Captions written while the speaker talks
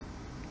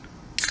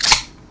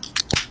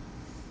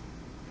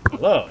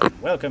Hello,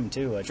 and welcome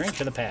to A Drink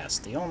to the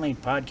Past, the only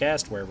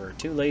podcast where we're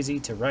too lazy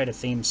to write a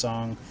theme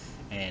song,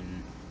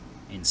 and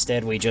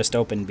instead we just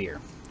open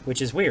beer.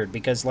 Which is weird,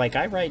 because,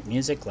 I write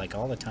music,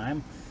 all the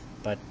time,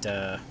 but,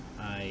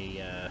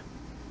 I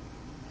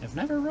have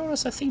never wrote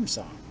us a theme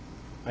song.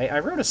 I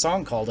wrote a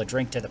song called A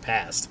Drink to the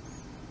Past,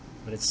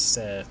 but it's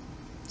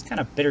kind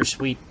of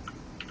bittersweet,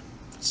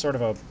 sort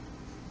of a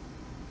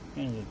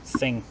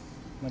thing,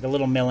 like a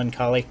little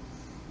melancholy.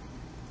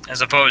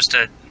 As opposed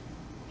to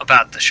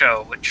about the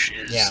show, which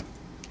is... Yeah,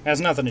 has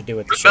nothing to do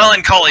with the show.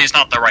 Melancholy is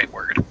not the right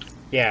word.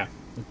 Yeah.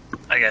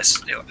 I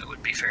guess it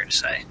would be fair to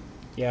say.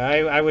 Yeah,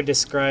 I would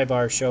describe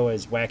our show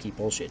as wacky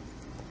bullshit.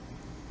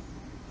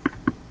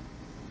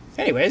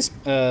 Anyways,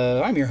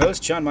 I'm your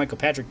host, John Michael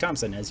Patrick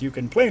Thompson, as you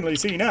can plainly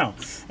see now.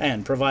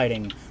 And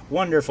providing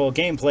wonderful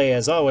gameplay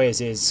as always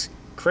is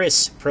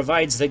Chris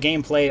provides the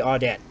gameplay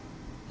Audette.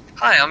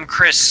 Hi, I'm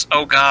Chris.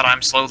 Oh god,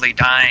 I'm slowly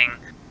dying,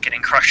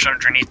 getting crushed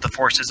underneath the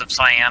forces of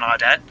Cyan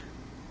Audette.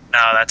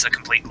 No, that's a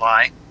complete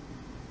lie.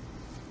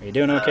 Are you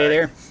doing okay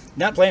there?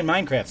 Not playing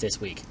Minecraft this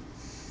week.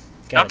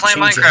 Not playing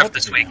Minecraft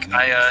this week.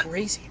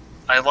 Crazy.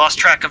 I lost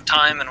track of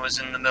time and was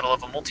in the middle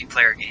of a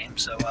multiplayer game,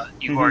 so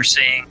you are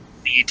seeing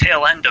the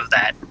tail end of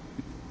that.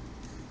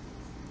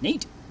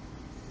 Neat.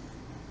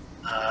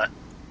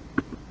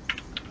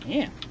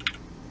 Yeah.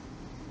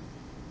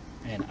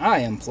 And I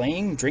am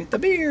playing Drink the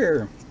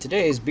Beer.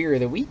 Today's beer of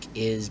the week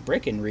is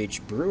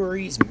Breckenridge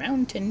Brewery's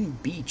Mountain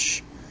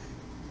Beach.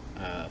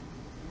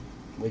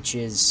 Which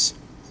is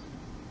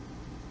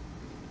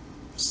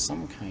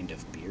some kind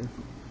of beer.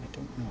 I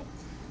don't know.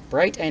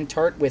 Bright and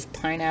tart with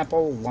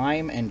pineapple,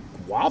 lime, and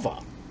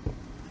guava.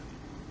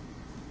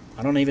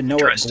 I don't even know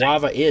what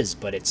guava is,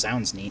 but it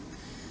sounds neat.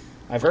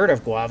 I've heard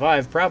of guava.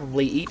 I've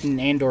probably eaten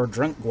and or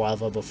drunk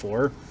guava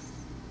before.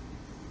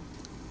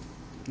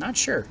 Not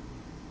sure.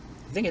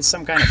 I think it's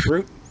some kind of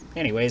fruit.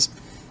 Anyways,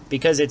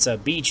 because it's a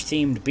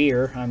beach-themed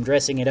beer, I'm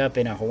dressing it up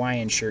in a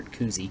Hawaiian shirt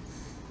koozie.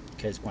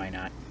 Because why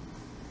not?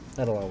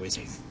 That'll always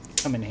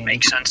come in handy.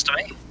 Makes sense to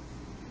me.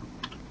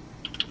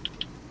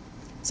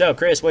 So,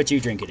 Chris, what you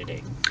drinking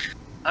today?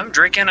 I'm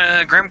drinking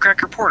a graham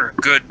cracker porter.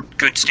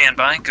 Good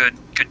standby. Good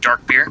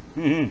dark beer.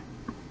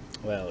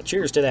 Mm-hmm. Well,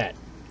 cheers to that.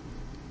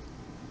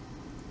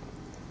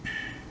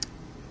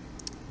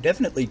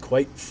 Definitely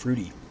quite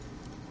fruity.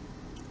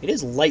 It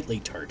is lightly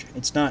tart.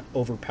 It's not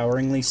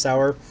overpoweringly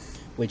sour,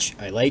 which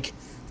I like,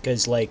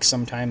 because,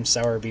 sometimes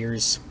sour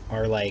beers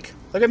are like,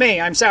 look at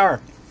me, I'm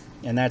sour.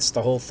 And that's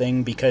the whole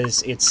thing,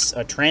 because it's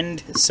a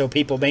trend, so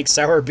people make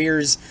sour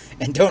beers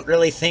and don't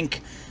really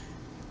think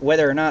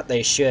whether or not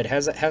they should.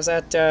 How's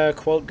that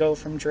quote go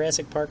from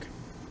Jurassic Park?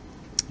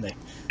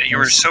 You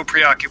were so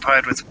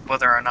preoccupied with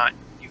whether or not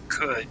you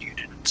could, you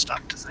didn't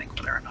stop to think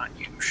whether or not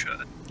you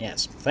should.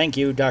 Yes. Thank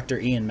you, Dr.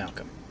 Ian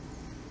Malcolm.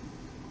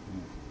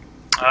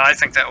 I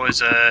think that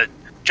was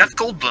Jeff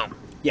Goldblum.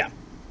 Yeah.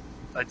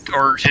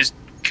 Or his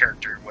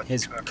character.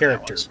 His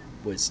character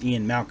was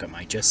Ian Malcolm.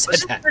 I just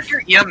said that.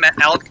 Ian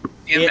Malcolm.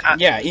 Ian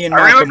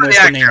Malcolm was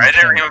the name. I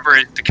didn't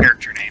remember the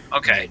character name.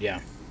 Okay. Right,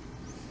 yeah.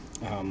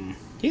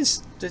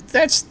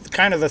 That's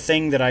kind of the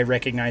thing that I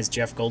recognize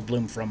Jeff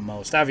Goldblum from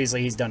most.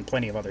 Obviously, he's done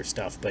plenty of other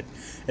stuff, but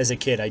as a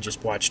kid, I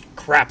just watched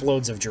crap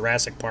loads of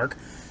Jurassic Park.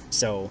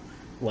 So,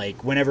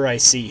 whenever I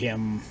see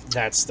him,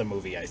 that's the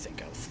movie I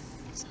think of.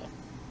 So,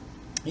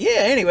 yeah,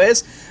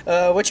 anyways,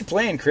 what you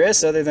playing,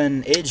 Chris, other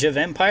than Age of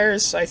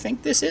Empires, I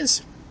think this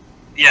is?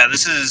 Yeah,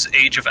 this is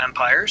Age of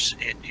Empires.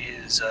 It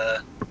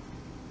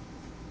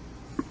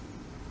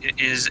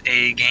is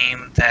a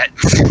game that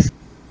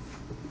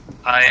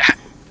I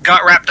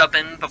got wrapped up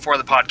in before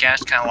the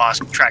podcast, kind of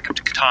lost track of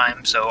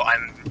time, so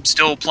I'm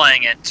still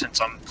playing it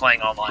since I'm playing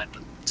online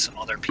with some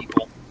other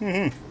people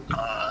who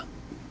I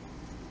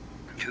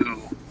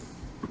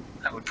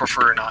would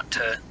prefer not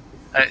to.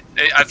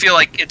 I feel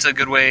like it's a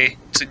good way,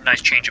 it's a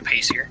nice change of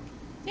pace here.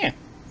 Yeah.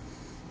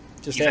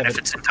 Just even if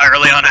it's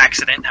entirely on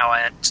accident how I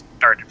had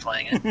started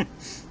playing it.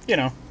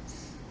 We'll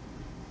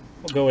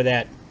go with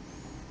that.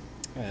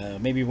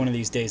 Maybe one of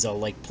these days I'll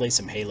play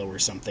some Halo or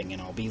something,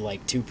 and I'll be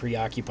too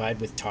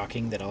preoccupied with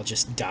talking that I'll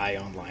just die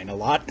online a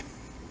lot.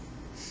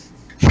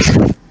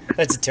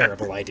 That's a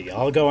terrible idea.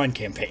 I'll go on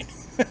campaign.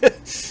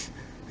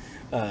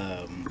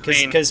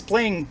 Because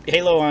playing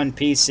Halo on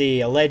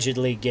PC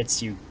allegedly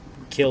gets you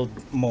killed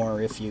more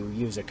if you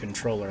use a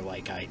controller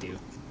like I do.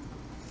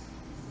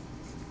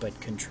 But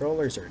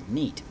controllers are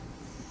neat.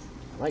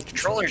 I like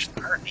controllers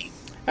are neat.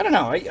 I don't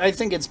know. I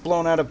think it's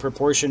blown out of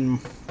proportion.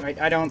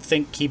 I don't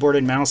think keyboard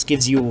and mouse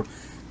gives you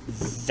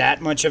that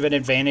much of an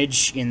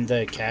advantage in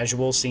the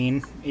casual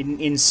scene.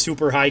 In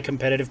super high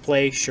competitive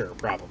play, sure,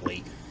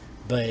 probably.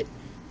 But,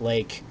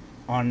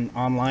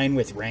 online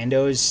with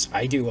randos,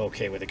 I do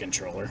okay with a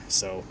controller,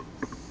 so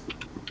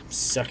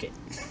suck it.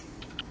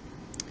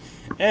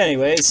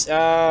 Anyways,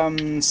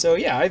 so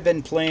yeah, I've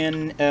been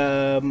playing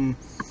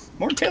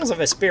more Tales of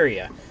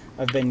Vesperia.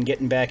 I've been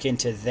getting back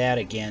into that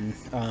again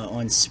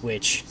on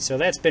Switch, so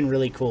that's been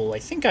really cool. I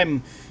think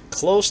I'm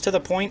close to the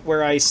point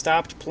where I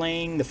stopped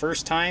playing the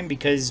first time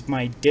because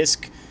my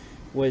disc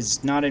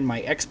was not in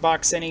my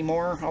Xbox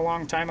anymore a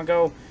long time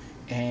ago,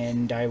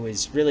 and I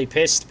was really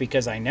pissed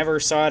because I never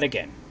saw it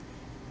again.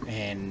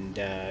 And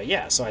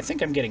yeah, so I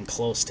think I'm getting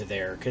close to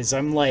there, because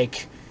I'm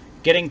like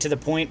getting to the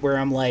point where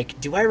I'm like,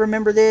 do I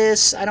remember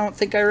this? I don't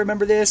think I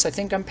remember this. I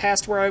think I'm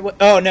past where I was.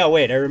 Oh no,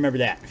 wait, I remember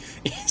that.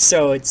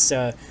 So it's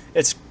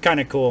kind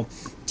of cool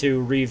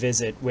to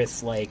revisit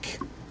with like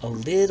a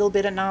little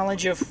bit of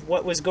knowledge of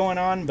what was going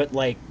on, but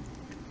like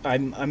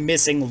I'm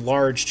missing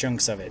large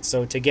chunks of it.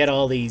 So to get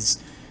all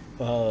these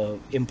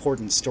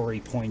important story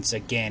points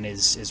again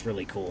is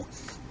really cool.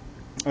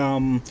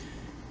 And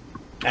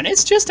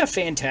it's just a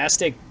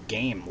fantastic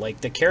game.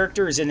 Like, the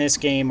characters in this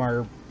game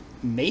are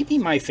maybe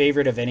my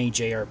favorite of any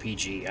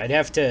JRPG. I'd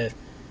have to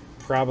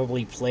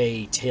probably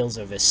play Tales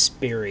of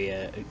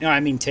Vesperia. No, I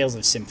mean Tales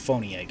of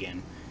Symphonia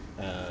again.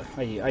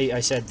 I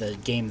said the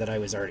game that I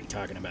was already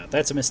talking about.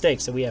 That's a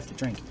mistake, so we have to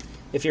drink.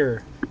 If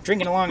you're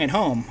drinking along at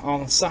home,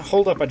 I'll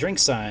hold up a drink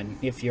sign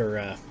if you're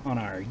on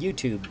our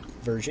YouTube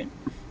version.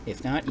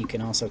 If not, you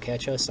can also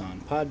catch us on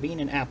Podbean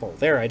and Apple.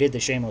 There, I did the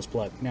shameless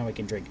plug. Now we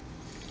can drink.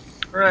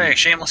 Right,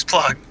 shameless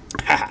plug.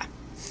 Haha.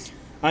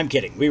 I'm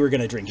kidding. We were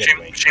going to drink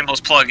anyway.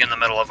 Shameless plug in the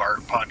middle of our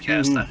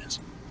podcast, that is.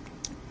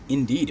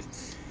 Indeed.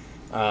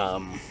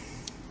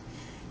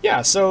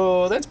 Yeah,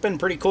 so that's been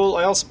pretty cool.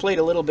 I also played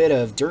a little bit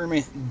of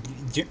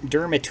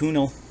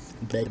Dermatunal.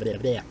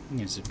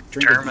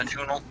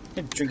 Dermatunal?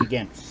 Drink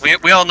again.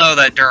 We all know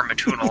that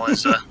Dermatunal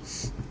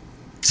is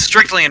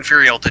strictly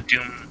inferior to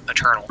Doom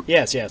Eternal.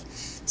 Yes.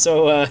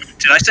 So,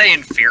 did I say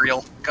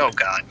inferior? Oh,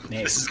 God.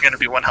 Maybe. This is going to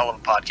be one hell of a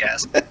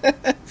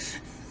podcast.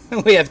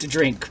 We have to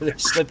drink. They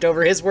slipped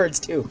over his words,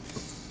 too.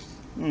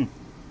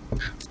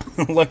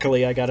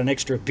 Luckily, I got an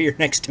extra beer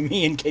next to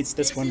me in case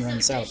this one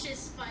runs out.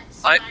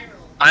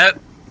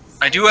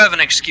 I do have an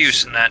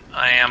excuse in that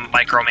I am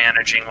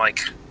micromanaging,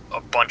 like,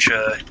 a bunch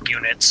of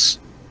units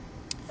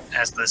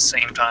at the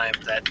same time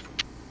that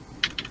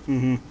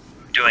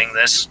doing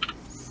this.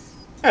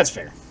 That's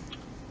fair.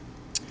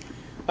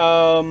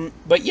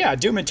 But yeah,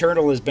 Doom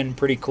Eternal has been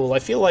pretty cool. I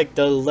feel like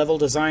the level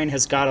design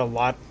has got a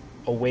lot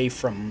away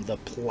from the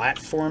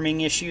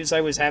platforming issues I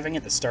was having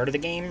at the start of the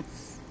game.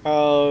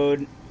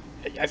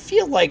 I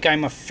feel like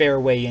I'm a fair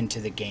way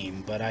into the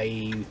game, but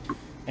I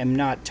am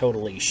not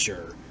totally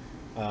sure.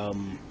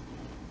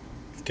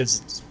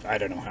 Because I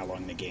don't know how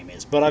long the game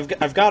is. But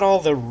I've got all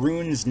the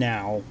runes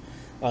now,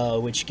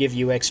 which give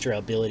you extra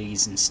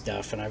abilities and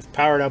stuff, and I've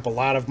powered up a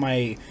lot of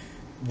my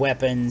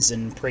weapons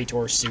and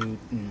Praetor suit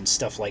and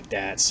stuff like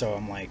that, so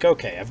I'm like,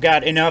 okay, I've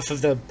got enough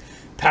of the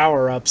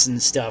power-ups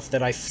and stuff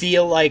that I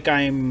feel like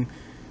I'm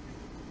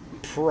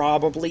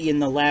probably in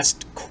the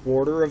last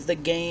quarter of the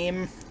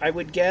game, I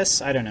would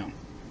guess. I don't know.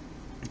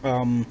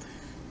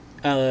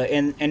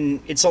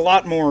 And it's a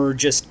lot more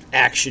just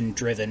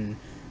action-driven,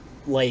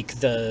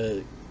 like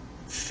the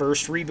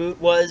first reboot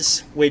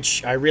was,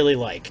 which I really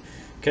like,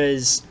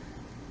 because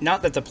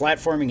not that the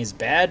platforming is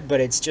bad, but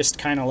it's just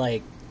kind of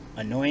like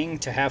annoying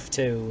to have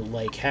to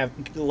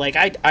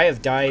I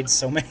have died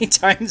so many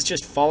times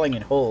just falling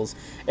in holes,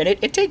 and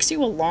it takes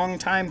you a long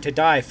time to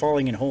die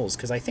falling in holes,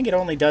 because I think it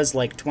only does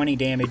like 20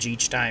 damage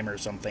each time or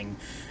something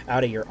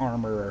out of your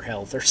armor or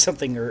health or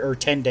something, or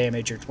 10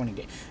 damage or 20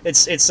 damage.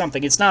 It's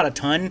something. It's not a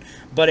ton,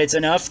 but it's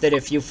enough that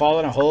if you fall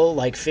in a hole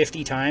like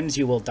 50 times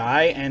you will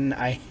die, and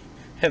I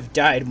have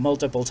died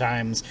multiple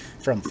times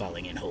from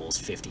falling in holes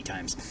 50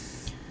 times.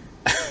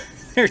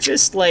 They're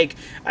just like,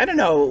 I don't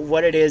know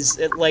what it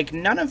is. Like,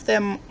 none of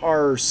them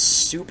are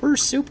super,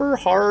 super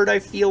hard, I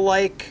feel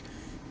like,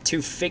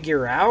 to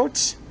figure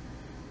out.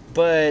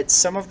 But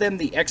some of them,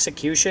 the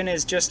execution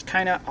is just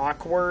kind of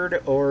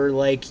awkward, or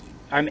like,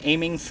 I'm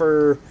aiming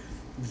for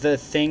the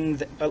thing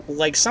that,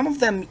 like, some of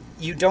them,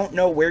 you don't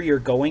know where you're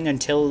going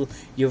until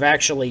you've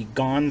actually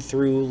gone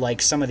through,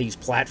 like, some of these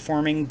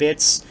platforming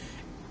bits.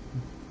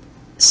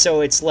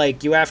 So it's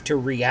like, you have to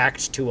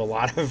react to a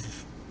lot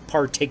of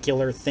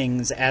particular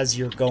things as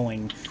you're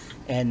going,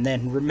 and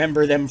then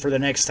remember them for the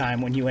next time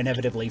when you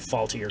inevitably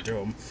fall to your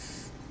doom.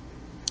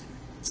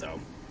 So,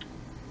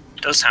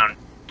 it does sound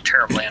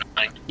terribly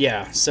annoying.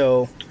 Yeah,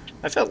 so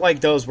I felt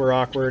like those were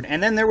awkward,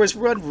 and then there was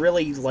one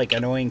really like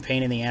annoying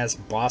pain in the ass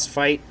boss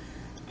fight.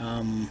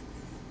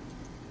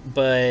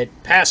 But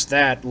past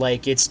that,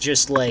 like, it's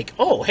just like,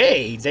 oh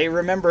hey, they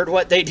remembered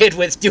what they did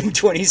with Doom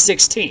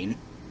 2016.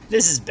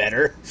 This is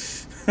better.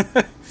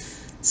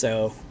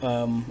 So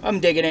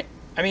I'm digging it.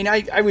 I mean,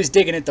 I was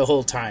digging it the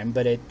whole time,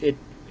 but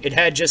it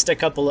had just a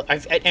couple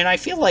of... and I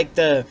feel like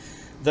the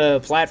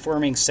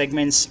platforming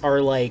segments are,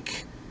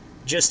 like,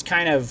 just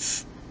kind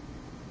of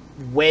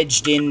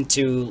wedged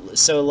into...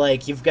 So,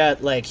 like, you've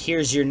got, like,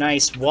 here's your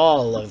nice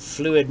wall of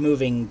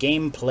fluid-moving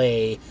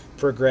gameplay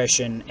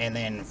progression, and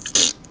then,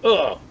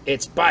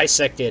 it's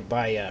bisected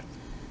by a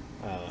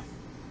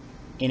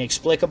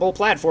inexplicable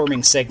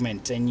platforming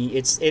segment, and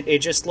it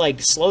just,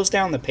 like, slows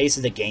down the pace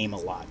of the game a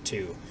lot,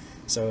 too.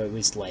 So it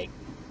was, like,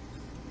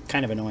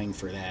 kind of annoying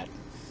for that.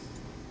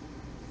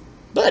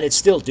 But it's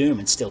still Doom,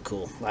 it's still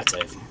cool. Lots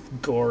of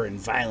gore and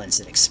violence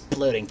and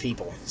exploding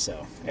people.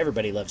 So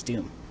everybody loves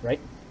Doom,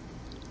 right?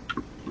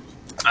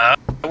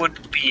 I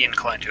would be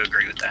inclined to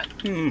agree with that.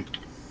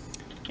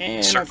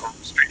 And Circle I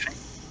strafing.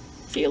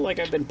 feel like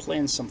I've been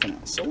playing something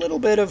else. A little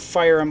bit of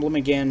Fire Emblem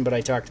again, but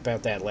I talked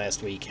about that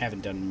last week.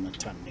 Haven't done a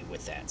ton new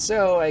with that.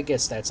 So I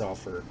guess that's all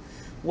for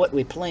what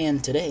we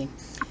planned today.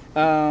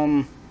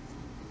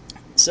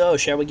 So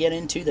shall we get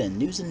into the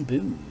news and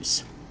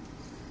booze?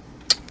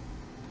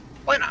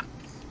 Why not?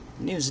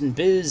 News and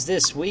booze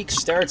this week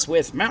starts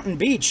with Mountain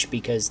Beach,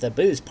 because the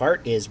booze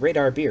part is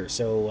Radar Beer.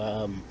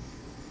 So,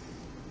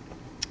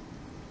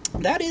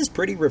 that is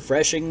pretty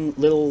refreshing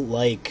little,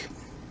 like,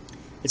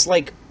 it's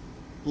like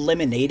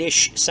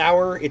lemonade-ish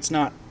sour. It's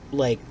not,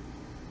 like,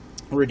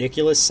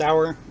 ridiculous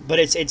sour, but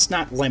it's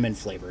not lemon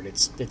flavored.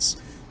 It's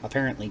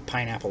apparently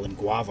pineapple and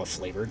guava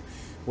flavored,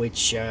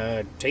 which,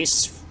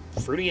 tastes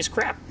fruity as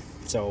crap.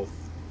 So,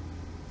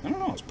 I don't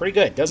know, it's pretty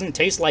good. Doesn't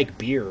taste like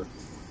beer.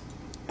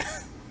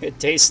 It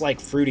tastes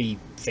like fruity,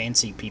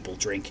 fancy people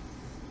drink.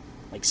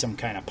 Like some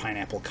kind of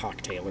pineapple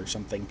cocktail or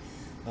something.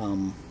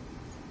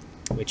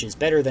 Which is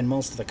better than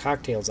most of the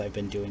cocktails I've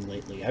been doing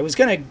lately. I was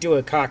going to do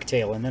a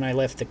cocktail, and then I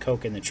left the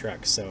Coke in the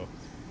truck, so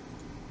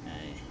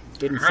I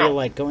didn't feel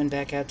like going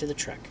back out to the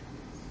truck.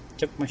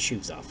 Took my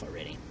shoes off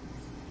already.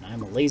 And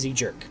I'm a lazy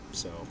jerk,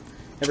 so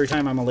every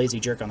time I'm a lazy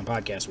jerk on the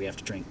podcast, we have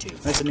to drink too.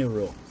 That's a new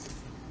rule.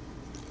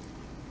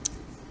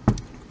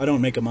 I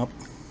don't make them up.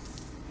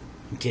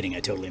 I'm kidding,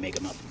 I totally make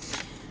them up.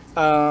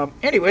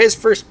 Anyways,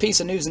 first piece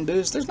of news and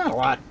booze. There's not a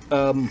lot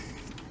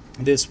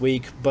this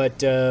week, but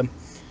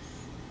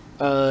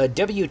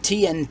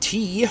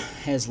WTNT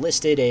has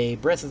listed a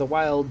Breath of the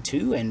Wild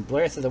 2 and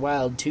Breath of the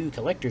Wild 2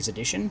 Collector's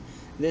Edition.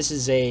 This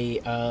is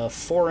a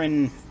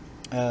foreign,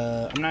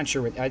 I'm not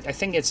sure, I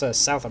think it's a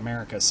South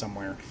America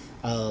somewhere,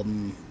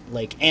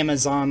 like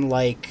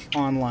Amazon-like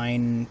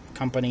online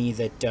company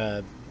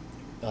that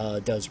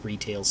does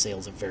retail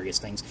sales of various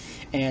things.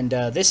 And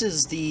this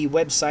is the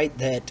website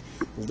that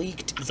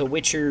leaked The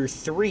Witcher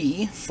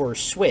 3 for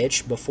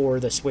Switch before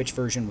the Switch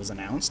version was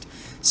announced.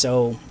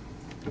 So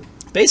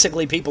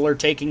basically people are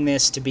taking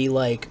this to be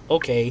like,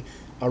 okay,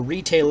 a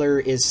retailer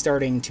is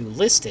starting to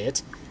list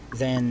it,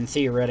 then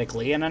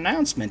theoretically an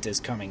announcement is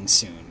coming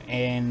soon.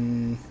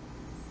 And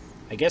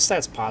I guess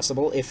that's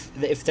possible.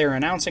 If they're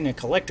announcing a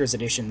collector's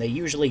edition, they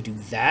usually do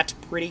that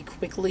pretty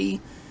quickly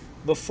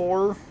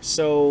before,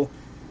 so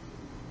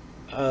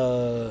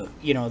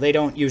you know, they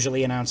don't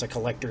usually announce a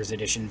collector's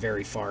edition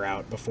very far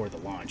out before the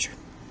launch.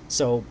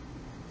 So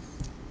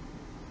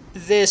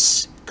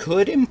this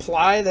could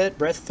imply that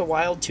Breath of the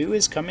Wild 2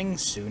 is coming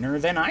sooner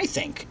than I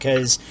think,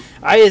 because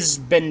I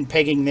have been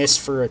pegging this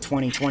for a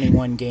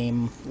 2021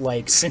 game,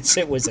 like, since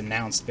it was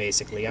announced,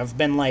 basically. I've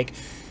been like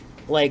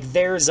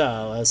there's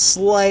a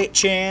slight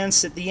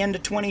chance at the end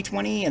of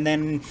 2020, and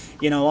then,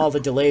 you know, all the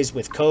delays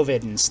with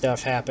COVID and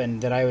stuff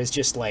happened that I was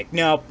just like,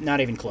 nope, not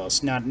even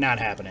close, not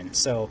happening.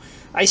 So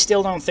I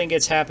still don't think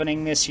it's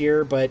happening this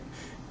year, but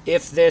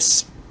if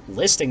this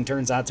listing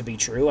turns out to be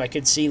true, I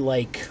could see,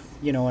 like,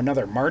 you know,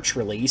 another March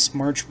release.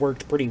 March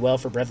worked pretty well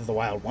for Breath of the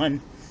Wild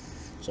 1,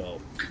 so...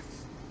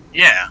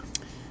 Yeah.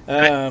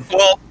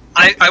 Well,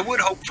 I would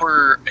hope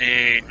for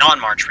a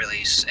non-March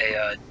release,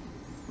 a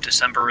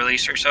December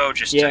release or so,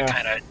 just to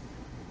kind of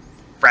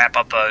wrap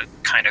up a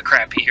kind of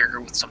crappy year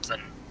with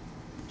something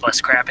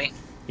less crappy.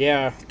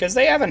 Yeah, because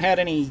they haven't had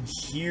any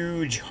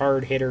huge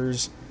hard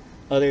hitters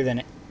other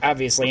than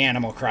obviously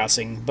Animal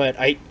Crossing, but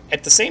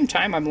at the same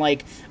time I'm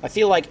like, I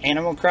feel like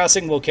Animal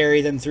Crossing will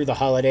carry them through the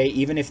holiday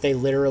even if they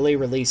literally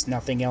release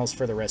nothing else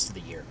for the rest of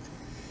the year.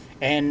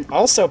 And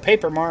also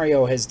Paper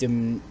Mario has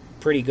done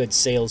pretty good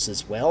sales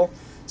as well,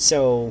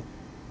 so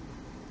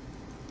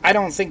I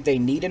don't think they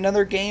need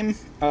another game,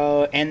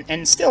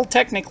 and still,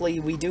 technically,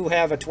 we do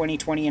have a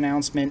 2020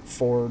 announcement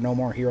for No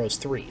More Heroes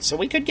 3, so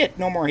we could get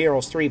No More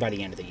Heroes 3 by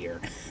the end of the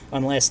year,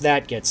 unless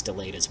that gets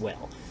delayed as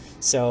well.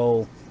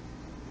 So,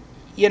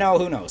 you know,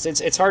 who knows?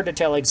 It's hard to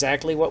tell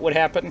exactly what would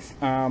happen.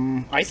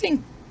 I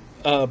think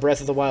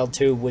Breath of the Wild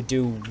 2 would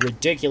do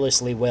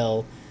ridiculously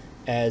well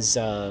as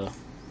a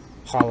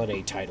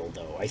holiday title,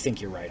 though. I think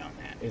you're right on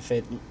that.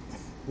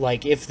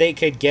 If they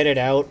could get it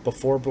out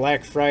before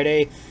Black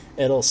Friday,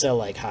 it'll sell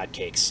like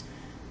hotcakes.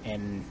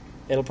 And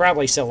it'll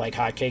probably sell like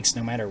hotcakes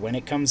no matter when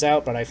it comes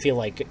out, but I feel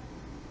like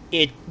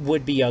it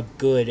would be a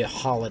good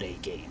holiday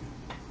game.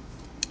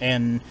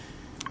 And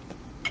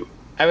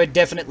I would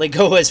definitely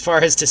go as far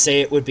as to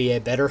say it would be a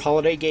better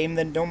holiday game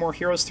than No More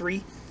Heroes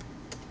 3.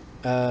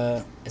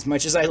 As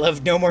much as I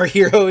love No More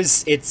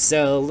Heroes, it's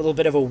a little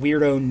bit of a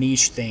weirdo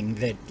niche thing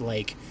that,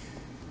 like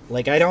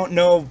I don't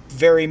know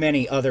very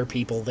many other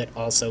people that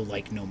also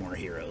like No More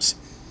Heroes.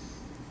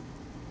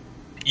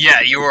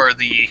 Yeah, you're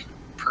the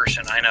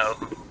person I know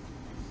who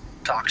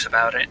talks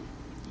about it.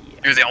 Yeah.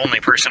 You're the only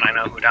person I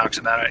know who talks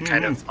about it,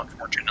 kind of,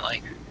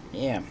 unfortunately.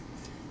 Yeah.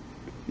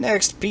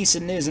 Next piece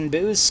of news and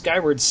booze,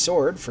 Skyward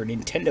Sword for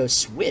Nintendo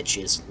Switch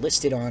is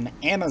listed on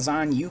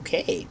Amazon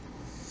UK.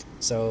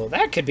 So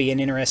that could be an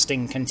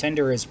interesting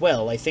contender as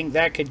well. I think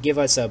that could give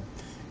us a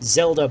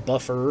Zelda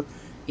buffer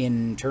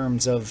in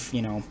terms of,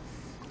 you know...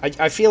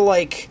 I feel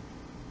like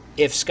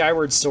if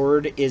Skyward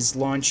Sword is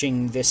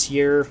launching this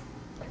year,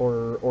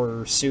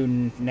 or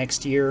soon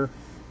next year,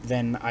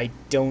 then I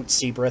don't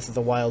see Breath of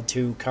the Wild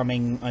 2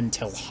 coming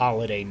until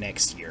holiday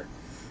next year.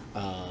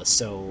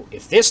 So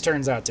if this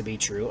turns out to be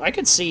true, I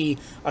could see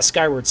a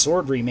Skyward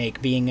Sword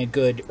remake being a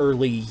good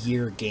early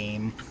year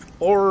game,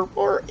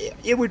 or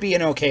it would be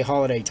an okay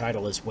holiday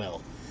title as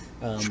well.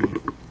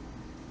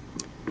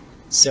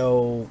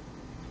 So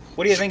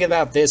what do you think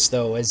about this,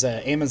 though, as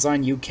a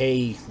Amazon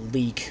UK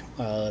leak?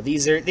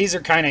 These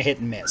are kind of hit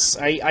and miss.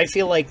 I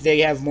feel like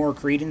they have more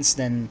credence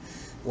than,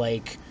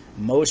 like,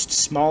 most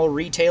small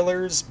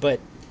retailers, but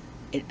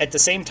at the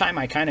same time,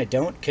 I kind of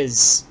don't,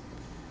 because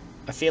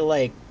I feel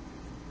like,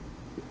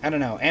 I don't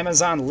know,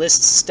 Amazon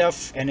lists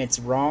stuff and it's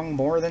wrong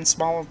more than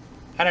small...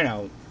 I don't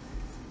know.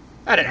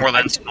 More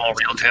than small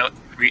retail.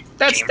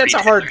 That's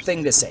a hard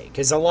thing to say,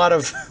 because a lot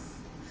of...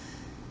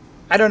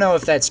 I don't know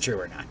if that's true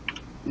or not,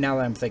 now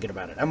that I'm thinking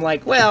about it. I'm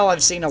like, well,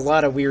 I've seen a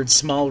lot of weird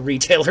small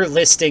retailer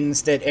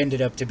listings that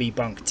ended up to be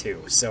bunk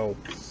too, so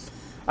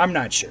I'm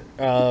not sure.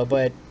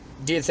 But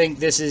do you think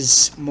this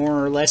is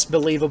more or less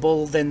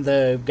believable than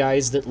the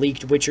guys that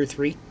leaked Witcher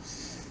 3?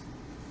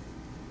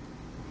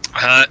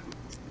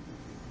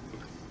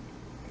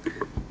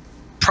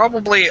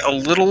 Probably a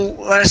little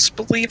less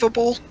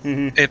believable,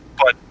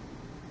 but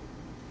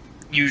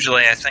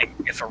usually I think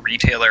if a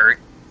retailer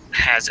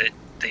has it,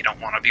 they don't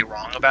want to be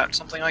wrong about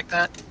something like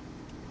that.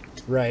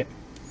 Right.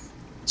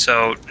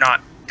 So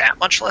not that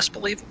much less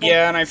believable.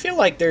 Yeah, and I feel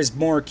like there's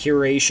more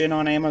curation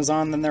on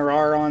Amazon than there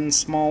are on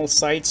small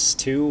sites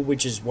too,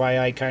 which is why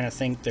I kind of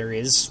think there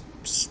is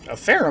a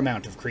fair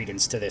amount of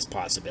credence to this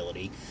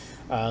possibility.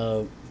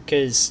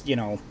 Because, you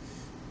know,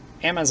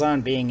 Amazon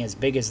being as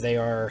big as they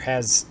are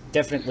has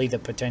definitely the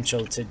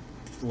potential to,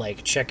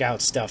 like, check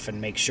out stuff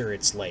and make sure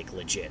it's, like,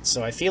 legit.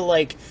 So I feel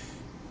like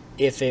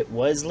if it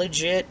was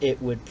legit,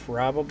 it would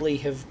probably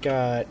have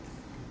got...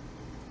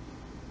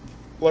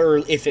 Or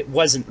if it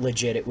wasn't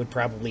legit, it would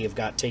probably have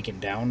got taken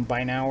down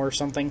by now or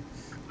something.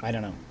 I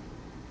don't know.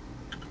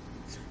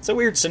 It's a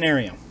weird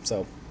scenario,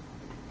 so...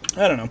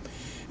 I don't know.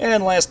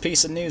 And last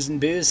piece of news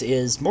and booze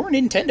is more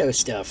Nintendo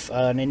stuff.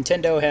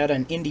 Nintendo had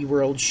an Indie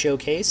World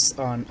showcase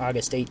on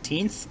August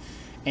 18th,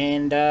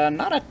 and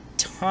not a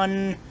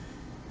ton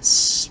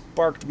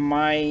sparked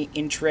my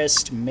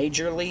interest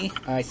majorly.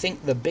 I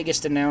think the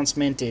biggest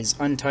announcement is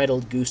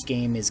Untitled Goose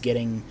Game is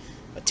getting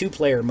a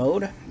 2-player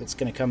mode that's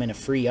going to come in a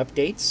free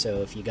update,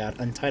 so if you got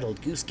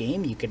Untitled Goose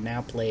Game, you can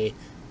now play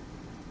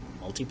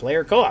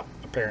multiplayer co-op,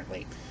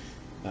 apparently.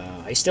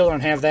 I still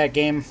don't have that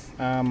game.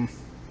 I don't know.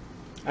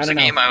 It's a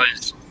game I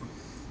was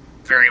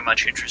very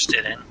much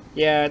interested in.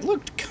 Yeah, it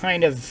looked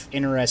kind of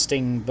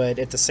interesting, but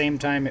at the same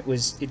time,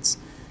 it's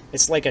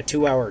like a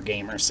 2-hour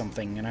game or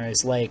something, and I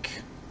was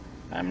like,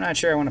 I'm not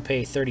sure I want to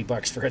pay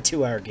 $30 for a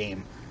 2-hour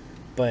game,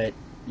 but,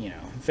 you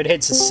know, if it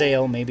hits a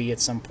sale, maybe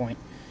at some point.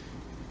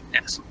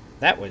 Yes.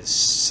 That was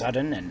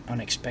sudden and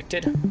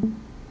unexpected.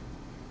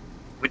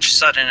 Which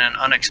sudden and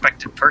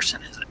unexpected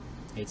person is it?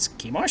 It's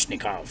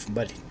Kimoshnikov,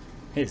 but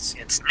his...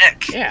 It's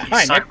Nick. Yeah, He's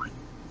hi, silent. Nick.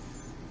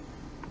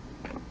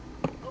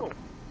 Oh,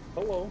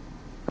 hello.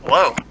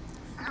 Hello.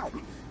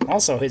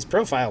 Also, his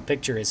profile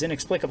picture is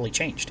inexplicably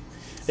changed.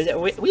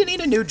 We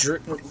need a new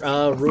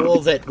rule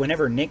that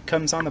whenever Nick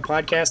comes on the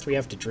podcast, we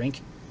have to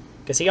drink.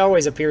 Because he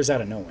always appears out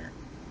of nowhere.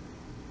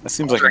 That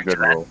seems like a good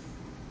rule.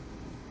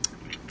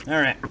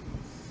 Alright.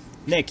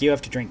 Nick, you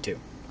have to drink too.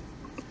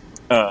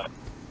 And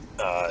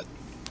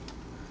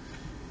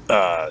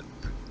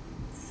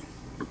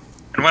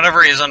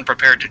whenever he is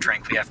unprepared to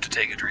drink, we have to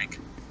take a drink.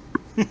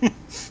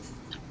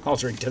 I'll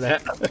drink to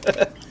that.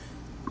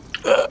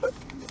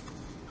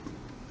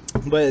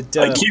 But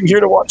I came here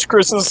to watch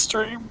Chris's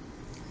stream.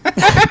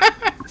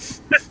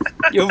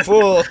 You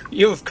fool!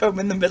 You've come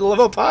in the middle of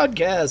a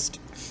podcast.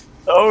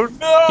 Oh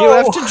no! You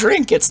have to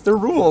drink. It's the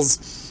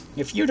rules.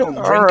 If you don't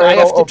drink, right, I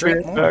have to I'll drink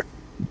be more. back.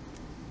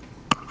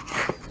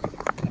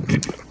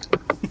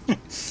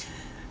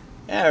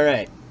 All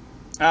right.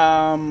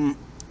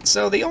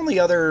 So the only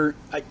other,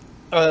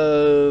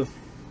 there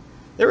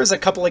was a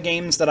couple of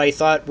games that I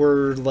thought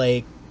were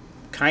like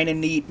kind of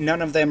neat.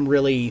 None of them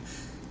really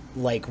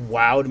like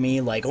wowed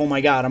me. Like, oh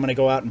my god, I'm gonna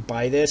go out and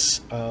buy this.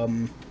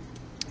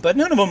 But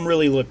none of them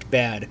really looked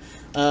bad.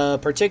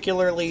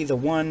 Particularly the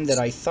one that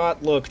I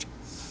thought looked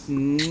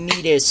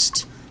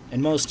neatest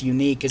and most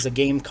unique is a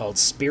game called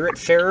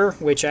Spiritfarer,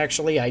 which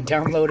actually I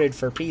downloaded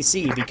for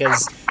PC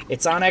because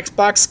it's on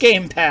Xbox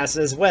Game Pass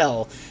as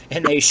well,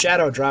 and they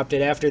shadow dropped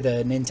it after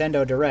the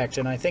Nintendo Direct,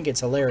 and I think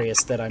it's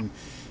hilarious that I'm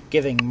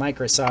giving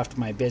Microsoft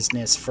my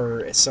business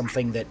for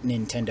something that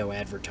Nintendo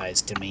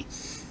advertised to me.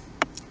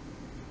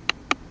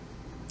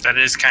 That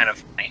is kind of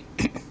funny.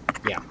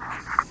 Yeah.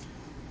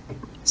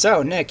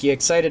 So, Nick, you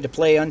excited to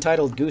play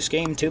Untitled Goose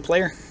Game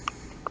 2-player?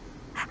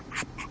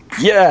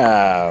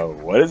 Yeah,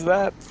 what is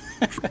that?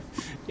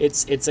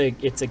 It's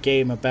a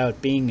game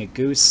about being a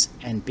goose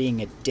and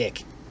being a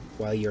dick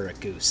while you're a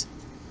goose.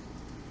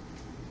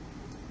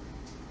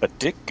 A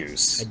dick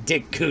goose? A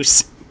dick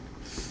goose.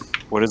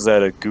 What is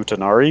that, a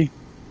gutanari?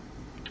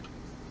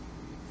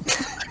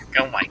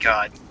 Oh my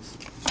god.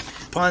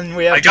 pun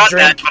we have I to got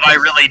drink. that, but I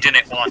really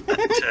didn't want to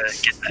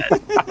get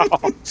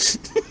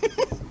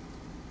that.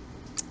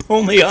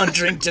 Only on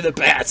Drink to the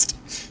Past.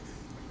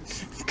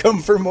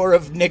 Come for more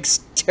of Nick's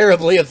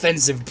terribly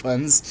offensive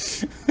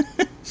puns.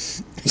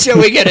 Shall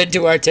we get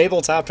into our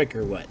table topic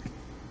or what?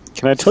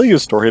 Can I tell you a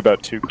story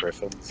about two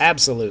griffins?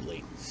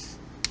 Absolutely.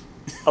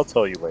 I'll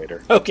tell you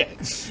later. Okay.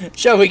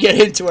 Shall we get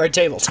into our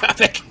table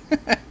topic?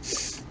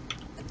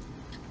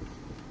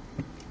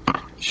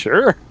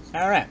 Sure.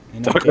 All right.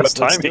 In that Talk case,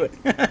 about let's do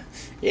it.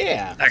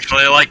 Yeah.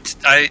 Actually,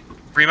 I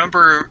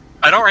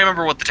don't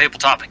remember what the table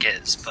topic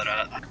is, but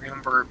I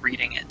remember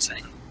reading it and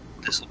saying,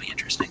 this will be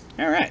interesting.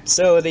 All right.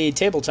 So the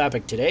table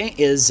topic today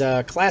is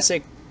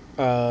classic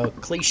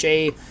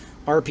cliche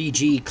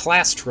RPG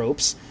class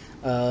tropes.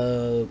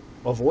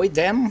 Avoid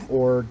them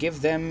or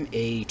give them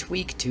a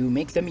tweak to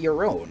make them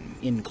your own,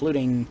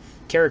 including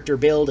character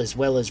build as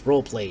well as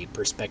roleplay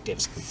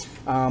perspectives.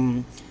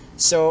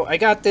 So I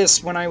got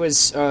this when I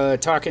was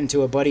talking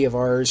to a buddy of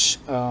ours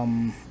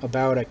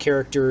about a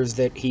character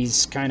that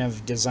he's kind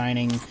of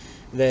designing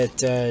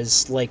that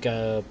is like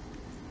a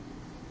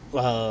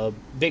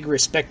big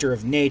respecter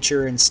of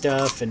nature and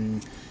stuff,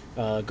 and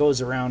goes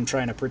around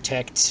trying to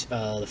protect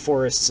the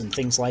forests and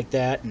things like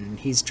that, and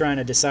he's trying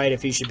to decide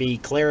if he should be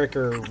cleric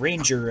or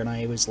ranger, and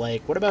I was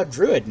like, what about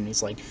druid? And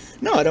he's like,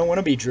 no, I don't want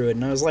to be druid.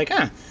 And I was like,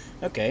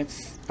 okay.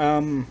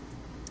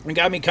 It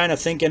got me kind of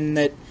thinking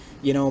that,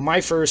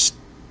 my first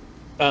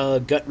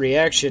gut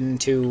reaction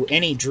to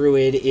any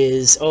druid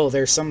is,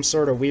 there's some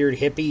sort of weird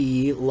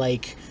hippie,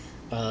 like,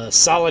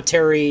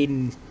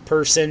 solitary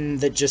person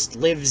that just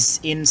lives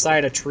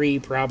inside a tree,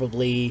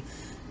 probably.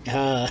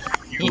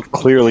 You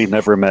clearly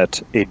never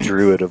met a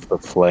druid of the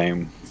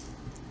flame.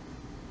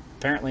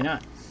 Apparently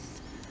not.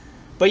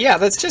 But yeah,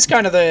 that's just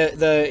kind of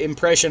the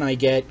impression I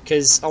get,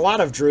 because a lot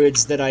of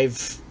druids that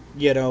I've,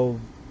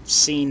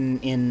 seen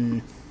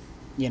in,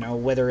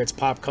 whether it's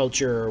pop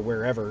culture or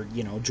wherever,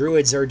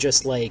 druids are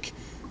just like,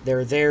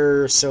 they're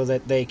there so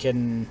that they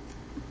can,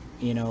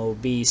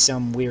 be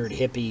some weird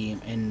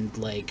hippie and,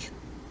 like,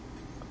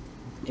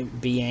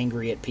 be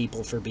angry at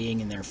people for being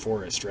in their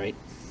forest, right?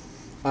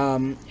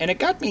 And it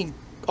got me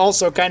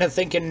also kind of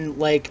thinking,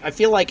 like, I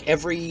feel like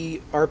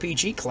every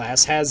RPG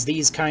class has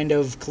these kind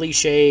of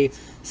cliche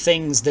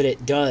things that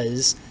it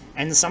does,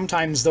 and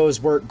sometimes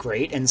those work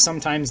great, and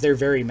sometimes they're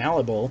very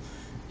malleable,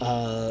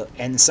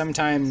 and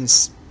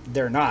sometimes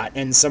they're not,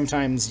 and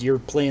sometimes you're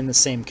playing the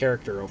same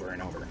character over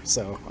and over.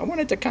 So I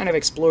wanted to kind of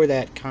explore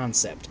that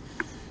concept.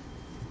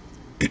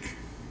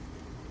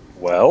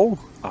 Well,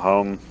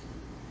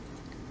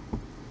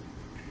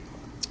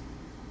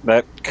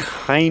 that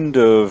kind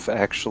of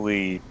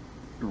actually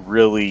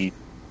really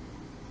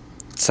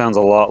sounds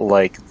a lot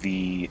like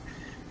the...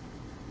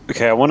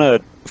 Okay, I want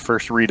to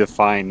first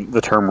redefine the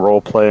term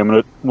roleplay. I'm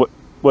gonna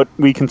what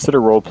we consider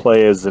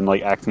roleplay is in,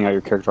 like, acting out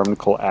your character. I'm gonna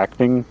call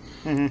acting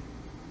in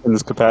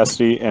this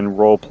capacity, and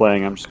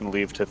role-playing I'm just gonna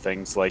leave to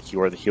things like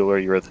you are the healer,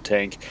 you are the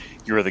tank,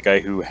 you are the guy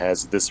who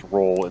has this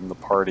role in the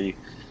party.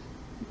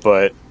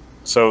 But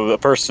so the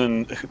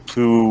person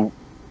who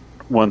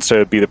wants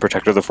to be the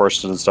protector of the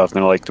forest and stuff, and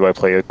they're like, do I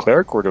play a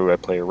cleric or do I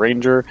play a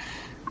ranger?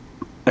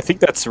 I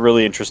think that's a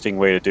really interesting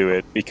way to do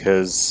it,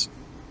 because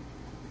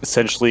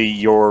essentially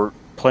you're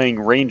playing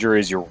ranger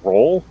is your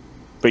role,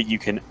 but you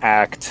can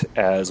act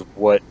as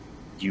what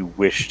you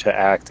wish to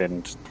act,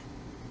 and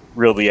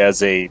really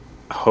as a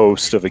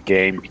host of a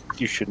game,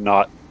 you should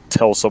not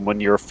tell someone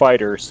you're a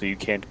fighter so you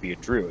can't be a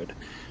druid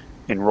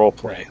in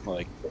roleplay. Right.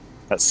 Like,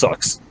 that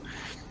sucks.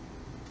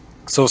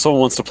 So if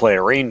someone wants to play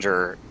a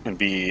ranger and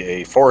be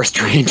a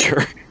forest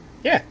ranger,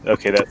 Yeah.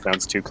 okay, that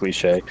sounds too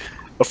cliche.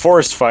 A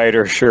forest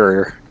fighter,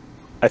 sure.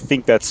 I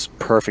think that's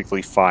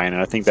perfectly fine,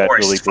 and I think that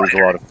Forest really brings a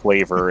fighter. lot of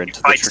flavor into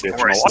the Fights traditional,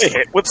 forests. I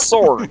hit with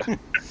sword.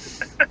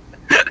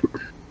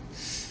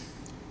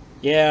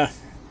 Yeah.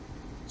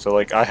 So,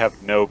 like, I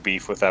have no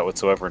beef with that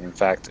whatsoever, and in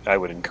fact, I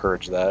would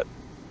encourage that.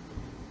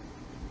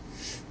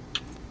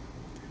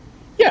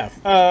 Yeah,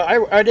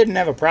 I didn't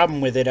have a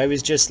problem with it. I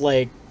was just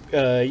like,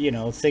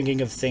 thinking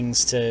of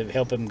things to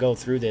help him go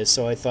through this,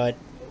 so I thought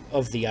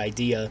of the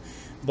idea.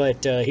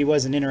 But he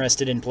wasn't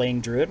interested in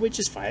playing druid, which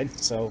is fine.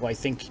 So I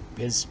think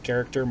his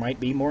character might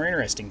be more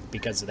interesting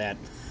because of that.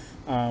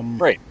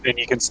 Right, and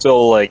you can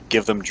still, like,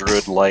 give them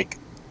druid-like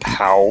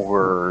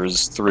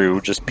powers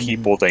through just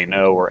people they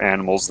know, or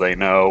animals they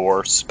know,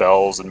 or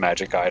spells and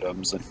magic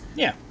items, and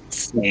Yeah.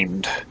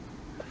 themed.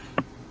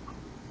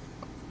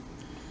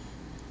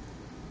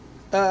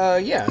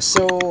 Yeah,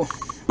 so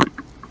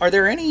are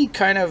there any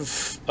kind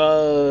of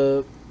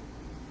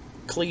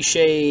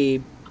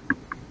cliche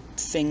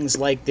things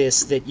like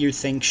this that you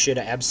think should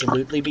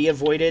absolutely be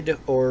avoided,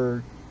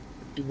 or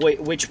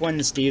which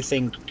ones do you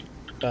think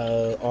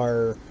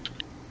are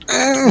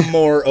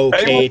more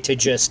okay to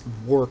just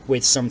work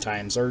with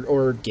sometimes,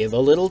 or give a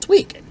little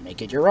tweak and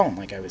make it your own,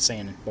 like I was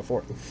saying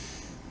before?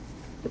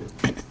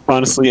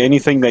 Honestly,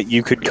 anything that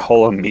you could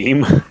call a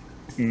meme,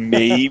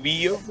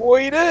 maybe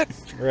avoid it.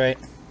 Right.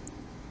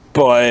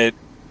 But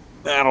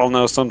I don't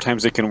know,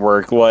 sometimes it can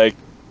work. Like,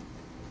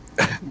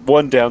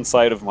 one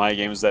downside of my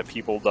game is that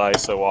people die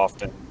so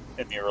often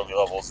in the early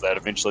levels that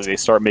eventually they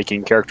start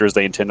making characters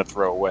they intend to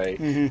throw away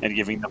and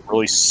giving them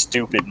really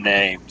stupid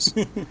names.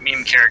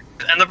 Meme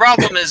character, and the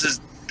problem is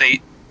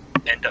they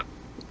end up.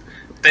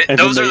 And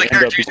Those then are they the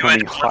end up characters who end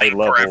becoming up living high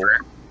level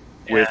forever.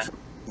 with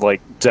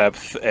like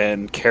depth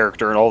and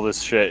character and all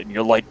this shit, and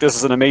you're like, this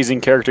is an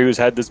amazing character who's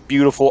had this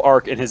beautiful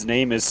arc, and his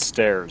name is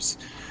Stairs.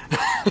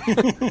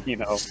 You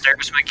know,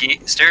 Stairs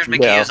McGee. Stairs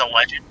McGee is a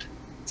legend.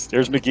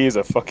 Stairs McGee is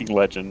a fucking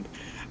legend.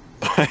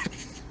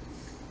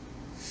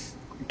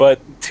 But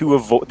to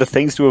avoid the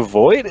things to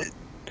avoid,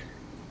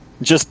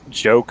 just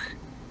joke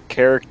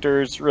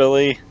characters,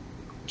 really,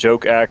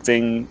 joke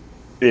acting.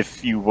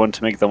 If you want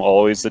to make them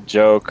always a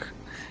joke,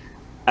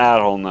 I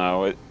don't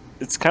know.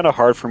 It's kind of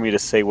hard for me to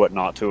say what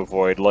not to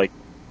avoid. Like,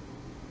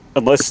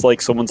 unless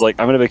like someone's like,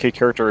 I'm gonna make a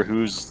character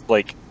who's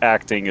like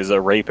acting as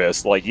a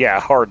rapist. Like, yeah,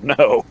 hard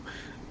no.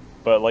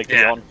 But like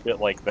beyond shit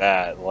like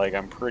that, like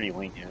I'm pretty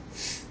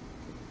lenient.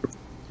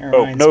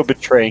 Oh, no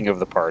betraying of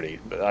the party.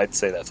 But I'd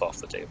say that's off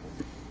the table.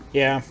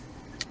 Yeah.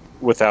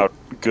 Without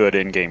good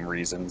in-game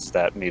reasons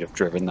that may have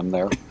driven them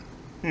there.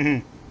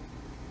 Mm-hmm.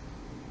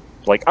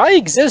 Like, I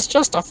exist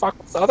just to fuck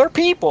with other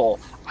people.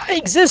 I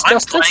exist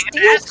just to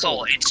steal. An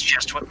asshole. It's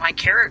just what my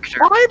character.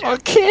 I'm a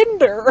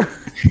kinder.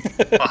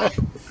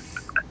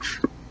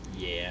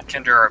 Yeah.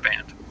 Kinder are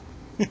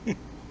banned.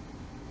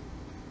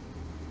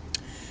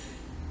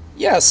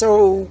 Yeah.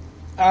 So,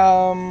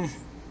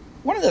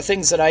 one of the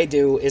things that I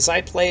do is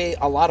I play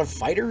a lot of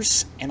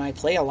fighters and I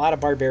play a lot of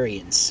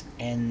barbarians.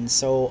 And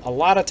so a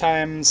lot of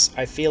times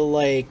I feel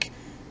like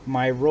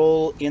my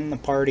role in the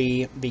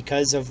party,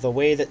 because of the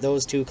way that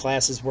those two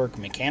classes work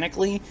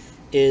mechanically,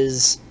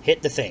 is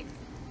hit the thing.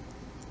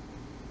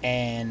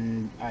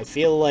 And I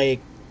feel like,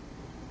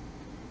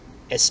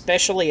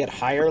 especially at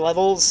higher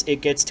levels,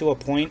 it gets to a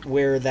point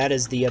where that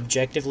is the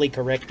objectively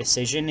correct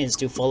decision, is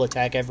to full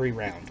attack every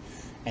round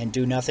and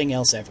do nothing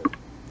else ever.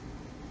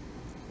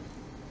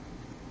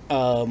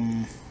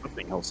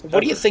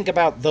 What do you think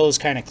about those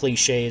kind of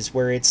cliches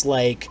where it's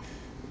like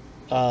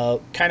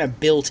kind of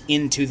built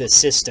into the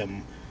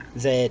system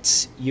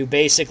that you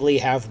basically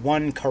have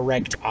one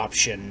correct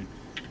option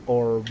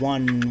or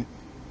one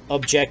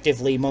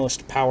objectively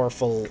most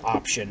powerful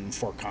option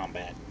for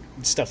combat?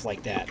 Stuff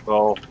like that.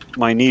 Well,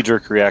 my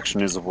knee-jerk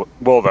reaction is,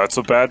 well, that's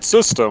a bad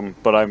system.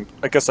 But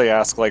I guess I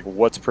ask, like,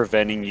 what's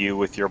preventing you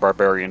with your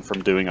barbarian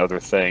from doing other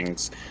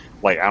things?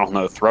 Like, I don't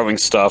know, throwing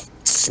stuff,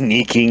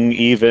 sneaking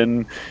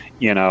even,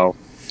 you know.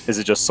 Is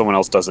it just someone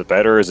else does it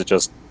better? Is it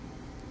just...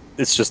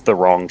 It's just the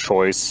wrong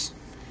choice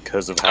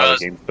because of how the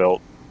game's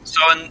built?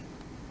 So,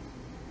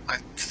 I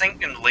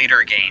think in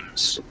later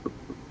games,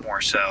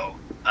 more so,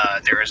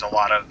 there is a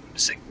lot of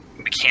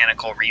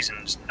mechanical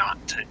reasons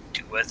not to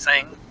do a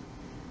thing.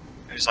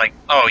 It was like,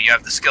 oh, you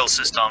have the skill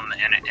system,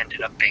 and it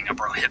ended up being a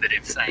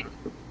prohibitive thing.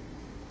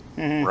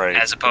 Mm-hmm. Right.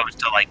 As opposed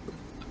to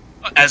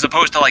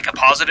like a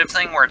positive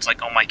thing where it's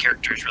like, oh, my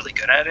character is really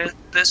good at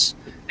this.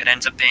 It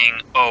ends up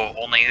being, oh,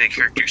 only the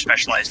character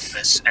specialized in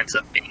this ends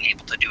up being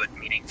able to do it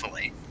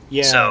meaningfully.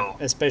 Yeah, so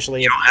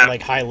especially at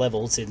like high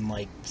levels in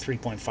like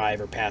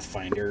 3.5 or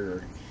Pathfinder,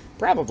 or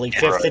probably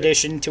 5th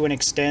edition to an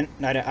extent.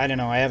 I don't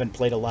know, I haven't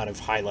played a lot of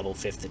high level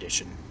 5th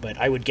edition, but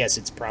I would guess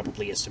it's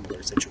probably a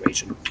similar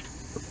situation.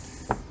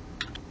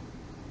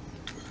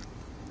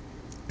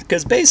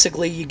 Because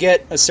basically you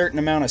get a certain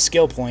amount of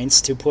skill points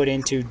to put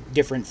into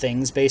different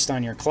things based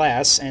on your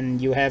class,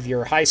 and you have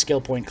your high skill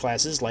point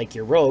classes, like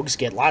your rogues,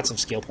 get lots of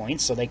skill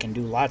points, so they can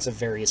do lots of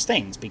various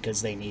things,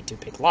 because they need to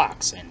pick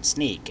locks, and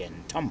sneak,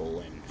 and tumble,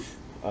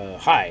 and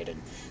hide,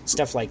 and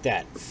stuff like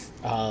that.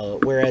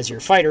 Whereas your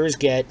fighters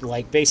get,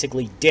 like,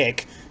 basically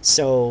dick,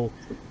 so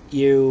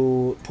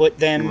you put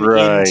them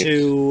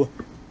into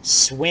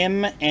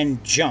swim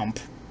and jump,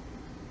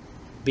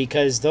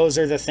 because those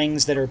are the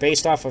things that are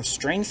based off of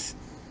strength,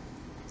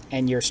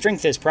 and your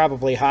strength is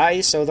probably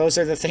high, so those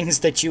are the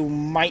things that you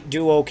might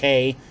do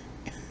okay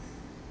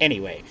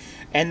anyway.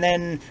 And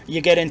then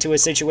you get into a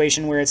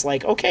situation where it's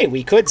like, okay,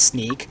 we could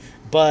sneak,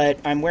 but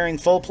I'm wearing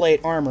full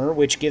plate armor,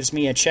 which gives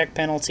me a check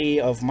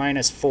penalty of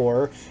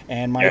 -4,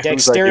 and my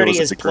dexterity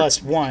is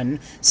 +1,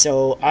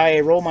 so I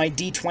roll my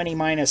d20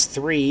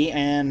 -3,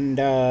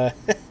 and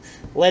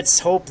let's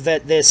hope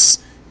that this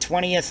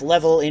 20th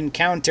level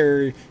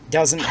encounter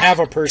doesn't have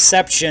a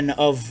perception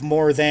of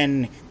more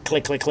than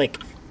click, click, click.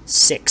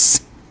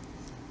 6.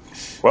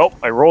 Well,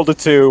 I rolled a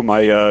 2.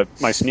 My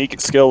sneak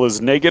skill is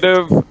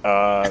negative.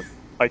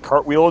 I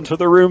cartwheel into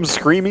the room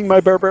screaming my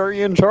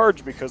barbarian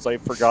charge because I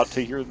forgot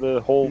to hear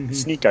the whole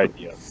sneak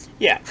idea.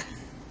 Yeah.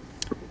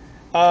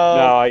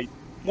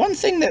 One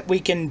thing that we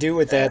can do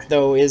with that,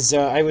 though, is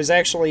I was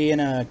actually in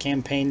a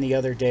campaign the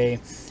other day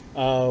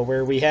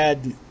where we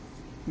had...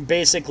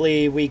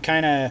 Basically, we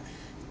kind of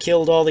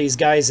killed all these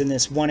guys in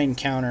this one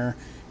encounter,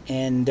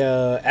 and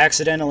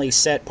accidentally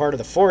set part of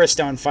the forest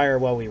on fire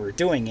while we were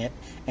doing it,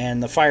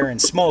 and the fire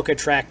and smoke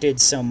attracted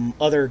some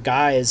other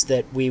guys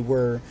that we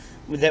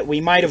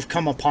might have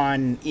come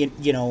upon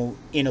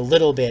in a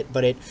little bit,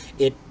 but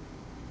it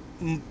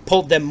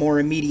pulled them more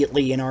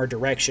immediately in our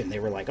direction. They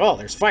were like, "Oh,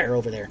 there's fire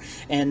over there,"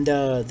 and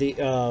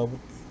the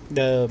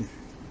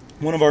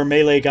one of our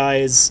melee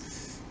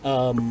guys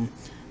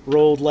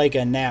rolled like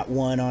a nat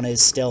 1 on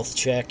his stealth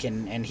check,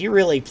 and he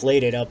really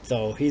played it up,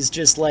 though. He's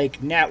just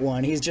like, nat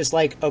 1, he's just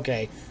like,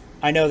 okay,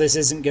 I know this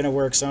isn't going to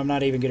work, so I'm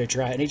not even going to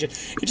try it. And he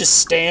just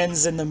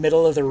stands in the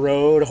middle of the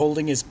road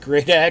holding his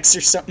great axe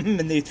or something,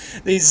 and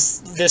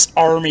this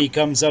army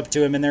comes up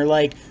to him, and they're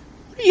like,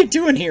 what are you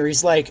doing here?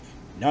 He's like,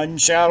 none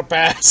shall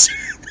pass.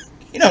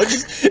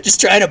 Just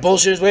trying to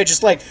bullshit his way,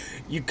 just like,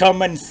 you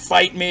come and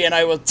fight me and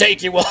I will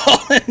take you all.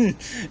 And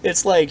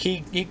it's like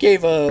he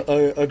gave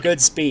a good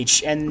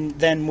speech and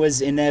then was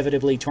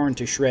inevitably torn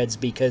to shreds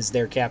because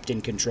their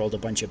captain controlled a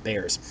bunch of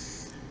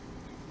bears.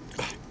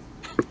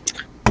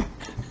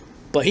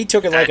 But he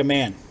took it like a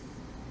man.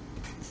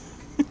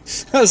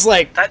 I was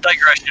like, that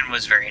digression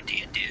was very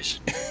D&D-ish.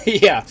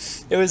 Yeah,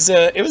 it was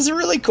a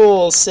really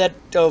cool set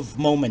of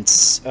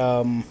moments.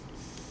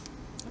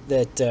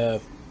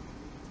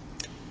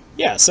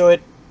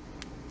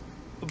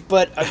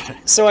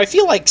 So I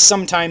feel like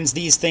sometimes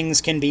these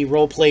things can be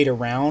role played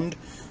around,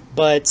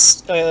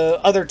 but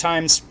other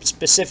times,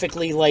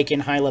 specifically like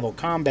in high level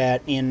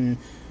combat in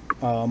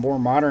more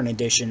modern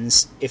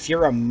editions, if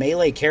you're a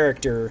melee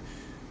character,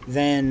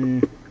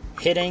 then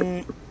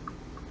hitting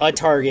a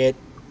target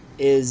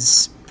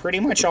is pretty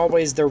much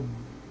always the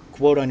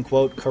quote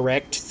unquote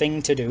correct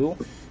thing to do,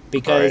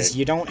 because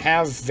you don't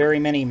have very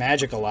many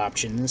magical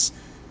options.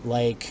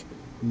 Like,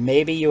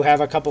 maybe you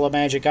have a couple of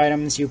magic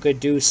items you could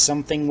do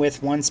something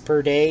with once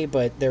per day,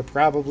 but they're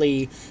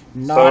probably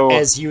not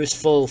as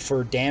useful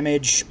for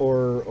damage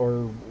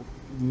or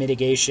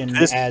mitigation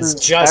as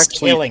just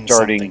killing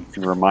something. Starting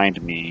to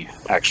remind me,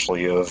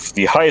 actually, of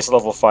the highest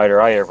level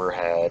fighter I ever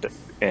had.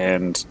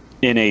 And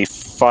in a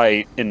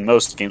fight, in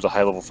most games, a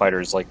high level fighter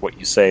is like what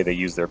you say, they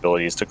use their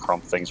abilities to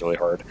crump things really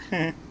hard.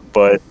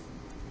 But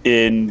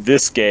in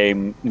this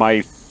game,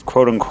 my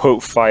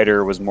quote-unquote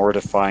fighter was more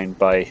defined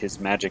by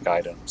his magic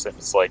items. And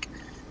it's like,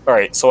 all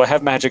right, so I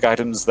have magic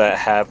items that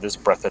have this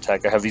breath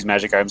attack. I have these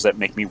magic items that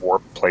make me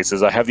warp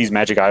places. I have these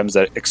magic items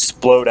that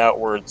explode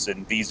outwards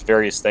and these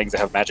various things. I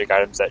have magic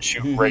items that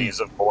shoot rays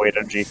of void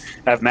energy.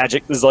 I have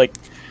magic. There's like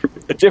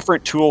a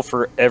different tool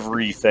for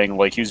everything.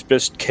 Like, he was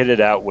just kitted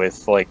out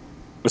with like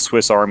a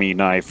Swiss Army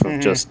knife of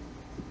just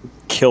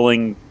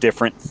killing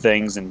different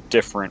things in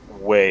different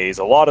ways.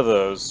 A lot of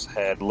those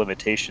had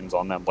limitations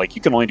on them. Like,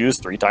 you can only do this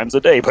 3 times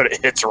a day, but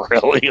it's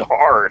really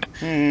hard.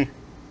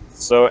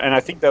 So, and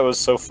I think that was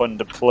so fun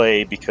to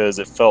play because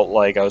it felt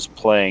like I was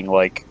playing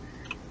like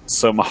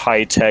some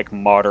high-tech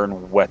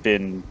modern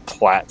weapon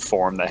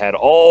platform that had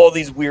all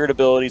these weird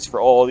abilities for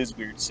all these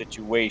weird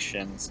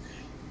situations.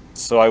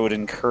 So I would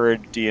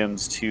encourage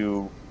DMs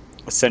to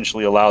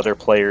essentially allow their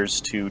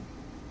players to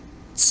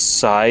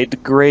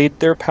side grade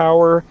their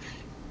power.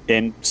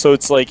 And so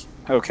it's like,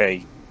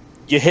 okay,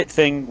 you hit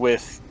thing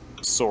with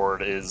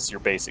sword is your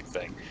basic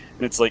thing.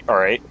 And it's like, all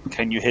right,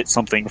 can you hit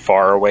something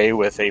far away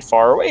with a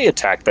far away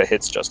attack that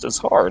hits just as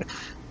hard?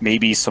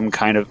 Maybe some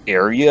kind of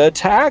area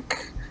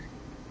attack?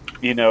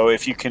 You know,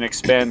 if you can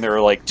expand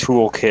their like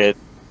toolkit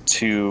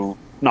to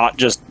not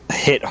just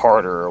hit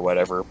harder or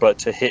whatever, but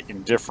to hit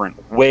in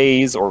different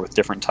ways or with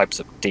different types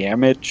of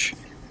damage,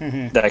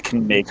 that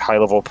can make high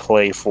level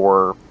play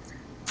for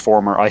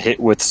former I hit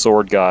with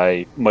sword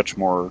guy much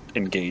more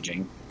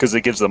engaging because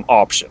it gives them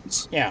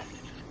options. Yeah.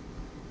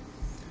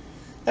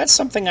 That's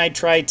something I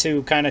try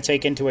to kind of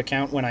take into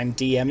account when I'm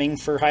DMing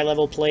for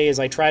high-level play, is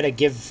I try to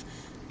give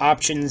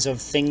options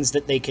of things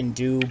that they can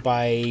do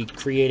by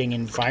creating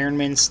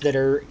environments that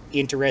are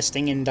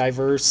interesting and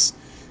diverse.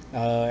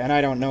 And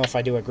I don't know if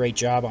I do a great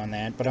job on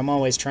that, but I'm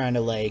always trying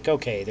to, like,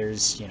 okay,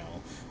 there's, a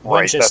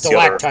bunch of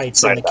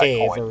stalactites in the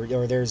cave,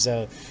 or there's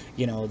a,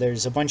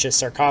 there's a bunch of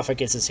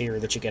sarcophaguses here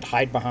that you could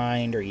hide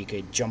behind, or you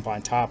could jump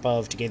on top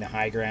of to gain the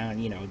high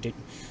ground,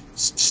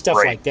 stuff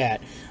like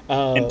that.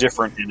 And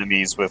different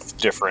enemies with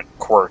different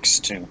quirks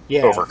to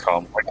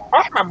overcome. Like,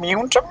 I'm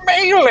immune to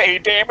melee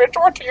damage.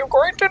 What are you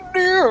going to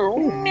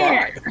do?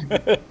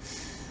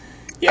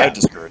 I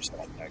discourage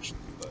that, actually.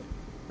 But.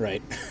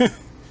 Right.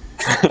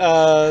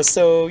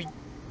 So,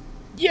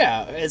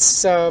 yeah,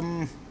 it's...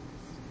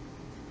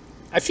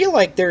 I feel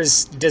like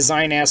there's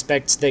design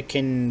aspects that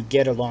can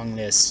get around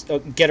this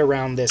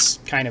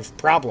kind of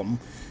problem,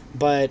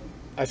 but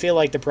I feel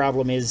like the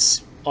problem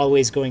is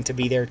always going to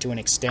be there to an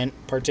extent,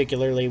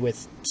 particularly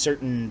with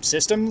certain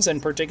systems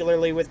and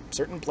particularly with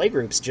certain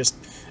playgroups. Just,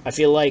 I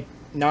feel like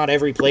not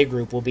every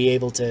playgroup will be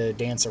able to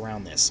dance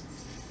around this.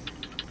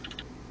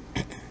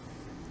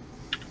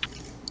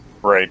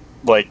 Right.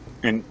 Like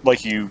I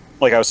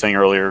was saying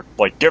earlier,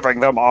 like giving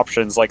them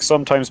options, like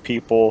sometimes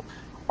people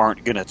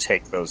aren't going to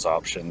take those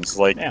options.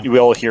 Like, we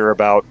all hear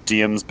about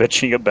DMs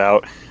bitching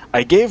about,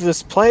 I gave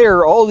this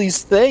player all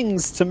these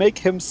things to make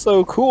him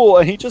so cool,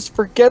 and he just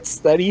forgets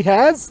that he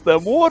has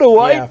them. What do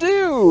I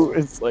do?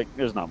 It's like,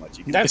 there's not much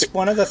you can do. That's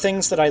one of the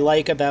things that I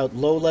like about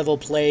low-level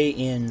play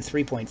in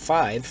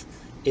 3.5,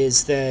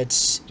 is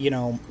that,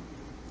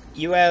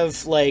 you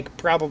have, like,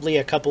 probably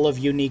a couple of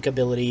unique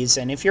abilities,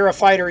 and if you're a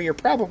fighter, you're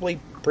probably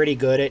pretty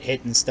good at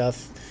hitting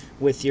stuff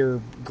with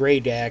your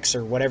great axe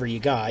or whatever you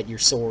got, your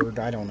sword,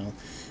 I don't know.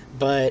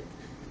 But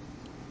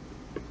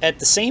at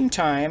the same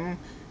time,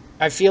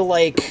 I feel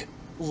like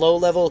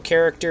low-level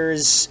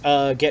characters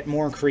get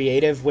more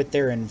creative with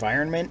their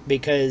environment,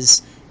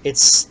 because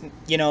it's,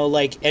 you know,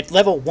 like, at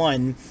level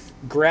 1,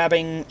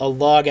 grabbing a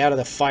log out of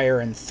the fire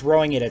and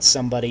throwing it at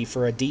somebody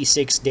for a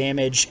d6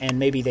 damage and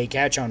maybe they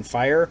catch on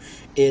fire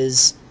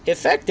is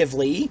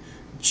effectively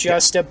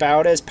just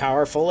about as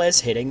powerful as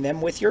hitting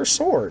them with your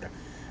sword.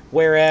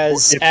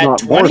 Whereas If at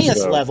not more 20th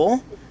so.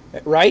 level,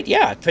 right?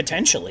 Yeah,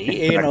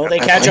 potentially. You know, they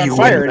That's catch how on you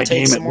fire win and the take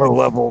game some at more. low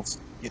levels.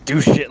 You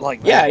do shit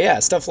like Yeah, that. yeah,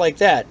 stuff like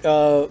that.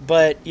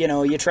 But, you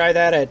know, you try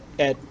that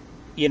at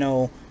you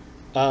know,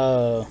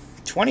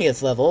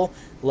 20th level,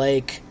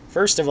 like,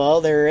 first of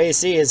all, their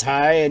AC is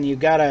high, and you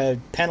got a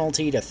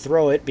penalty to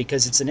throw it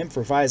because it's an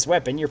improvised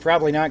weapon. You're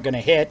probably not going to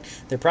hit.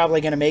 They're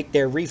probably going to make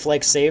their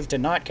reflex save to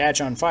not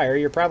catch on fire.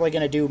 You're probably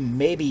going to do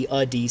maybe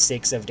a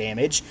d6 of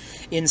damage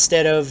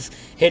instead of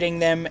hitting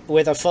them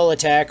with a full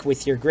attack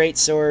with your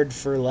greatsword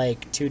for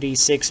like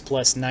 2d6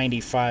 plus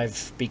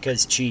 95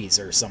 because cheese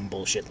or some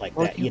bullshit like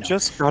Well, that. you You know,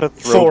 just gotta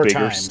throw 4 bigger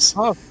times.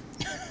 stuff.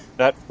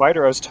 That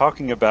fighter I was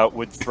talking about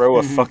would throw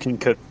a fucking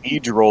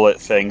cathedral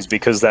at things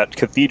because that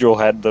cathedral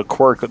had the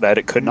quirk that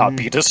it could not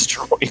be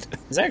destroyed.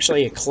 There's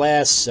actually a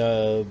class,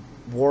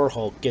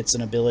 Warhulk gets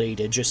an ability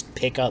to just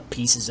pick up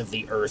pieces of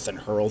the earth and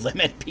hurl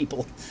them at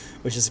people,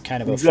 which is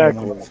kind of a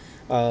fun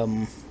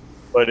one.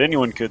 But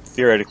anyone could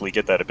theoretically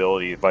get that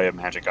ability via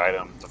magic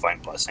item, divine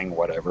blessing,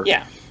 whatever.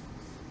 Yeah.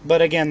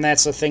 But again,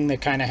 that's a thing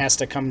that kind of has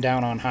to come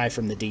down on high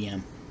from the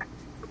DM.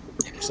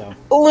 So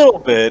A little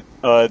bit.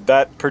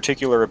 That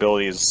particular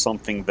ability is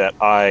something that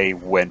I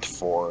went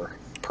for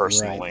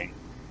personally. Right.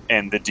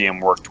 And the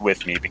DM worked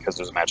with me because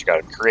there's a magic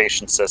item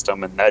creation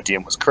system, and that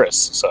DM was Chris,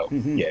 so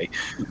yay.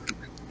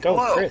 Go,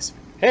 Hello. Chris.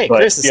 Hey, But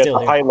Chris is yeah, still at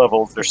the here. high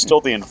levels, there's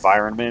still the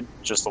environment.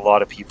 Just a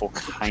lot of people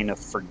kind of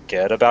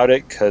forget about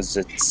it because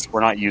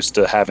we're not used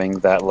to having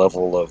that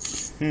level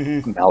of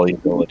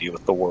malleability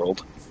with the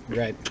world.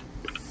 Right.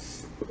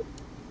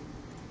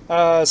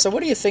 So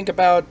what do you think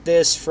about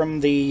this from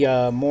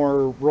the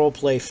more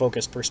roleplay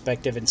focused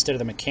perspective instead of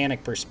the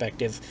mechanic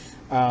perspective?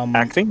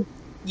 Acting?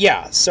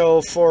 Yeah,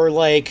 so for,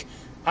 like,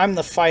 I'm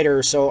the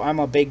fighter, so I'm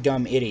a big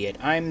dumb idiot.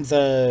 I'm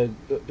the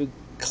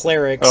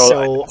cleric,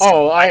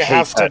 I hate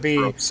have to that be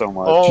trope so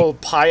much. all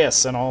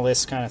pious and all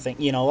this kind of thing.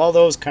 You know, all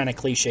those kind of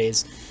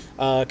cliches.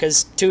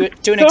 Because to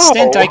an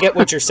extent, I get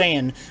what you're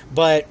saying,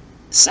 but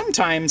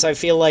sometimes I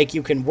feel like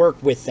you can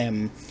work with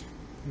them.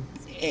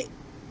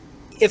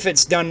 If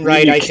it's done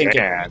right, You I think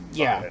can,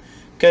 yeah.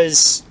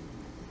 Because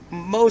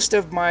most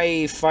of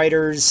my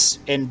fighters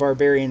and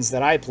barbarians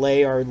that I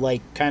play are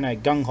like kind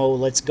of gung-ho,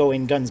 let's go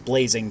in guns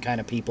blazing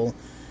kind of people.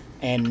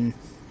 And,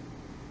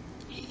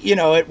 you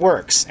know, it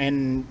works.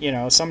 And, you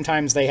know,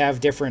 sometimes they have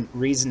different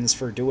reasons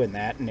for doing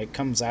that, and it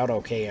comes out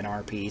okay in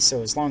RP.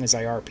 So as long as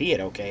I RP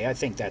it okay, I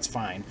think that's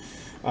fine.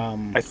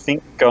 I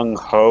think Gung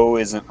Ho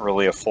isn't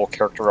really a full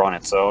character on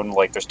its own.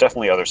 Like, there's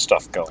definitely other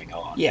stuff going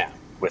on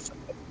with it.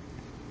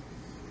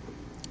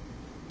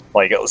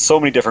 Like, so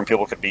many different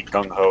people could be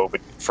gung ho, but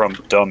from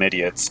dumb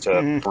idiots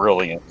to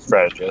brilliant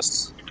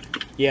strategists.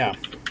 Yeah.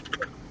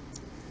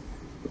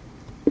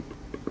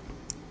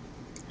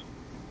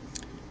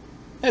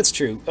 That's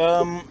true.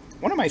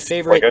 One of my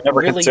favorite, Like, I never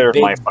really considered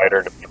big, my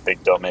fighter to be a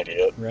big dumb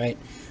idiot. Right.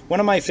 One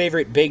of my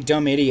favorite big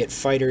dumb idiot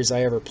fighters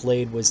I ever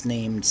played was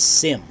named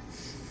Sim.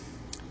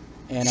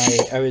 And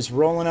I was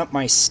rolling up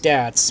my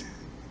stats,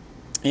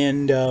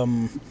 and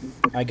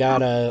I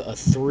got a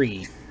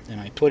 3, and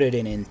I put it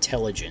in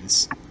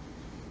intelligence.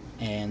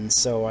 And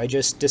so I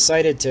just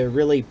decided to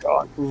really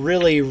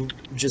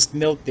just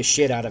milk the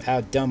shit out of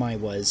how dumb I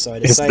was. So I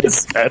decided...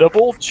 Is this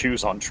edible?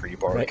 Choose on tree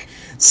bark. Right.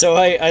 So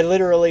I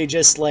literally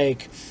just,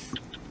 like...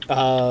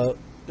 the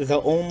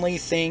only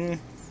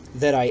thing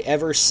that I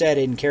ever said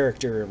in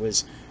character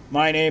was,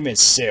 "My name is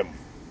Sim."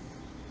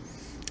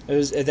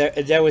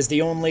 That was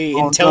the only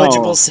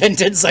intelligible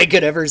sentence I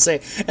could ever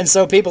say. And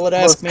so people would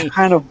ask me...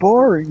 kind of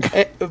boring.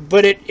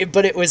 But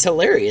it was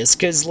hilarious,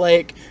 because,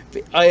 like,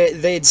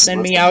 they'd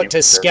send me out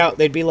to scout.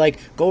 They'd be like,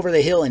 go over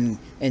the hill and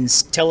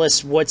tell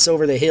us what's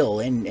over the hill.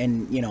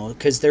 And you know,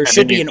 because there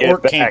should be an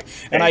orc camp.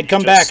 And I'd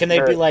come back, and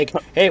they'd be like,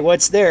 hey,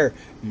 what's there?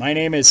 My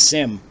name is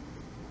Sim.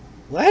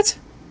 What?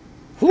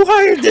 Who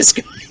hired this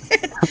guy?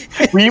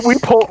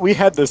 we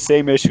had the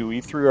same issue.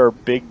 We threw our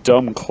big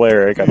dumb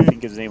cleric, I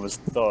think his name was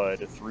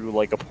Thud, through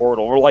like a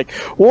portal. We're like,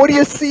 "What do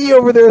you see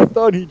over there,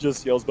 Thud?" He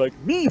just yells back,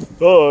 "Me,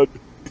 Thud."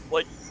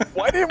 Like,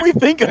 why didn't we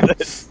think of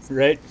this?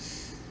 Right?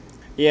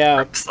 Yeah.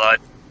 Rip Thud.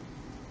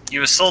 He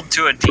was sold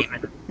to a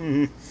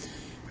demon.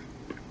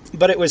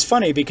 But it was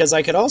funny because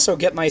I could also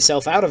get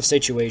myself out of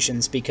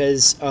situations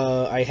because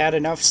I had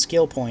enough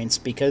skill points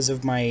because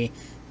of my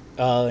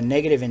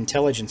negative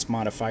intelligence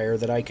modifier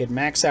that I could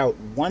max out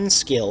one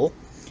skill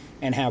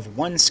and have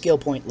one skill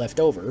point left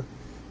over.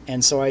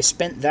 And so I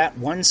spent that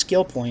one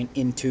skill point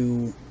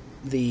into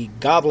the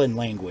goblin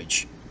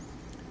language,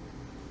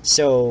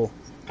 So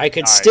I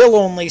could Nice. still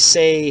only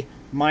say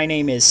my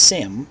name is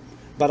Sim,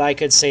 but I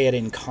could say it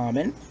in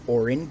common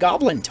or in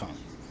goblin tongue.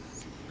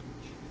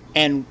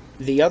 And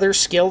the other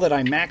skill that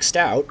I maxed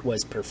out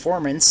was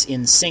performance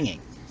in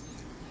singing.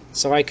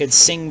 So I could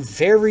sing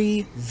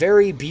very,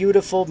 very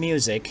beautiful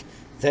music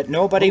that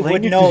nobody What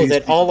would language know do these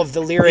that all of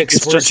the lyrics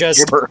it's were just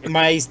just gibberish.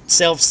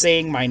 myself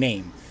saying my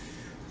name.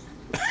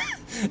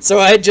 So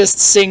I'd just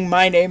sing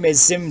my name is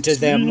Sim to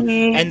them,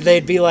 and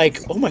they'd be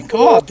like, "Oh my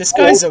god, this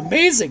guy's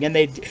amazing!"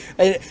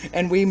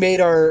 And we made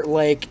our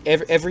like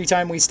every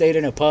time we stayed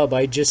in a pub,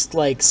 I'd just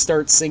like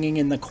start singing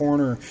in the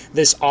corner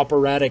this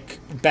operatic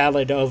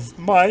ballad of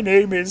 "My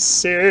name is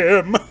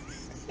Sim,"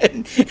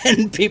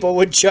 and people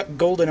would chuck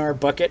gold in our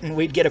bucket, and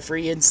we'd get a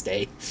free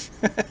in-stay.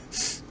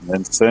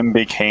 And Sim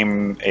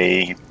became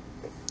a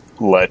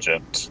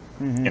legend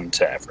in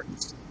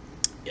taverns.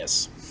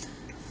 Yes,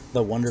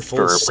 the wonderful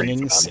For a brief singing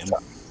amount of Sim.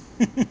 time.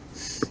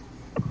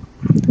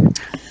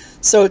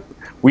 So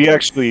We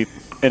actually,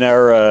 in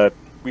our,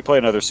 we play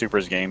another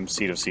Supers game,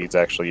 Seed of Seeds,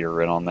 actually,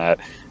 you're in on that.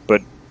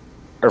 But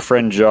our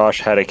friend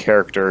Josh had a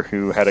character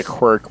who had a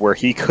quirk where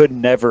he could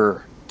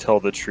never tell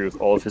the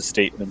truth. All of his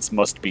statements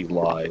must be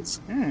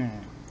lies. And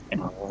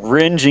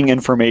wringing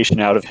information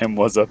out of him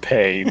was a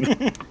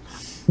pain.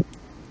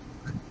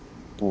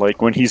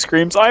 Like when he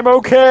screams, "I'm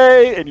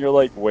okay!" And you're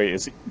like, wait,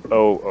 is he?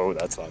 Oh,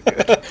 that's not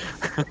good.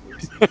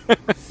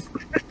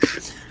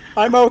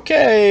 I'm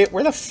okay.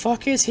 Where the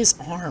fuck is his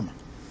arm?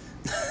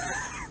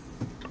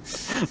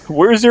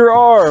 Where's your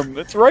arm?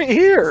 It's right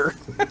here.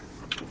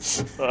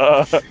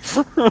 Well,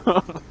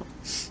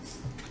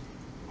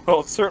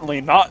 it's certainly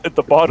not at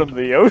the bottom of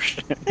the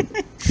ocean.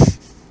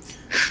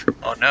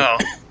 Oh no.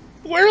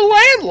 We're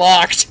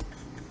landlocked.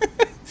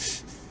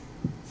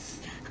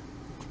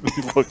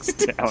 He looks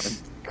down and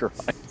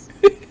cries.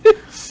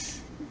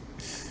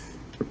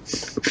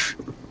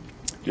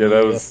 Yeah,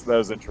 that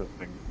was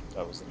interesting.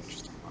 That was an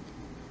interesting one.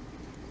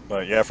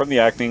 But yeah, from the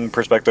acting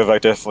perspective, I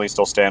definitely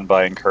still stand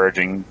by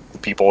encouraging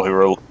people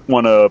who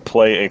want to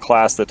play a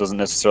class that doesn't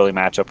necessarily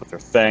match up with their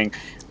thing.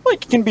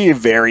 Like, you can be a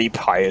very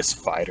pious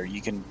fighter.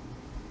 You can,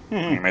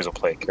 you may as well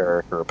play a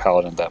character or a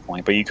paladin at that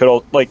point. But you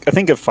could, like, I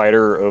think a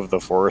fighter of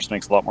the forest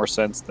makes a lot more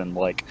sense than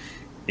like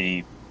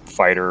a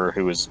fighter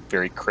who is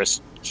very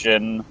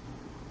Christian.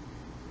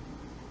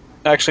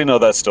 Actually, no,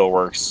 that still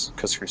works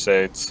because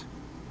Crusades.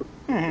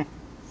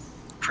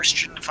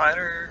 Christian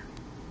fighter.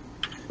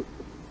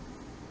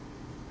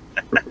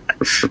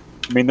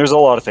 I mean, there's a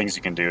lot of things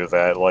you can do with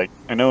that. Like,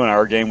 I know in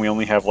our game we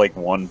only have like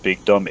one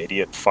big dumb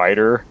idiot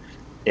fighter,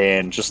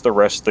 and just the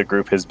rest of the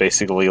group has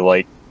basically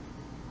like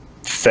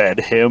fed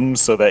him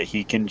so that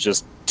he can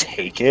just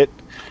take it.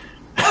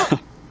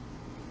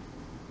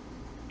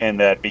 And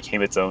that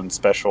became its own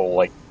special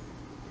like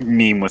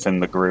meme within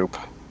the group.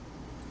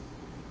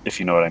 If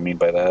you know what I mean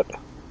by that.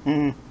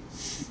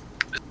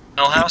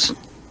 Millhouse?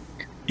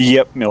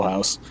 Yep,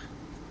 Millhouse.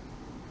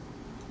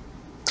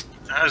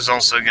 I was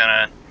also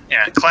gonna,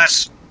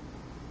 class.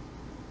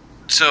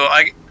 So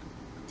I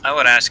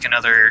would ask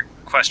another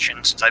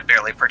question since I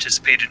barely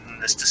participated in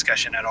this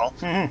discussion at all.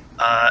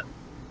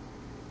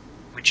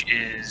 Which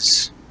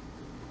is,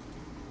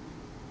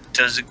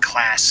 does a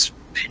class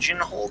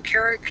pigeonhole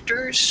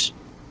characters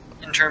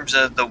in terms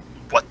of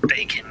what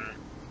they can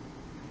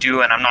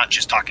do? And I'm not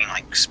just talking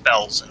like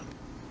spells and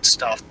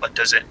stuff, but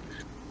does it?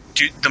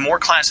 Do the more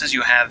classes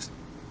you have,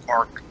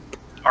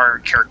 are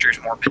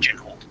characters more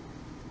pigeonholed?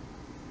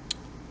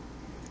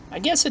 I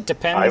guess it I would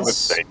depends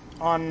say,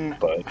 on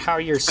but- how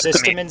your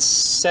system is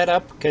set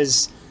up,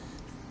 because,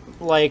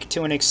 like,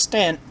 to an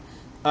extent,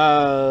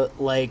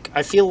 like,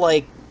 I feel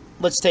like,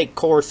 let's take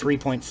Core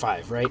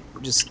 3.5, right?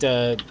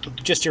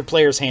 Just your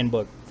player's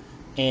handbook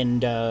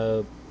and,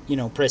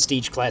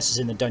 prestige classes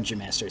in the Dungeon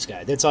Master's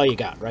Guide. That's all you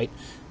got, right?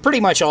 Pretty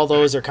much all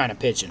those are kind of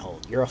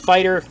pigeonholed. You're a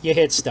fighter, you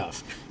hit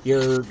stuff.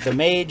 You're the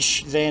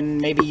mage, then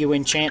maybe you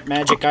enchant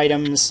magic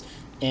items,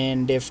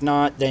 and if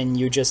not, then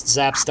you just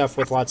zap stuff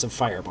with lots of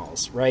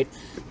fireballs, right?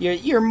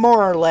 You're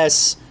more or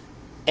less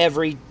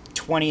every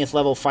 20th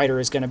level fighter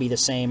is going to be the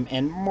same,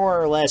 and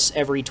more or less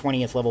every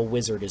 20th level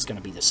wizard is going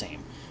to be the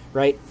same,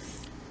 right?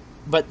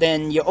 But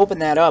then you open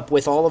that up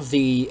with all of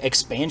the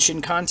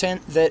expansion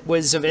content that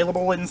was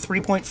available in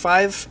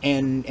 3.5,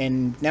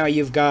 and now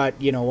you've got,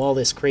 all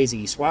this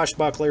crazy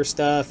swashbuckler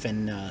stuff,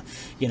 and,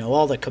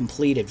 all the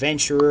complete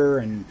adventurer,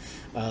 and,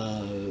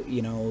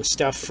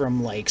 stuff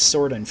from, like,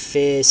 Sword and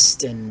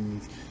Fist,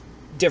 and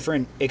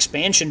different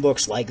expansion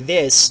books like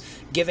this,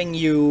 giving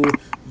you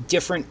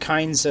different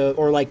kinds of,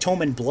 or like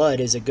Tome and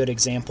Blood is a good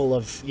example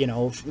of,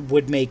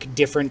 would make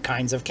different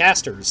kinds of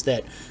casters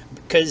that,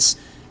 because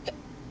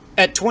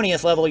at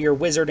 20th level, your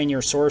wizard and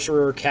your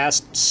sorcerer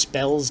cast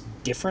spells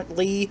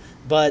differently,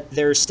 but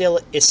they're still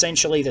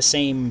essentially the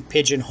same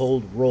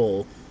pigeonholed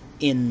role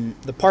in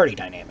the party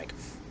dynamic.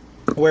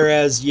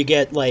 Whereas you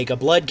get, like, a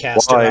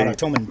bloodcaster out of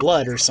Tome and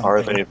Blood or something.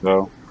 Are they,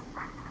 though?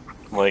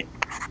 Like,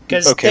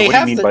 Cause okay, they what do you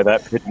have mean by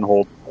that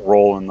pigeonholed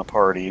role in the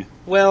party?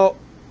 Well,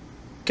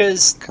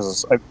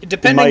 because in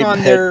depending my on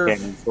head their...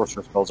 canon,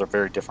 sorcerer spells are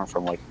very different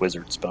from, like,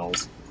 wizard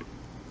spells.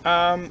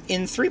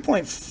 In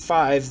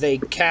 3.5, they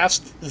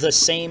cast the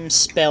same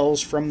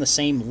spells from the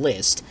same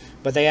list,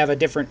 but they have a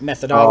different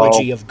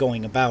methodology of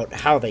going about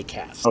how they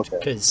cast. Okay.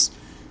 Because,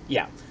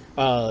 yeah.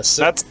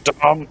 That's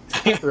dumb.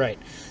 Right.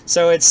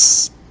 So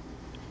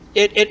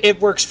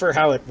it works for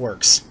how it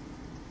works.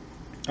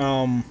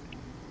 I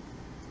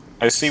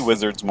see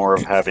wizards more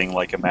of having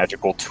like a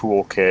magical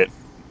toolkit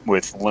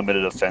with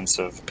limited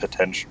offensive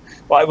potential.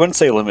 Well, I wouldn't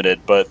say limited,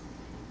 but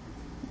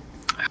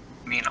I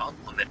mean,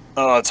 unlimited.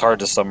 oh, it's hard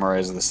to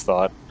summarize this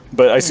thought.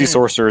 But I see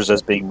sorcerers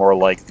as being more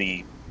like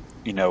the,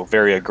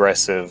 very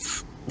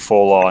aggressive,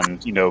 full-on,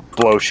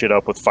 blow shit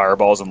up with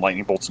fireballs and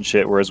lightning bolts and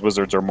shit. Whereas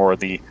wizards are more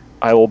the,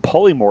 I will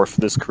polymorph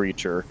this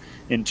creature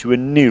into a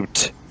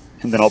newt,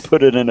 and then I'll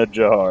put it in a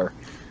jar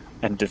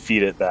and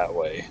defeat it that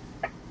way.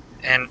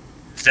 And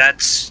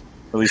that's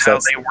At least how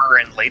that's they were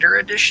in later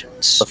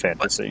editions. a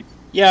fantasy.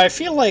 Yeah, I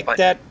feel like But-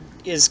 that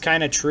is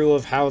kind of true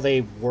of how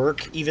they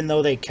work, even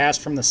though they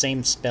cast from the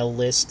same spell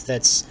list.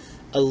 That's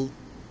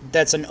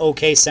an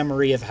okay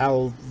summary of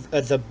how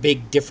the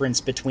big difference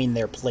between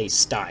their play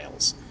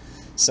styles.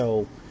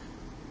 So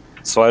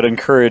So I'd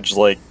encourage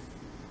like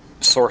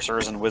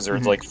sorcerers and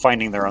wizards like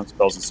finding their own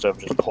spells instead of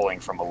just pulling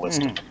from a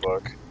list in the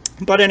book.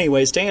 But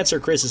anyways, to answer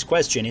Chris's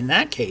question, in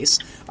that case,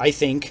 I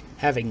think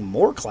having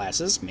more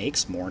classes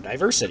makes more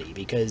diversity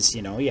because,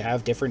 you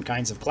have different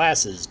kinds of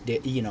classes.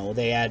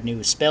 They add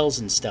new spells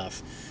and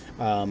stuff,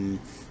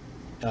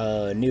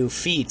 new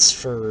feats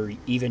for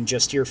even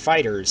just your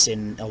fighters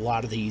in a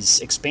lot of these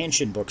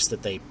expansion books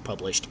that they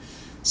published,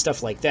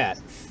 stuff like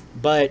that.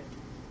 But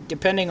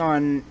depending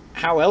on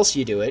how else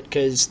you do it,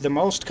 because the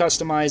most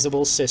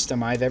customizable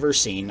system I've ever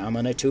seen, I'm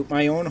going to toot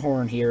my own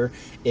horn here,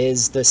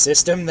 is the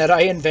system that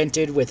I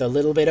invented with a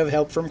little bit of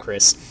help from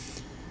Chris.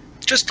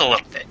 Just a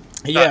little bit.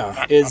 Yeah,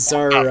 not it's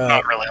our...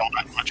 not really all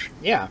that much.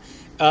 Yeah,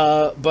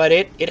 but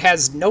it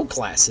has no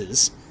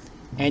classes,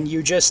 and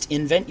you just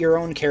invent your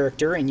own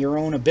character and your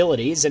own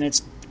abilities, and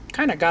it's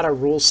kind of got a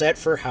rule set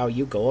for how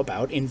you go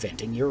about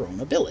inventing your own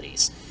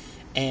abilities.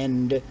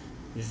 And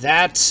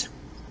that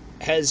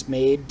has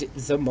made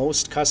the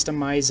most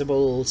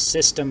customizable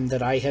system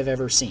that I have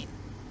ever seen.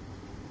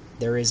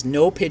 There is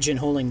no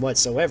pigeonholing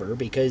whatsoever,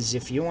 because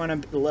if you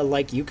want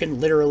to, you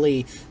can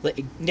literally...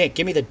 Nick,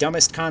 give me the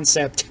dumbest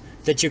concept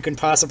that you can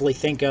possibly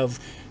think of,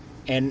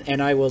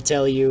 and I will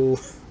tell you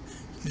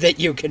that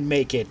you can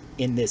make it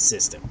in this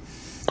system.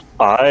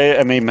 I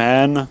am a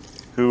man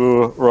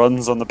who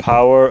runs on the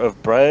power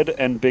of bread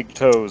and big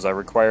toes. I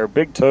require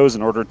big toes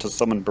in order to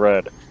summon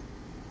bread.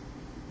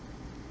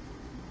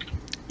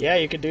 Yeah,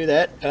 you could do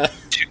that.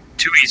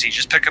 Too easy.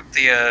 Just pick up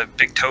the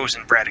Big Toes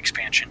and Bread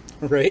expansion.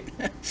 Right?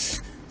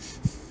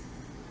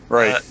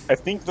 Right. I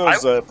think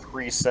those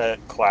preset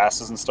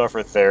classes and stuff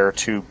are there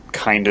to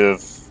kind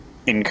of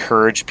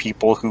encourage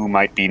people who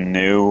might be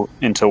new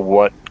into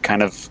what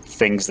kind of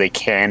things they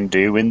can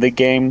do in the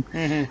game,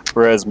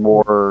 whereas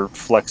more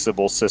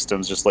flexible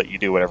systems just let you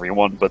do whatever you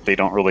want, but they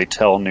don't really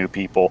tell new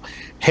people,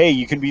 hey,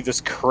 you can be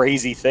this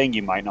crazy thing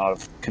you might not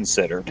have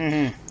considered,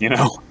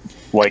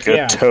 like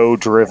a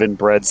toe-driven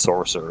bread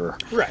sorcerer.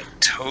 Right.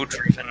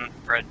 Toe-driven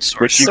bread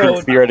sorcerer. Which you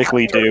can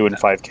theoretically do in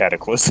 5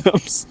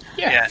 Cataclysms.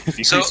 Yeah. If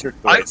you use your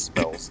right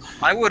spells.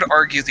 I would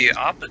argue the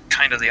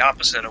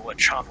opposite of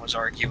what Sean was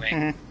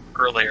arguing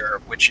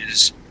earlier, which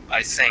is,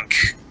 I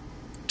think,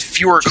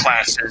 fewer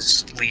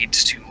classes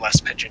leads to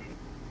less pigeon.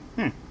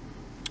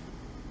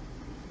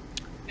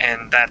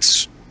 And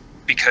that's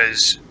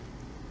because,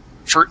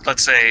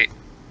 let's say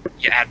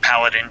you add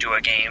Paladin to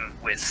a game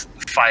with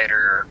Fighter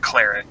or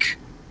Cleric,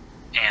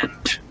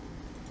 and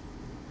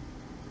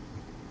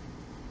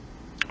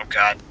oh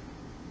god,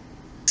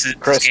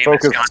 Chris,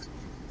 focus.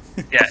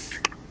 Yeah,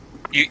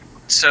 you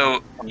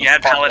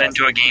add Paladin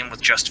to a game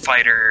with just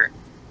Fighter,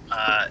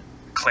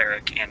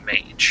 Cleric, and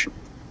Mage.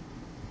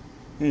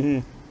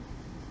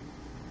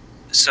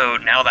 So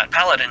now that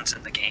Paladin's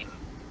in the game,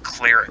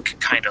 Cleric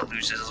kind of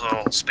loses a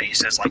little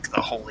space as like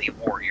the Holy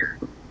Warrior,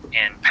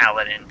 and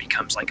Paladin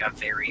becomes like a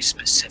very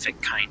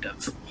specific kind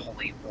of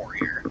Holy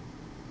Warrior.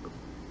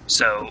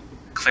 So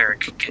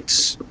Cleric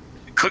gets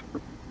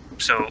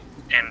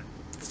and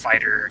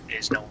Fighter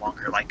is no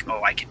longer like,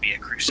 oh, I can be a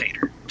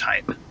Crusader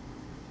type,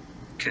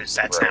 because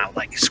that's now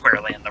like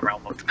squarely in the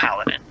realm of the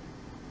Paladin.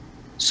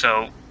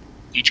 So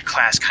each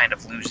class kind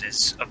of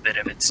loses a bit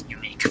of its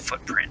unique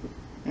footprint.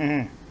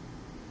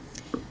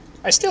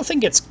 I still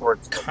think it's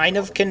kind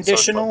of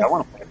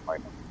conditional,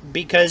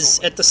 because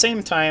at the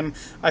same time,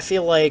 I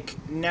feel like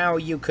now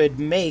you could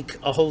make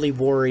a Holy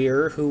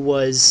Warrior who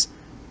was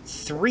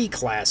 3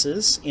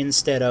 classes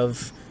instead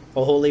of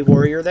a Holy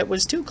Warrior that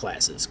was 2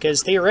 classes,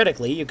 because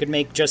theoretically you could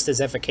make just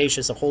as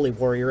efficacious a Holy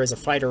Warrior as a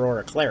Fighter or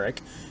a Cleric,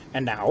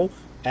 and now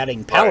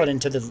adding Paladin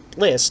to the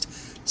list.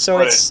 So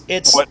it's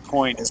At what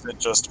point is it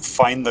just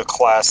find the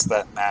class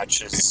that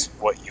matches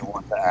what you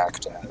want to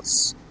act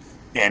as?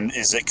 And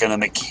is it going to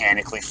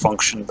mechanically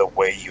function the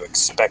way you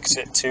expect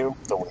it to,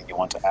 the way you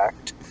want to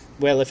act?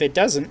 Well, if it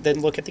doesn't,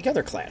 then look at the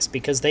other class,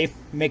 because they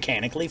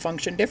mechanically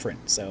function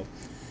different. So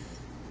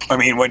I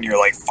mean, when you're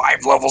like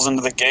 5 levels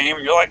into the game,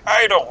 you're like,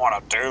 I don't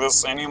want to do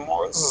this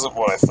anymore. This isn't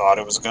what I thought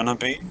it was going to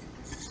be.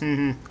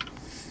 Mm-hmm.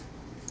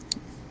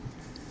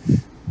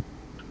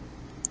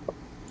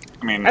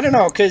 I mean, I don't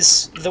know,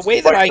 because the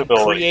way that I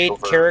create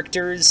over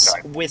characters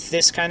time. with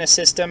this kind of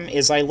system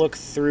is I look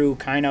through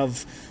kind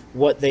of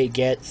what they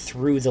get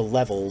through the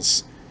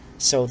levels.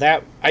 So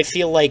that, I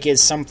feel like,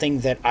 is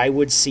something that I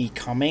would see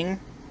coming.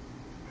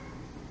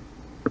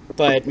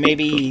 But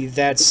maybe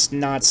that's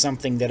not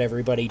something that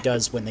everybody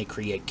does when they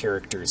create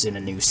characters in a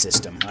new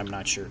system. I'm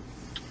not sure.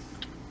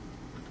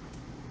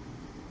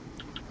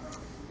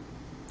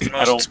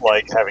 I don't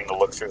like having to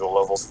look through the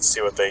levels and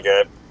see what they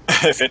get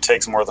if it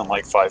takes more than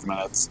like 5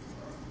 minutes.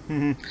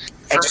 Mm-hmm.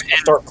 I just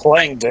start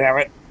playing, damn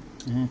it.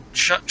 Mm-hmm.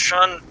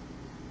 Sean,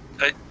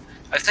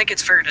 I think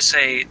it's fair to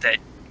say that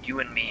you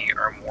and me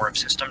are more of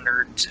system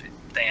nerds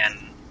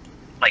than,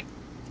 like,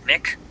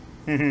 Nick.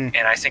 Mm-hmm.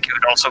 And I think it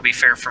would also be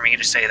fair for me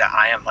to say that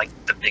I am, like,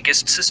 the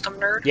biggest system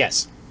nerd.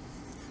 Yes.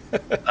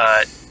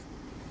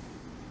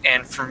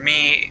 And for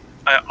me,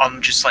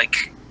 I'm just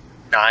like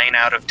 9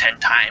 out of 10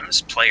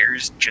 times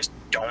players just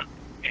don't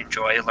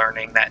enjoy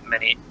learning that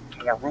many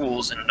more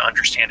rules and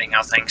understanding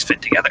how things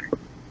fit together.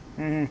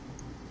 Mm-hmm.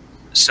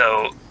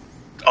 So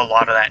a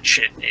lot of that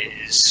shit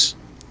is,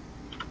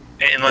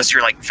 unless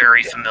you're like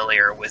very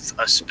familiar with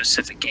a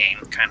specific game,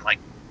 kind of like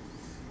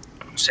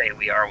say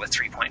we are with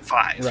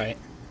 3.5. Right.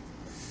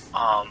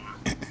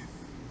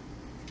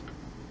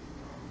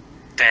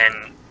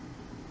 Then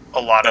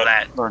a lot of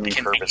that learning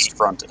can curve be, is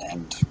front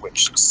end,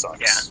 which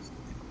sucks. Yeah.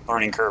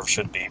 Learning curve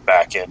should be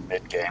back end,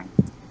 mid game.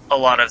 a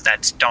lot of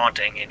that's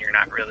daunting, and you're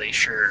not really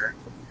sure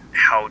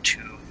how to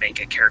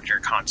make a character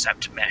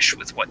concept mesh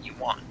with what you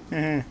want.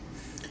 Mm-hmm.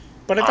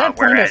 But at that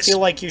point, I whereas- feel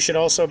like you should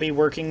also be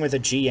working with a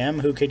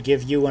GM who could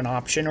give you an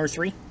option or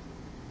 3.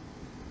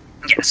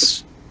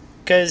 Yes.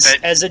 Because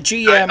But as a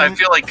GM I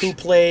feel like- who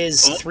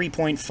plays Oh.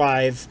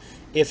 3.5,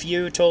 if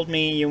you told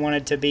me you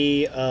wanted to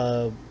be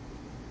a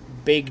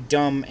big,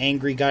 dumb,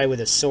 angry guy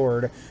with a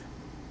sword,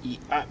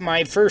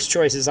 my first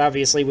choices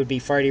obviously would be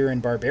fighter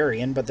and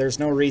barbarian, but there's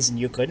no reason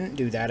you couldn't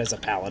do that as a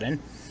paladin.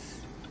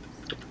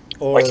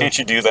 Or Why can't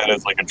you do that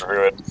as like a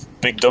druid?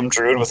 Big dumb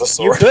druid with a you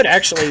sword? could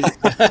actually.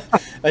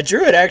 A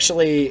druid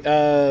actually.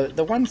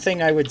 The one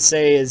thing I would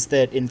say is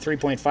that in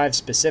 3.5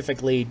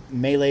 specifically,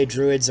 melee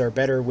druids are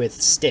better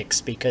with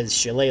sticks because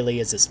Shillelagh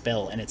is a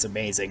spell and it's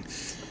amazing.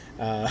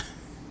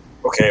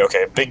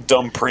 Okay. Big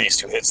dumb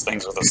priest who hits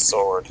things with a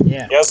sword.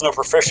 Yeah. He has no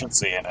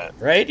proficiency in it.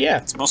 Right? Yeah.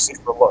 It's mostly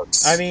for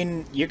looks. I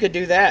mean, you could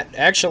do that.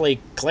 Actually,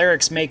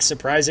 clerics make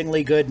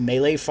surprisingly good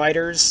melee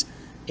fighters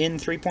in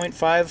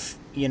 3.5.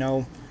 You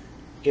know,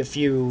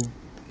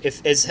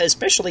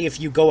 especially if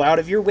you go out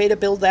of your way to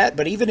build that,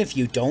 but even if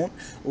you don't,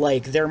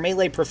 like, their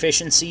melee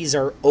proficiencies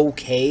are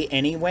okay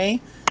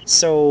anyway,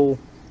 so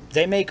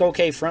they make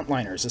okay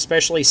frontliners,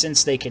 especially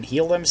since they can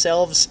heal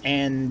themselves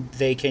and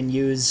they can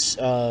use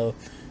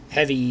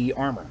heavy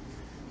armor.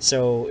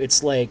 So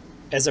it's like,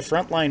 as a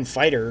frontline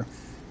fighter,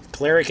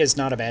 cleric is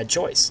not a bad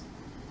choice.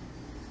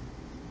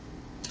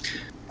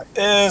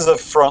 Is a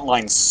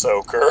frontline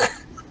soaker.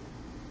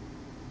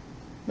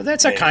 But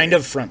that's a kind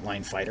of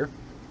frontline fighter.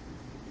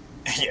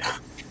 Yeah.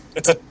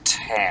 It's a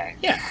tank.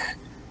 Yeah.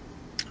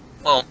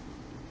 Well,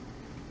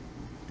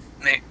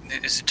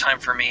 is it time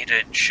for me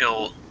to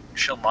chill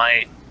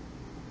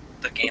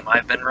the game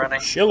I've been running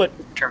Shill it.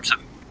 in terms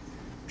of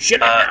Shill it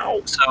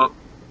now. So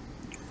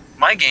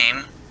my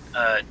game,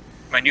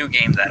 my new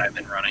game that I've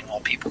been running,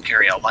 All People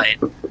Carry Out Light,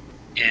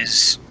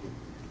 it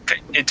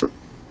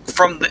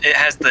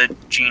has the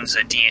genes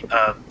of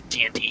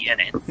D&D in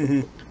it.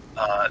 Mhm.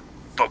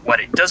 But what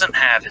it doesn't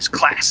have is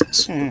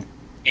classes. Mhm.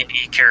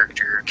 Any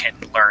character can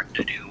learn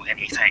to do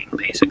anything,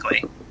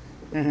 basically.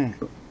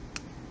 Mm-hmm.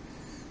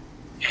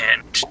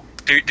 And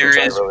there Which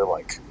I is really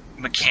like.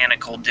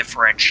 mechanical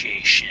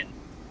differentiation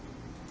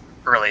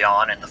early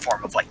on in the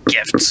form of, like,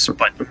 gifts,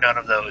 but none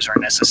of those are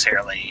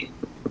necessarily,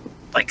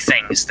 like,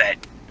 things that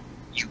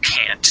you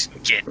can't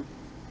get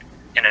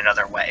in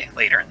another way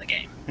later in the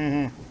game.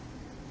 Mm-hmm.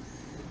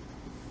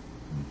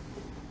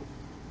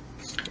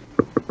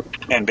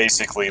 And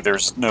basically,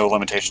 there's no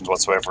limitations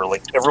whatsoever.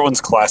 Like, everyone's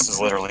class is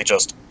literally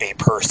just a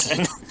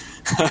person.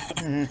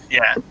 Mm-hmm.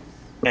 Yeah.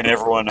 And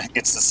everyone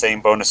gets the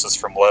same bonuses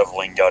from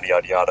leveling, yada,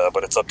 yada, yada.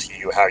 But it's up to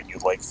you how you,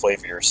 like,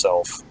 flavor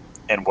yourself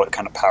and what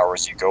kind of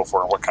powers you go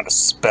for and what kind of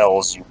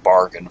spells you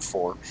bargain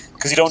for.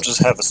 Because you don't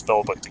just have a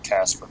spell book to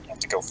cast from. You have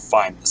to go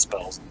find the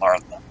spells and learn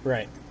them.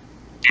 Right.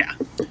 Yeah.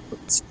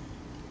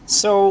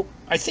 So,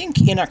 I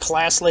think in a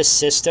classless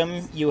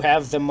system, you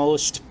have the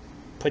most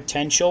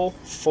potential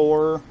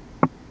for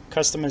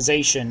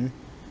customization,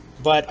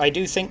 but I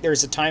do think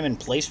there's a time and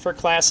place for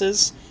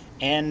classes,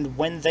 and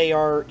when they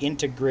are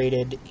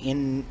integrated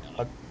in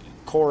a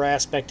core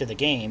aspect of the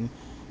game,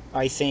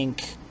 I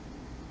think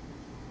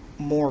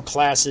more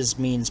classes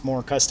means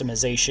more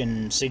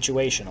customization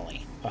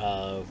situationally.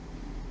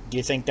 Do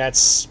you think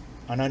that's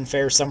an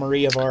unfair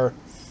summary of our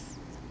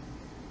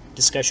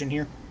discussion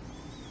here?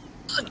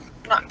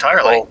 Not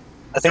entirely. Well,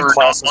 I think Or not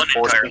classes one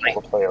force entirely.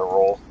 people to play a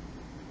role.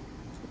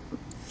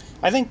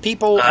 I think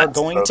people are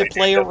going so to they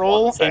play did a that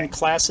role, one thing. and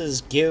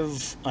classes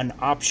give an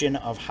option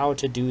of how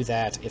to do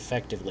that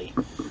effectively.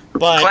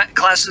 But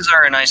Classes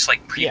are a nice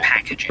like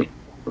pre-packaging.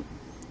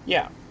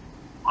 yeah,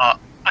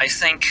 I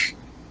think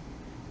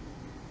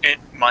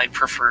my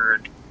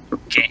preferred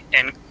game,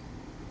 and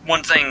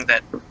one thing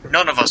that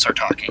none of us are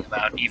talking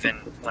about, even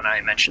when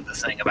I mentioned the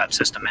thing about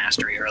system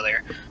mastery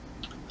earlier,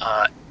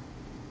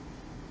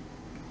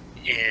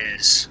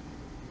 is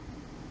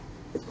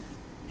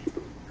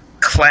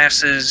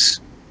classes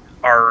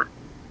are,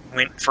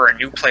 for a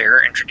new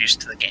player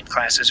introduced to the game,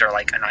 classes are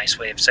like a nice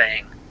way of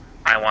saying,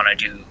 I want to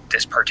do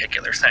this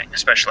particular thing,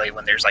 especially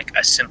when there's like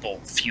a simple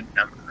few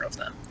number of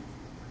them.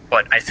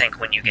 But I think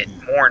when you get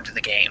more into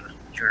the game,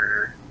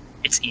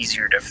 it's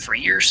easier to free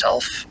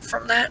yourself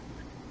from that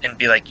and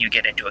be like, you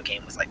get into a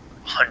game with like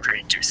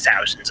hundreds or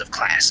thousands of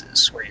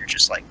classes where you're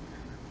just like,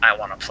 I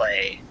want to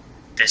play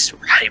this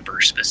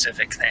hyper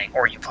specific thing,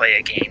 or you play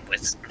a game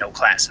with no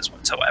classes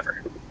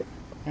whatsoever.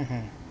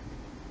 Mm-hmm.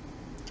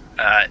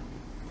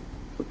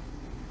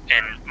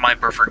 And my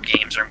preferred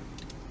games are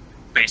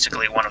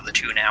basically one of the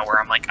two now, where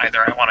I'm like,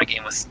 either I want a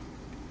game with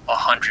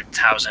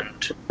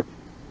 100,000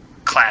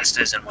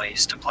 classes and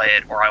ways to play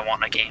it, or I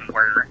want a game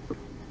where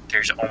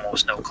there's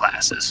almost no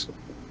classes.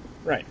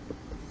 Right.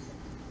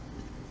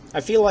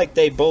 I feel like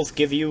they both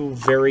give you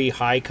very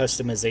high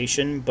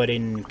customization, but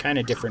in kind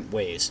of different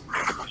ways.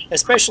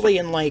 Especially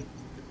in, like,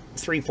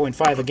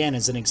 3.5, again,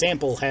 as an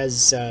example,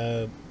 has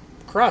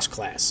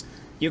cross-class.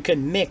 You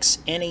can mix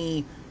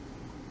any,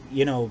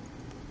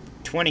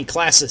 20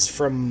 classes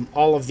from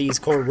all of these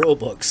core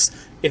rulebooks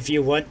if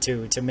you want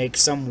to make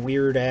some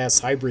weird-ass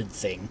hybrid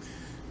thing.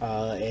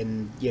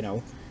 And,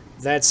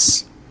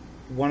 that's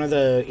one of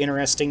the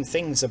interesting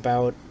things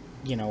about,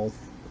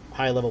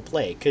 high-level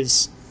play,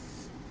 because,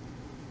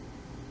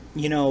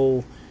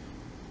 to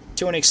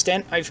an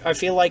extent, I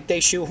feel like they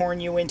shoehorn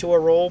you into a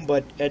role,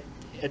 but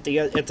at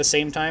the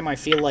same time, I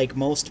feel like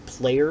most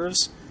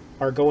players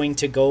are going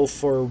to go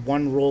for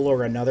one role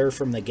or another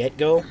from the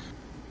get-go,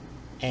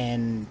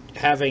 and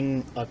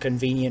having a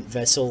convenient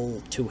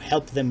vessel to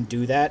help them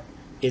do that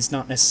is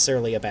not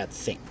necessarily a bad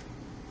thing.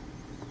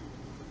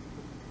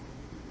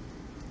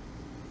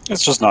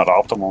 It's just not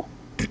optimal.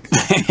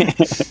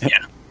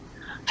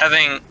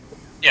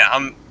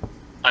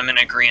 I'm in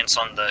agreement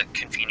on the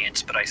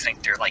convenience, but I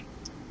think they're like,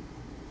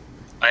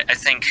 I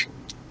think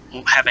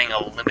having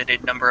a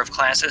limited number of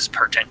classes,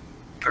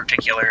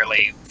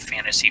 particularly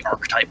fantasy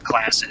archetype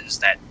classes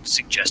that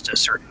suggest a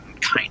certain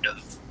kind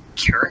of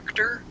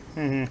character,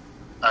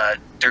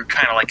 they're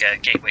kind of like a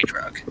gateway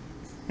drug.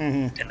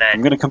 And then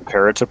I'm going to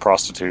compare it to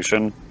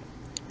prostitution.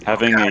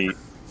 Having a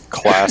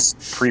class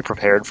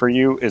pre-prepared for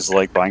you is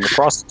like buying a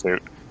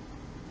prostitute.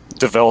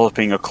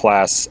 Developing a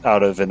class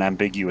out of an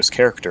ambiguous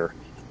character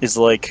is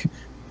like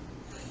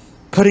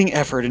putting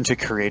effort into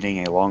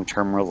creating a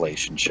long-term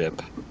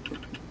relationship.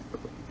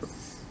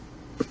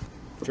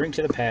 Drink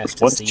to the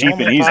Past What's is the cheap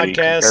only and easy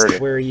podcast compared to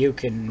where you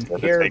can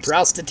what it hear takes.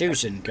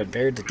 prostitution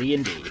compared to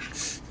D&D.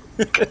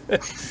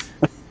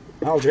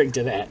 I'll drink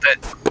to that.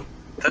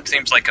 that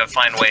seems like a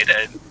fine way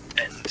to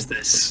end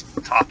this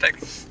topic.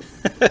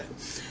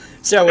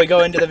 So we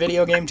go into the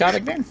video game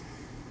topic then?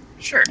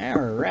 Sure.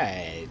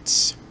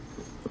 Alright.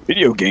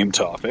 Video game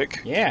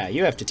topic. Yeah,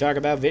 you have to talk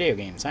about video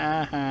games.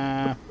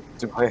 Haha.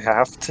 Do I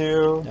have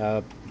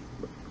to?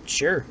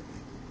 Sure.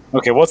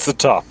 Okay, what's the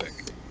topic?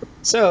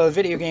 So, the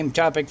video game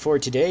topic for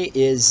today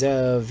is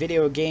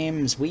video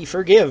games we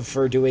forgive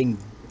for doing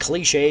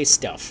cliche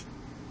stuff.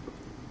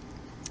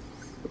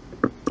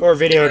 Or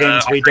video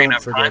games we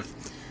don't forgive.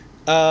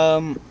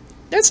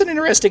 That's an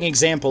interesting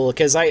example,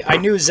 because I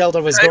knew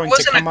Zelda was going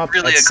to come up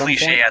really at a some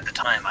cliche point. at the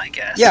time, I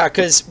guess. Yeah,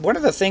 because one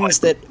of the things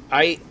that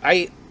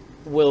I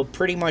will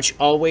pretty much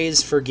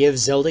always forgive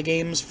Zelda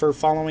games for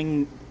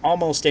following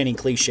almost any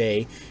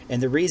cliche,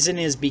 and the reason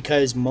is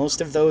because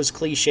most of those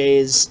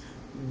cliches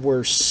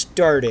were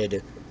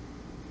started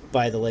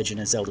by the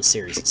Legend of Zelda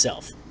series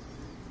itself.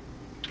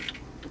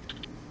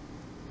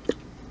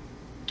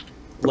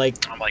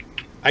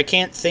 I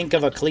can't think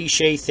of a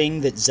cliche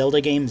thing that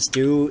Zelda games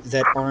do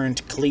that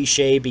aren't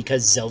cliche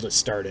because Zelda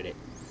started it.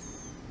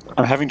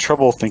 I'm having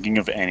trouble thinking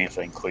of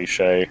anything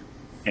cliche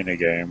in a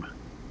game.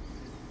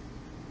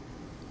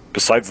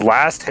 Besides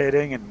last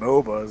hitting and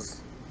MOBAs.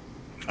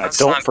 I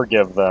don't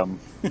forgive them.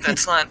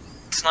 It's not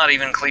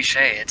even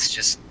cliche, it's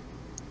just...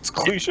 It's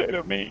cliche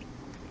to me.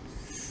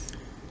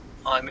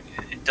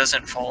 It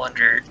doesn't fall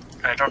under...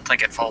 I don't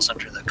think it falls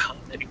under the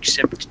common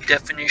accepted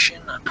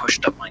definition. I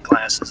pushed up my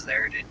glasses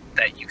there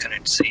that you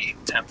couldn't see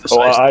to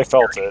emphasize I the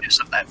felt it.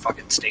 weirdness of that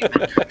fucking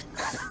statement.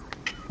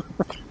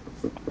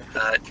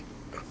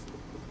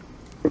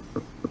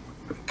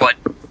 But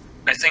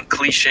I think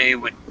cliche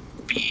would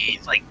be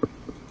like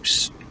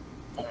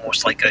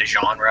almost like a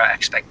genre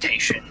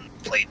expectation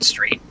played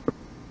straight.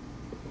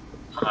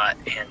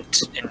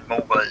 And in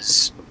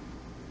MOBAs,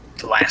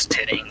 the last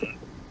hitting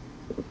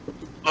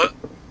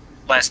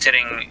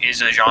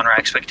is a genre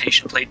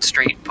expectation played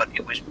straight, but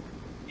it was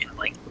in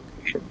like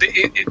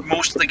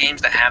most of the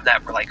games that have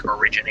that were like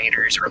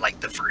originators or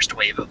like the first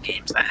wave of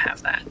games that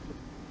have that.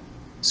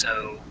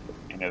 So,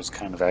 And it was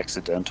kind of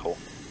accidental.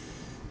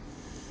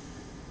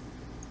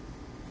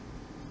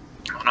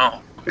 I don't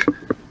know.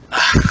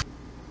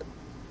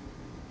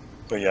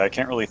 But yeah, I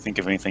can't really think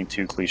of anything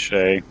too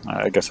cliche.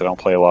 I guess I don't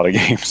play a lot of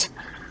games.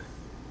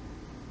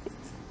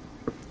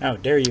 How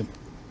dare you?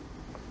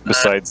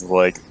 Besides,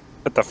 like,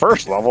 at the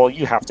first level,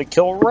 you have to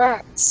kill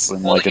rats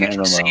in, Well, like, an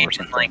Angel MMO or Sage,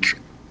 something. like,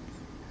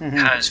 Mhm.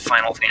 has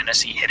Final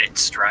Fantasy hit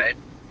its stride,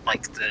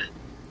 like the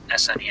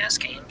SNES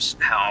games,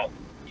 how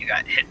you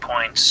got hit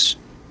points,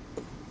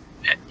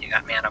 you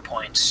got mana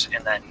points,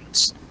 and then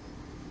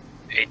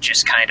it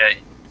just kind of,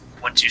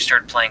 once you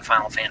start playing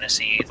Final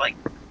Fantasy, like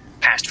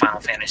past Final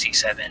Fantasy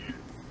VII,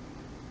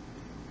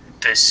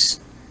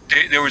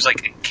 there was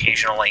like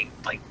occasional like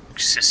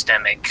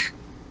systemic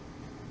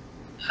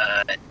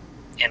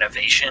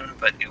innovation,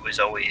 but it was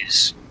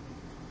always,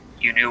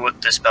 you knew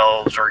what the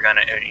spells were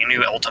gonna. You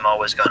knew Ultima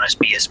was gonna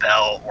be a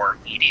spell, or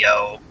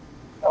Medio,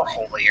 or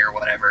Holy, or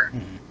whatever.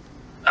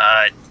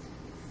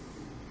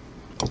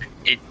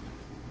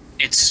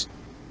 It's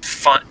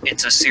fun.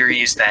 It's a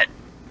series that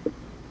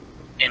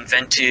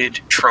invented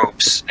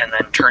tropes and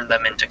then turned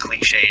them into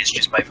cliches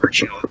just by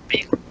virtue of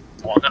being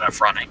long enough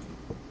running.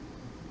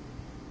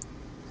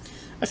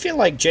 I feel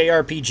like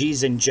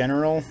JRPGs in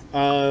general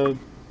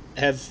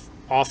have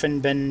often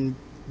been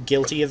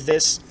guilty of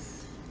this.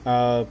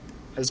 I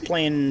was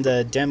playing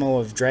the demo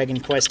of Dragon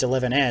Quest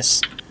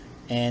XI's,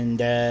 and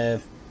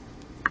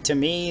to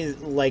me,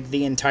 like,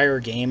 the entire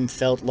game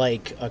felt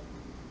like a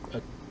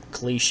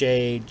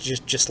cliche,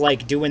 just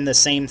like doing the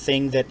same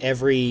thing that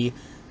every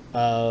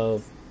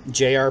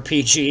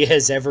JRPG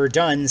has ever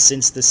done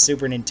since the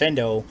Super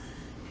Nintendo,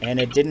 and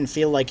it didn't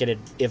feel like it had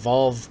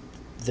evolved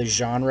the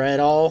genre at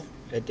all.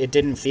 It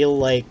didn't feel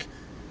like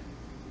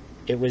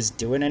it was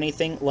doing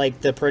anything.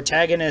 Like, the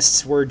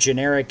protagonists were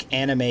generic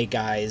anime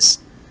guys,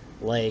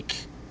 like,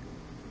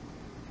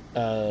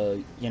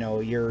 you know,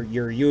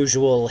 your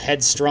usual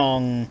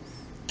headstrong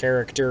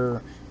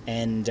character,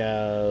 and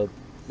the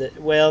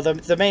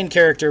main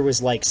character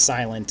was like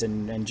silent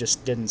and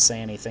just didn't say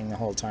anything the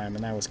whole time,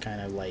 and that was kind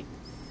of like,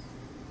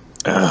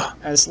 I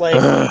was like,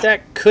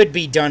 that could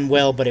be done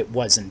well, but it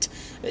wasn't.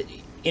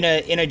 In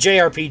a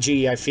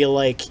JRPG, I feel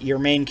like your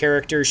main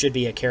character should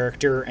be a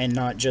character and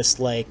not just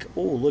like,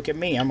 oh, look at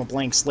me, I'm a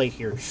blank slate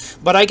here.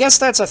 But I guess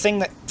that's a thing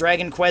that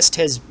Dragon Quest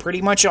has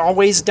pretty much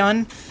always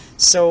done,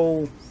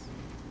 so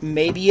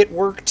maybe it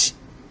worked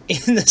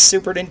in the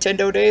Super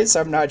Nintendo days,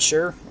 I'm not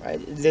sure.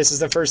 This is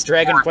the first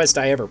Dragon Quest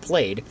I ever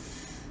played,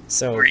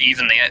 so... Or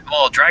even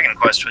Dragon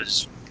Quest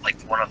was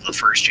like one of the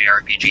first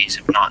JRPGs,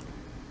 if not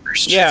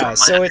first. Yeah,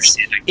 so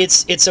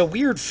it's a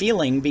weird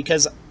feeling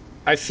because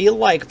I feel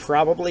like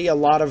probably a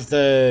lot of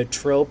the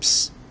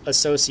tropes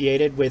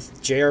associated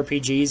with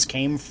JRPGs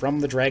came from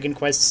the Dragon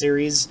Quest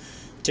series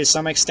to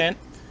some extent,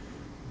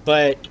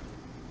 but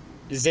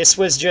this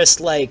was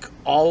just like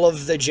all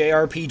of the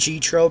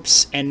JRPG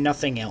tropes and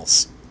nothing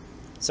else.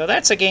 So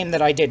that's a game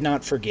that I did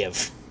not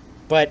forgive.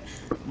 But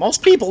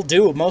most people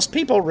do. Most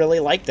people really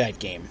like that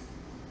game.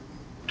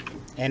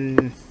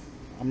 And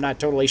I'm not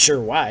totally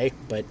sure why,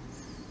 but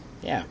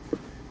yeah,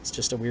 it's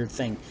just a weird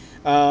thing.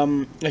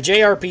 A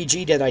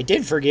JRPG that I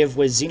did forgive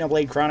was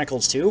Xenoblade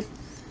Chronicles 2,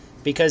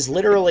 because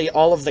literally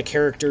all of the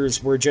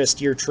characters were just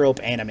your trope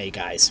anime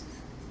guys.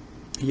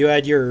 You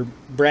had your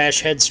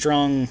brash,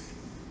 headstrong,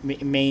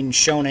 main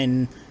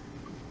shonen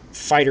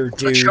fighter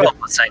dude. Show up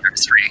with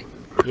Sangers 3.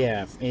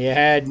 Yeah, you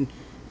had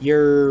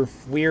your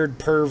weird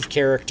perv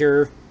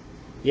character.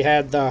 You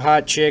had the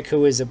hot chick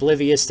who is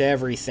oblivious to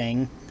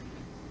everything.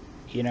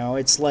 You know,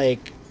 it's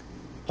like,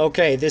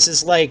 okay, this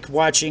is like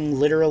watching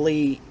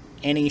literally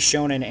any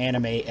shonen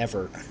anime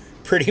ever,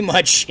 pretty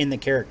much, in the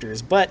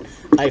characters. But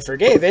I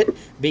forgave it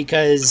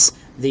because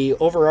the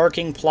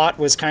overarching plot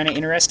was kind of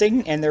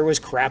interesting, and there was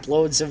crap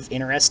loads of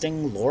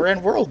interesting lore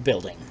and world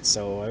building.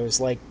 So I was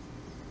like,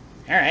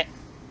 all right.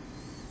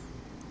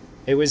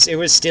 It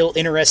was still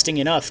interesting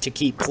enough to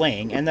keep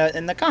playing, and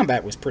the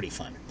combat was pretty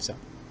fun. So.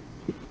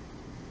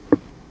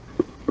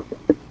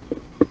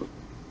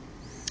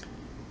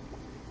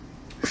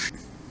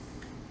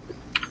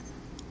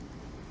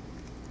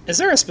 Is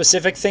there a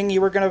specific thing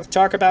you were going to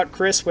talk about,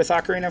 Chris, with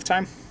Ocarina of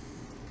Time?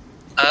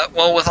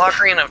 Well, with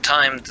Ocarina of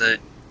Time, the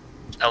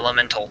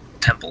elemental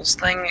temples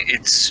thing,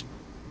 it's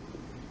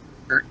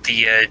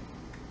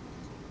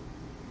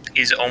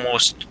is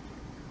almost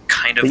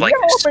kind of like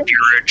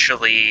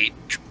spiritually.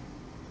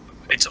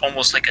 It's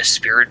almost like a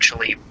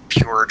spiritually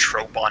pure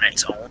trope on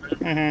its own,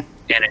 and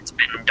it's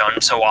been done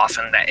so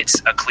often that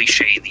it's a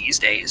cliche these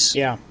days.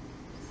 Yeah.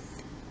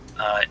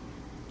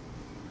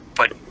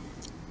 But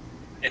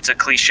it's a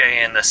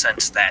cliche in the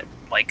sense that,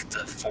 like,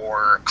 the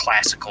 4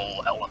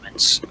 classical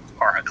elements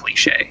are a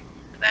cliche.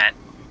 That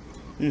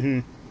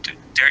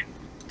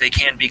they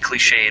can be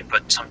cliched,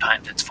 but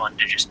sometimes it's fun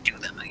to just do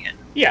them again.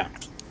 Yeah.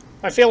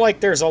 I feel like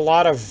there's a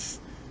lot of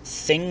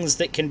things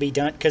that can be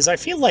done, because I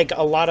feel like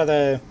a lot of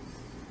the...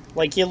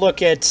 Like, you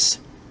look at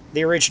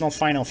the original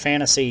Final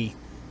Fantasy,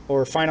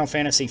 or Final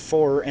Fantasy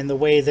IV, and the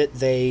way that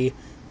they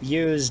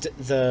used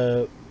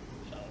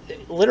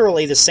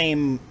literally the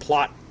same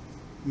plot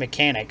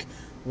mechanic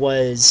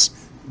was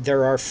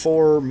there are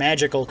 4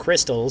 magical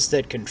crystals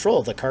that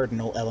control the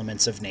cardinal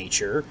elements of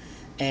nature,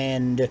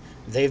 and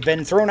they've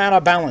been thrown out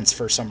of balance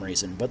for some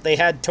reason, but they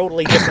had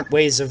totally different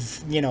ways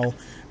of,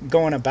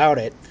 going about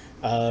it.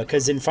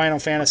 Because in Final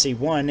Fantasy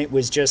 1, it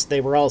was just they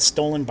were all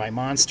stolen by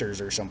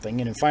monsters or something,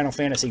 and in Final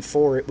Fantasy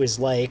 4, it was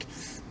like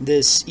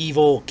this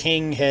evil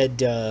king had,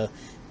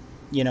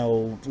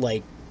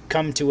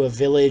 come to a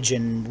village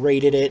and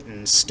raided it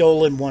and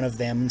stolen one of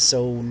them,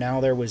 so now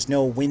there was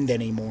no wind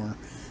anymore,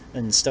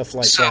 and stuff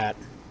like that.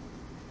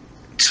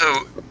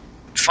 So,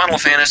 Final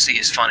Fantasy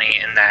is funny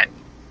in that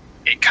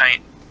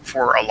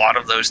for a lot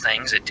of those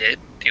things it did.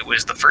 It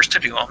was the first to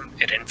do them,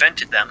 it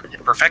invented them,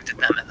 it perfected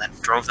them, and then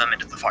drove them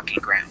into the fucking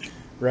ground.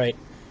 Right.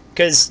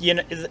 Because,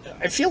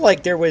 I feel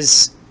like there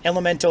was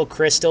elemental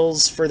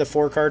crystals for the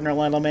 4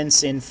 cardinal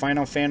elements in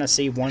Final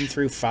Fantasy 1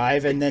 through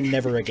 5, and then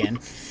never again.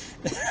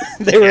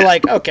 They were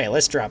like, okay,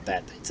 let's drop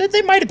that.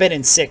 They might have been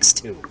in 6,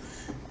 too.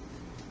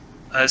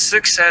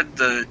 6 said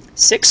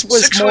 6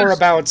 was more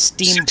about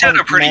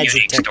steampunk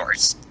magic story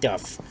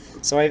stuff.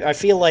 So I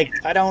feel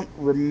like, I don't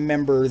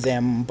remember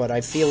them, but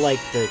I feel like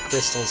the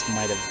crystals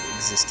might have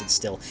existed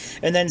still.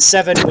 And then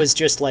 7 was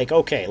just like,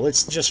 okay,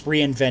 let's just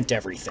reinvent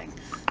everything.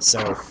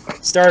 So,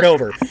 start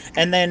over.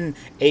 And then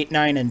 8,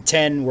 9, and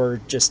 10 were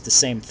just the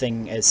same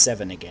thing as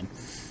 7 again.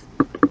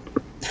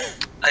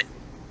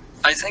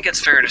 I think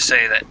it's fair to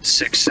say that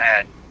 6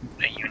 had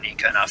a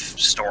unique enough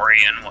story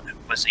and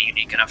was a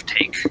unique enough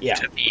take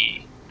to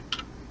be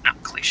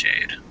not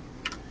cliched.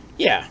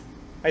 Yeah.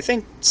 I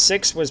think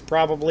 6 was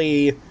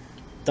probably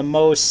the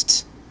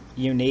most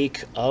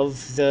unique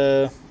of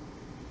the...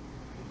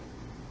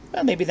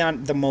 Well, maybe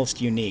not the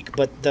most unique,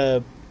 but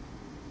the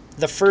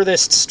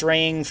furthest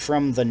straying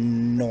from the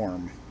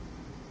norm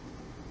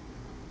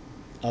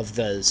of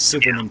the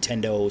Super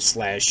Nintendo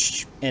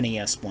 /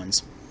 NES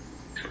ones.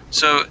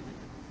 So,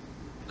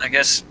 I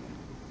guess...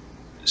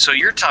 So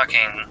you're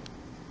talking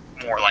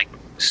more like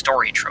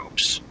story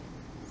tropes.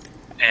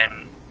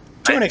 And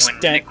to an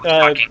extent, when Nick was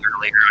talking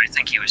earlier, I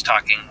think he was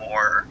talking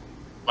more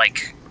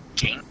like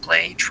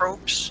gameplay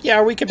tropes.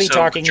 Yeah, we could be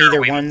talking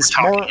either ones.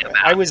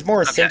 I was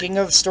more Okay. thinking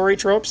of story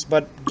tropes,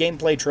 but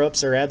gameplay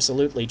tropes are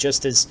absolutely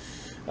just as,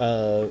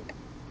 I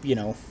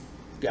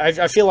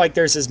feel like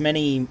there's as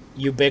many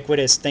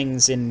ubiquitous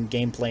things in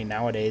gameplay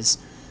nowadays,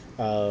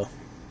 and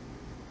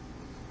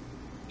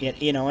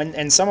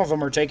some of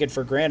them are taken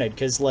for granted,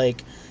 because,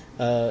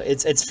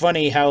 it's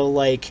funny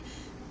how,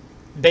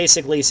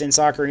 basically since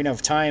Ocarina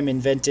of Time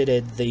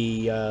invented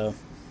the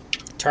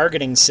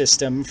targeting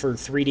system for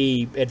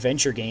 3D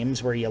adventure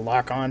games where you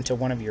lock on to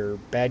one of your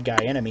bad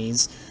guy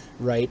enemies,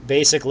 right?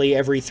 Basically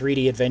every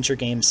 3D adventure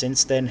game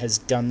since then has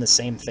done the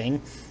same thing.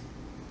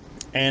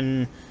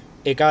 And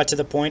it got to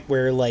the point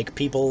where,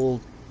 people,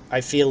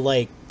 I feel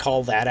like,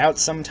 call that out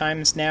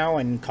sometimes now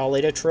and call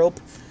it a trope.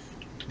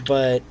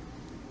 But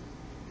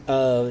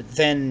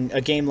then a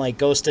game like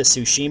Ghost of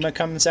Tsushima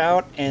comes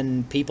out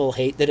and people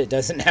hate that it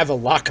doesn't have a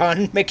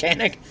lock-on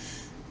mechanic.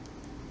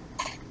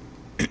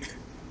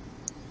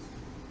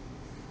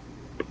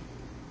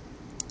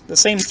 The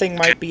same thing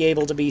might be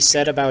able to be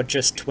said about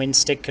just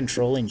twin-stick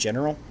control in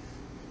general.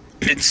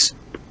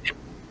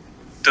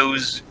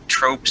 Those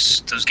tropes,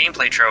 those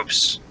gameplay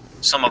tropes,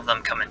 some of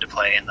them come into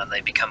play and then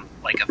they become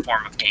like a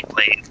form of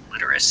gameplay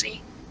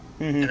literacy.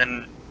 Mm-hmm. And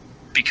then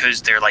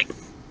because they're like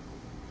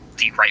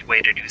the right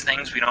way to do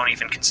things, we don't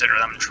even consider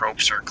them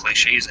tropes or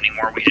cliches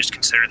anymore. We just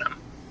consider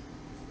them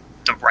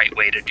the right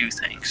way to do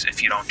things.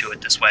 If you don't do it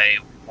this way,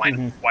 why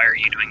are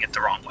you doing it the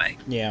wrong way?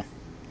 Yeah.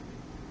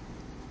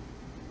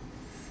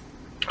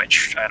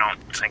 Which I don't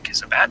think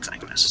is a bad thing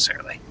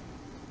necessarily.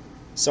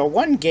 So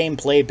one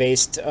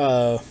gameplay-based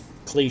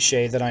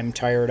cliche that I'm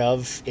tired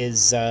of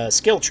is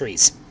skill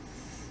trees.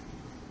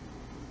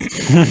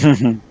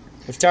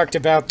 We've talked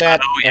about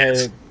that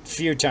a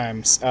few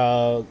times.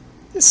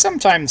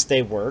 Sometimes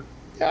they work.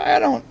 I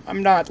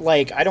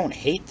don't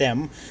hate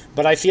them,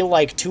 but I feel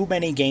like too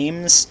many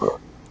games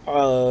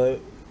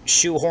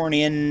shoehorn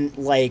in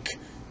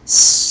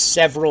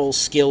several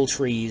skill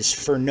trees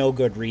for no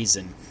good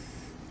reason.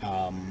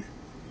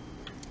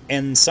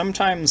 And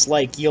sometimes,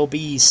 you'll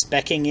be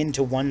speccing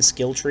into one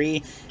skill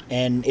tree,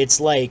 and it's,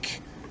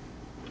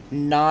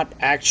 not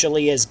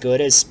actually as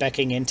good as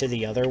speccing into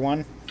the other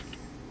one.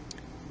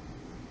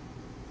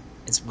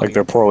 It's weird.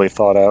 They're poorly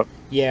thought out.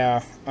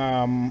 Yeah,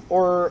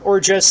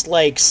 or just,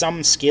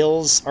 some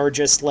skills are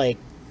just, the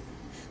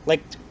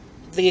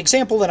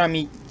example that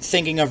I'm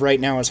thinking of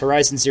right now is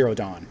Horizon Zero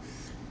Dawn.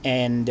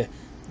 And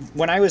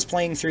when I was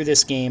playing through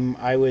this game,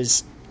 I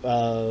was...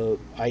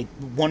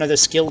 one of the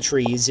skill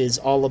trees is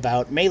all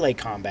about melee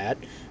combat,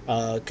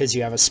 because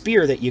you have a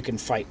spear that you can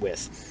fight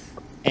with.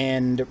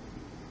 And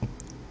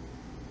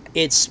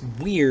it's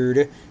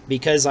weird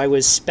because I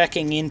was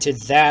speccing into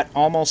that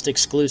almost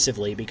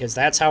exclusively because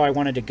that's how I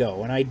wanted to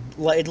go. And I'd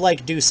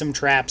do some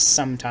traps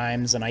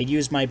sometimes, and I'd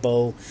use my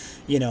bow,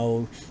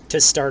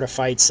 to start a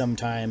fight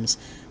sometimes.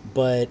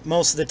 But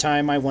most of the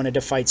time I wanted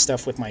to fight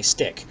stuff with my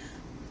stick.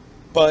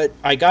 But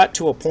I got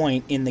to a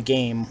point in the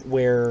game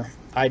where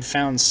I'd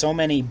found so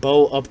many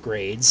bow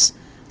upgrades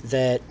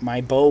that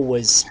my bow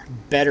was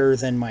better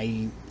than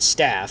my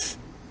staff,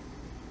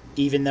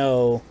 even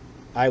though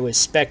I was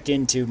spec'd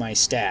into my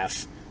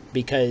staff,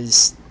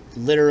 because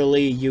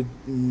literally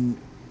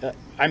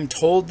I'm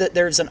told that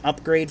there's an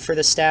upgrade for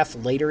the staff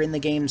later in the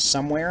game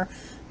somewhere,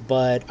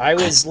 but I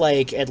was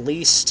like at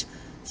least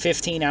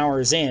 15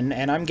 hours in,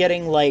 and I'm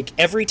getting like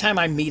every time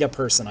I meet a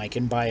person I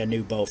can buy a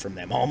new bow from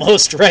them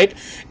almost, right?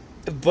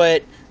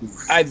 But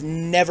I've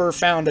never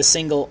found a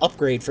single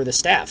upgrade for the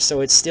staff,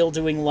 so it's still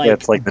doing like,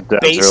 it's like the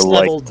devs base are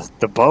level like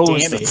the bow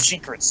is the damage.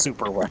 secret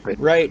super weapon.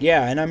 Right,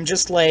 yeah, and I'm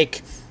just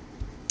like,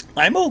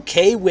 I'm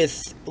okay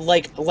with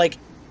like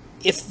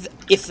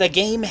if the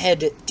game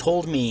had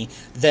told me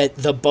that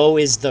the bow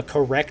is the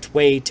correct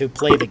way to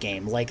play the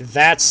game, like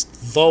that's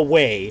the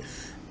way,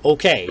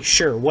 okay,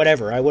 sure,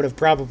 whatever. I would have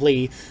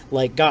probably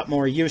like got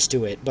more used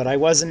to it, but I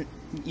wasn't,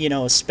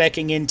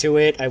 specking into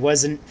it. I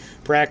wasn't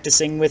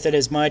practicing with it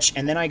as much,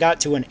 and then I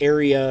got to an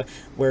area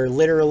where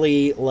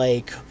literally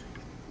like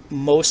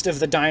most of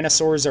the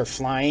dinosaurs are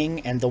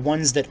flying, and the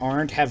ones that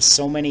aren't have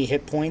so many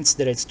hit points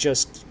that it's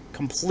just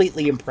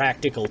completely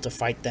impractical to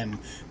fight them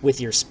with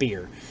your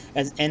spear.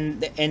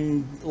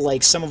 And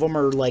like some of them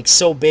are like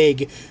so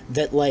big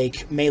that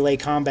like melee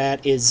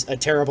combat is a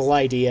terrible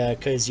idea,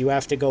 because you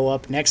have to go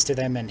up next to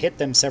them and hit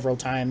them several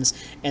times,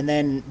 and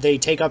then they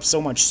take up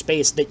so much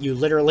space that you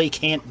literally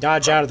can't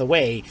dodge out of the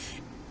way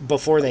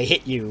before they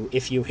hit you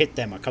if you hit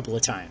them a couple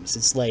of times.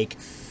 It's like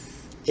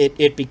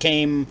it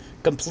became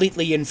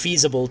completely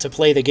infeasible to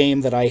play the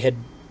game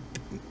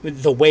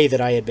the way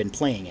that I had been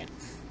playing it.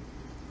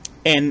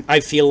 And I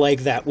feel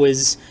like that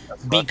was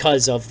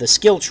because of the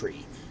skill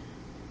tree.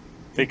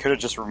 They could have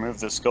just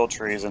removed the skill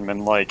trees and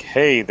been like,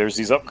 hey, there's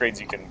these upgrades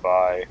you can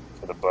buy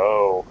for the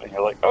bow. And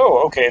you're like,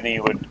 oh, okay. And then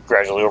you would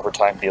gradually over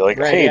time be like,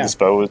 Right, hey, yeah. this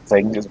bow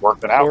thing is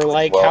working out. Or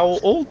like well, how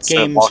old instead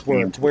of games walking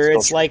worked, into the where skill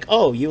it's tree. like,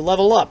 oh, you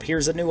level up,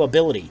 here's a new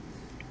ability.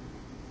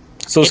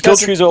 So It skill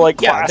doesn't- trees are like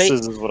yeah,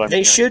 classes, is what I'm They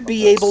hearing should from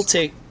be this. able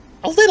to...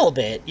 A little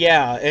bit,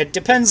 yeah. It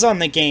depends on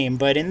the game,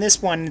 but in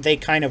this one, they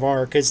kind of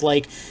are, because,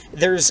 like,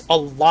 there's a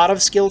lot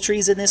of skill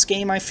trees in this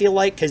game, I feel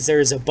like, because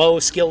there's a bow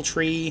skill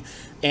tree,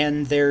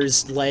 and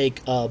there's,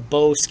 like, a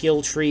bow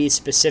skill tree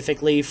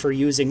specifically for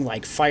using,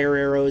 like, fire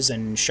arrows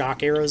and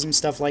shock arrows and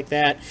stuff like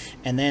that,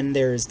 and then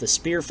there's the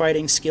spear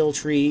fighting skill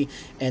tree,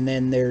 and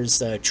then there's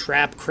the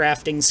trap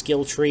crafting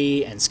skill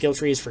tree, and skill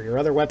trees for your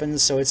other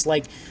weapons, so it's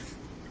like...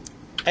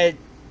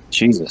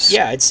 Jesus.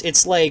 Yeah,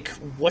 it's like,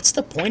 what's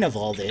the point of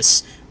all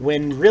this,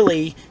 when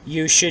really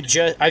you should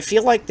just... I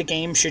feel like the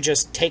game should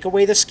just take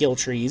away the skill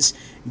trees,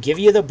 give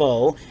you the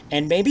bow,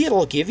 and maybe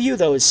it'll give you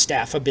those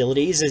staff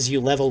abilities as you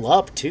level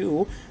up,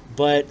 too,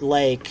 but,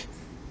 like,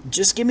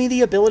 just give me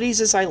the abilities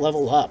as I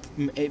level up.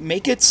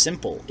 Make it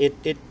simple.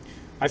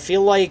 I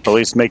feel like... At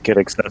least make it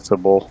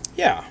accessible.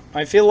 Yeah,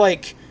 I feel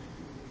like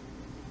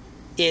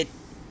it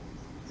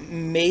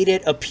made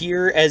it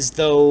appear as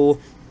though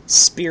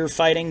spear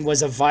fighting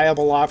was a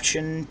viable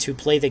option to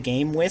play the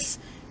game with,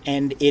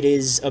 and it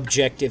is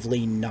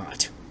objectively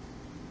not.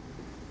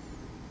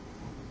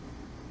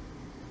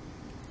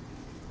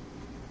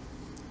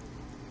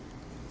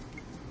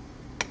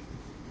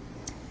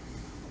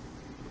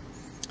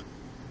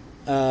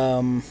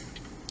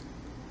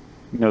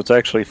 It's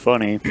actually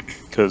funny,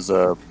 because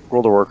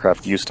World of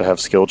Warcraft used to have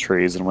skill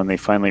trees, and when they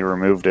finally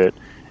removed it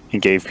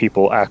and gave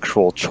people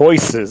actual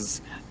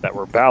choices that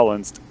were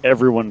balanced,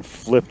 everyone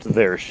flipped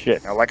their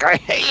shit. They're like, I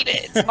hate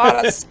it! It's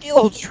not a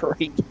skill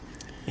tree!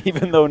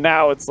 Even though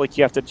now it's like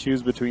you have to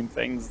choose between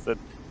things that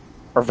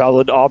are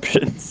valid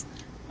options.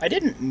 I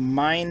didn't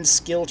mind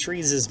skill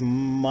trees as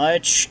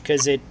much,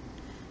 because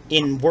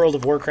in World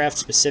of Warcraft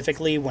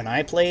specifically, when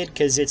I played,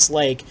 because it's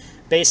like,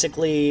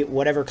 basically,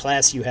 whatever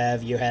class you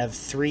have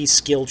 3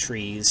 skill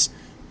trees,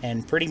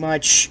 and pretty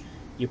much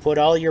you put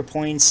all your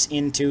points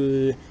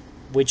into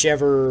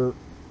whichever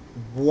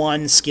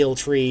one skill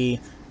tree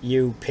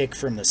you pick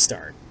from the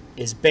start,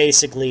 is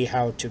basically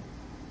how to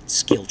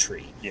skill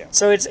tree. Yeah.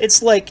 So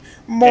it's like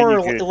more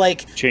And you could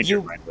like change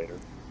your mind later.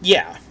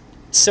 Yeah.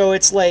 So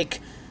it's like,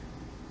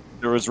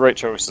 There was right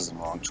choices and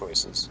wrong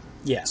choices.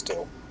 yeah.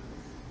 Still.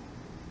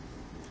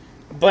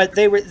 But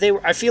they were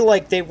I feel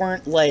like they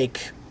weren't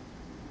like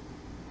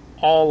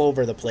all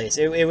over the place.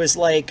 It was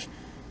like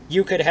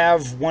you could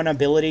have one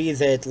ability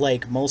that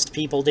like most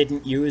people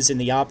didn't use in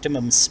the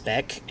optimum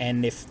spec,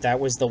 and if that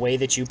was the way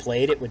that you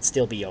played, it would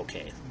still be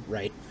okay,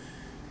 right?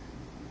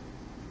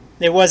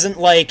 It wasn't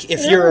like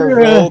if you're a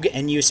rogue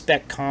and you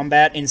spec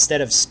combat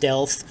instead of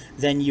stealth,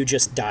 then you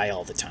just die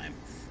all the time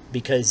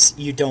because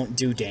you don't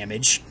do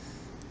damage.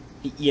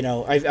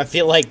 I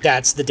feel like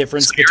that's the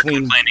difference So you're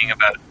between complaining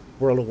about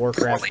World of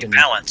Warcraft poorly and...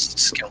 balanced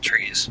skill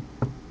trees.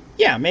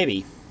 Yeah,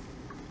 maybe.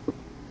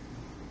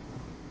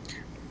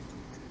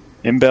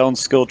 Imbalanced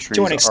skill trees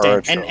To an are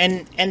extent, a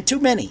trope. and too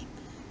many,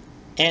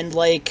 and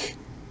like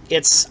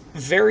it's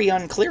very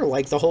unclear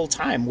like the whole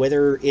time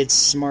whether it's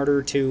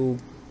smarter to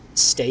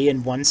stay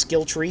in one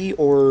skill tree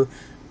or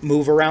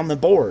move around the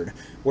board.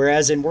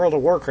 Whereas in World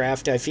of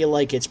Warcraft, I feel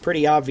like it's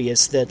pretty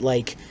obvious that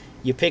like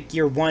You pick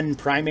your one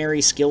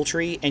primary skill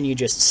tree, and you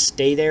just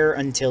stay there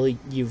until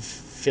you've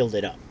filled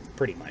it up,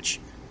 pretty much.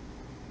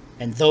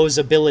 And those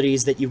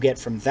abilities that you get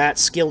from that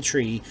skill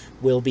tree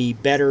will be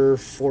better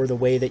for the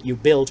way that you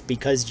built,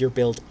 because you're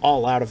built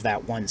all out of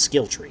that one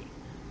skill tree.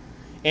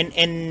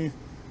 And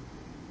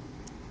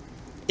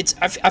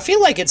I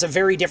feel like it's a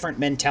very different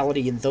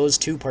mentality in those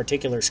two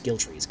particular skill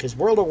trees, because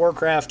World of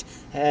Warcraft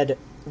had,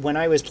 when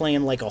I was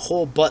playing, like a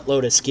whole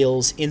buttload of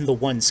skills in the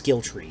one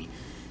skill tree,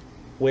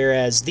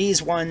 whereas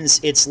these ones,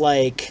 it's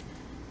like,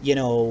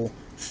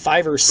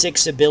 5 or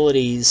 6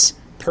 abilities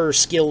per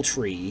skill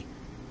tree,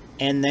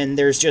 and then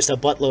there's just a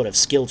buttload of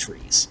skill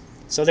trees.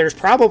 So there's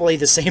probably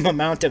the same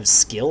amount of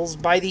skills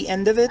by the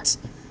end of it,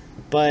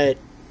 but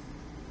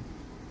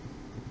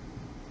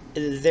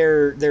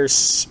they're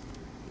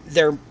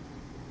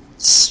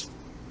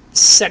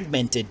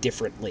segmented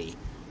differently,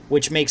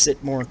 which makes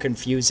it more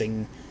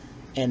confusing.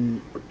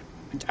 And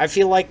I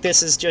feel like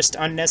this is just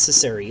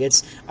unnecessary.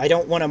 I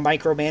don't want to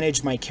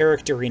micromanage my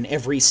character in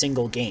every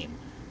single game.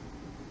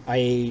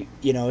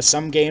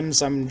 Some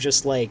games I'm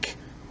just like,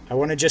 I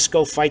want to just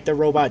go fight the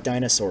robot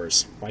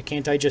dinosaurs. Why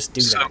can't I just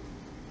do that?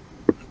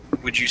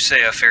 Would you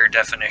say a fair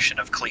definition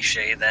of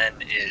cliche then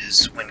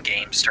is when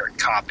games start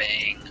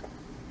copying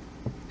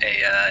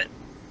a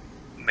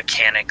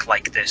mechanic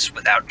like this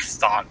without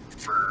thought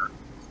for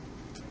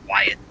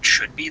why it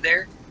should be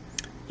there?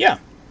 Yeah.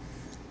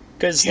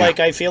 Because,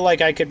 I feel like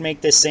I could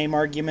make this same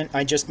argument.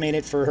 I just made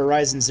it for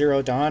Horizon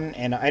Zero Dawn,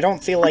 and I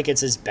don't feel like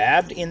it's as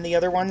bad in the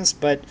other ones,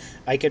 but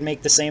I could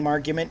make the same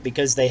argument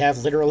because they have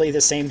literally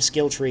the same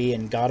skill tree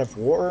in God of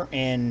War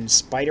and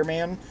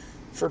Spider-Man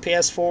for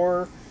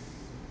PS4,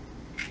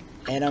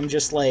 and I'm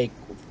just like,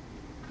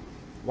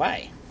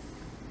 why?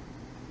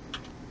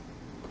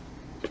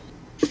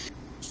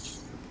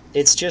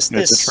 It's just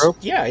this... It's a trope?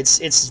 Yeah,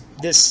 it's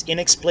this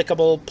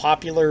inexplicable,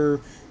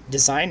 popular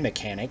design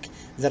mechanic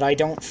that I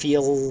don't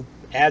feel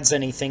adds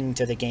anything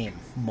to the game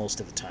most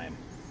of the time.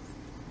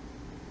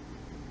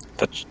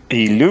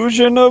 The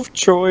illusion of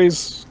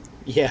choice.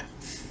 Yeah.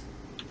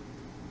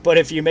 But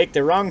if you make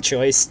the wrong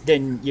choice,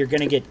 then you're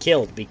gonna get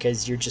killed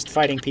because you're just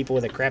fighting people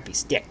with a crappy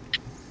stick.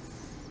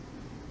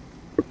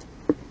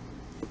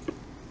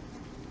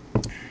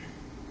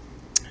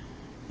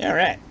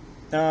 Alright.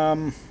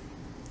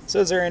 So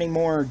is there any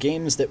more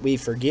games that we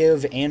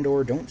forgive and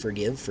or don't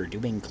forgive for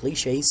doing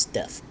cliche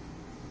stuff?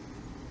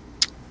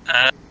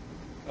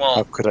 Well,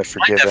 how could I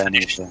forgive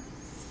anything?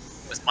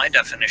 With my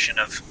definition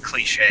of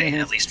cliche,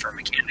 at least for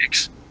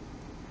mechanics,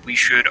 we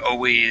should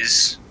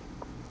always,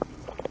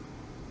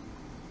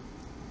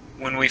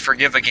 when we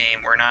forgive a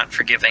game, we're not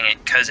forgiving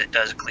it because it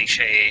does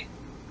cliche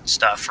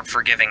stuff, or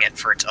forgiving it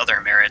for its other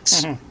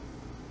merits.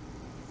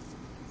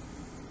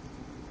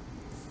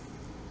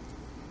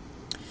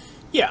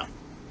 Yeah.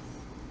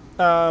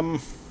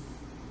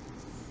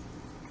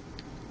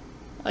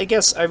 I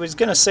guess I was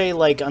gonna say,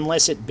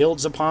 unless it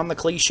builds upon the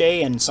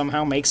cliche and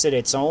somehow makes it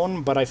its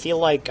own, but I feel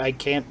like I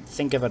can't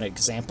think of an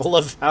example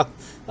of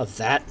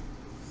that.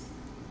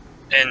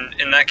 And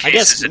in that case, I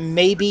guess is it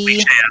maybe...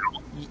 cliche at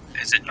all?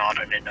 Is it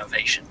not an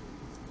innovation?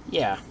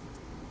 Yeah.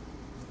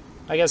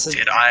 I guess...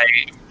 Did I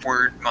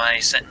word my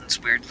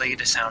sentence weirdly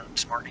to sound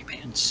smarty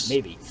pants?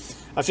 Maybe.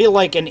 I feel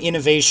like an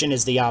innovation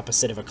is the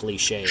opposite of a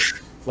cliche.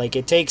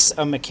 It takes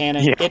a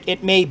mechanic... Yeah.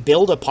 It may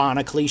build upon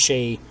a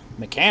cliche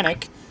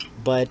mechanic,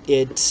 but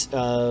it,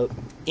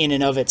 in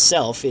and of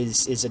itself,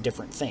 is a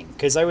different thing.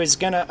 Because I was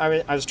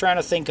trying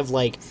to think of,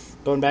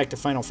 going back to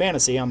Final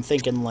Fantasy, I'm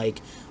thinking,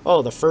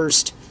 the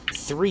first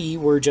 3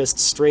 were just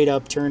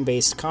straight-up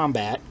turn-based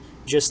combat,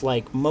 just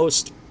like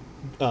most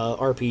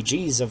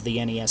RPGs of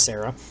the NES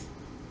era.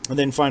 And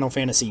then Final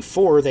Fantasy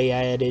IV, they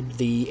added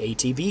the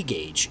ATB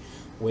gauge,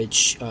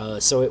 which,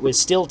 so it was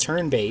still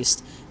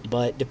turn-based,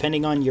 but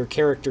depending on your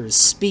character's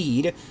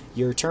speed,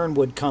 your turn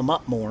would come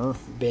up more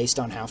based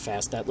on how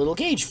fast that little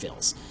gauge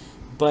fills.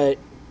 But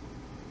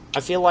I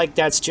feel like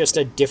that's just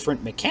a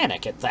different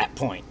mechanic at that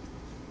point.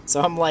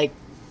 So I'm like,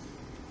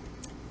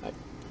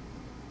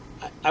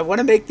 I want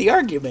to make the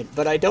argument,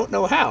 but I don't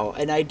know how,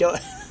 and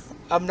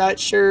I'm not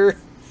sure.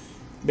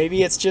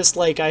 Maybe it's just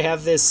I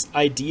have this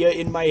idea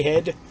in my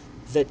head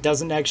that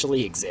doesn't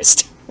actually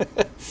exist.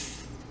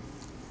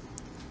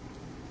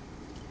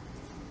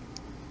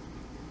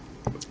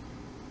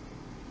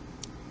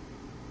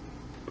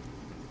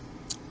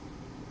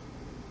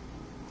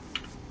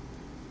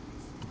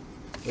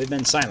 We've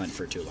been silent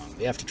for too long.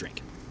 We have to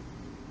drink.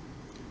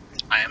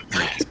 I am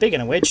drinking.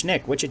 Speaking of which,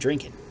 Nick, what you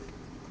drinking?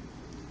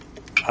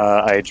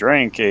 I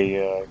drank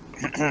a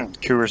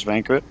Coors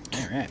Banquet.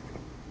 All right.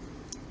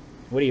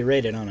 What do you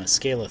rate it on a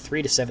scale of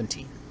 3 to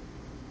 17?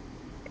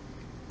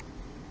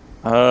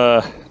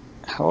 How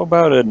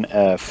about an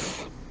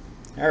F?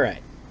 All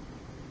right.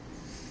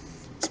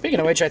 Speaking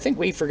of which, I think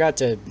we forgot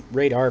to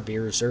rate our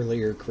beers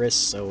earlier, Chris,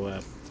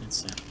 so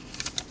it's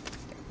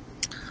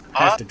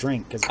have to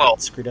drink because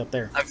we screwed up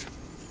there.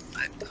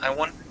 I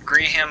want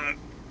Graham.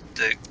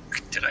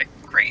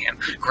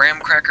 Graham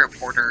Cracker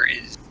Porter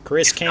is.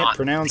 Chris can't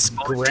pronounce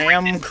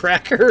graham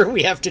cracker.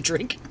 We have to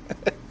drink.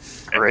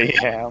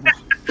 Graham.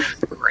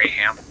 Graham. Gray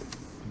ham.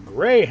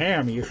 Gray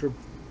ham, you should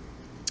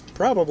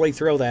probably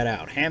throw that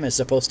out. Ham is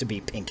supposed to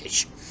be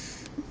pinkish.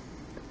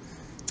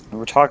 We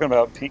were talking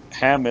about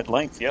ham at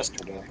length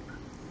yesterday.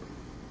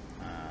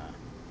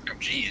 Oh,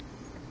 geez.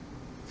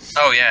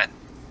 Oh, yeah.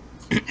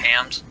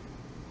 Hams.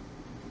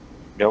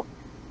 Nope.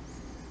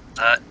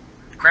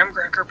 Graham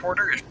Cracker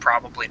Porter is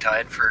probably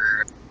tied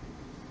for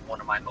one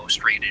of my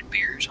most rated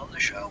beers on the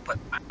show, but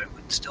I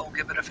would still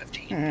give it a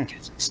 15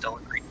 because it's still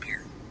a great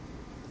beer.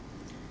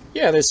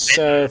 Yeah, this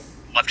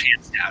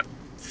Left-hand stout.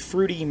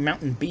 fruity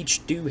Mountain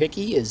Beach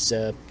doohickey is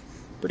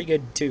pretty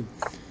good too.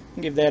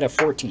 I'll give that a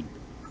 14.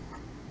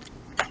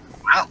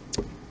 Wow.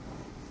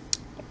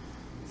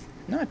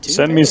 Not too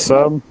Send bad. me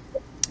some.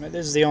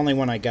 This is the only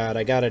one I got.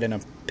 I got it in a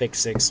pick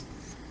 6.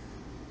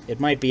 It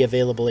might be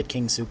available at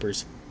King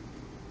Supers.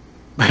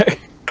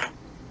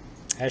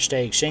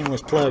 Hashtag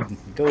shameless plug.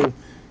 Go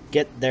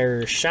get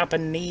their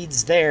shopping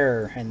needs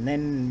there, and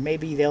then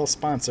maybe they'll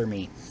sponsor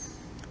me.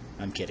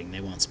 I'm kidding.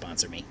 They won't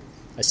sponsor me.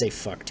 I say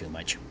fuck too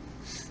much.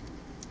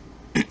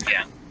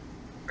 Yeah.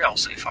 We all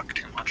say fuck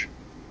too much.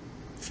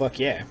 Fuck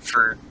yeah.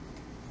 For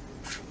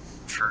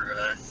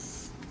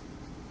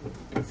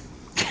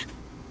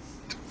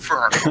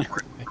our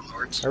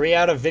lords. Are we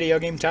out of video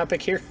game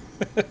topic here?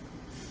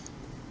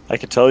 I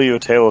could tell you a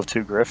tale of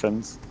two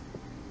griffins.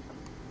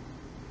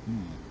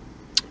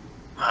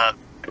 Might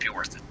be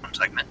worth it one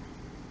segment.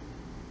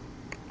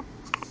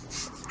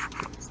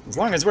 As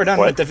long as we're done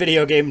What? with the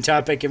video game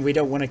topic and we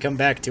don't want to come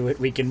back to it,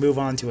 we can move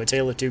on to A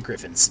Tale of Two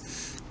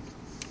Griffins.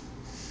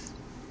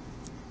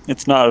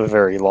 It's not a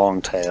very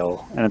long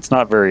tale, and it's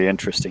not very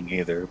interesting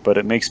either, but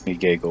it makes me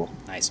giggle.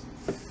 Nice.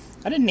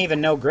 I didn't even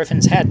know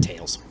griffins had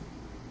tails.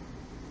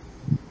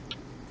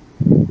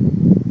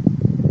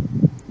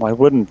 Why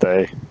wouldn't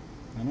they?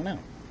 I don't know.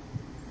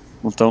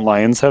 Well, don't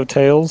lions have How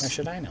tails?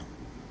 should I know?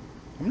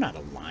 I'm not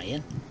a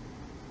lion.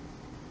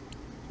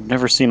 I've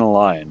never seen a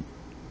lion.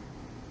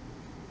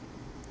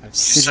 I've You've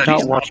Studies not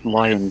not- watched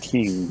Lion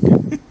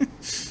King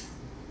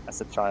as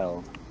a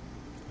child.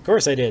 Of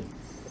course I did.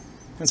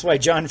 That's why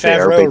John They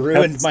are Favreau big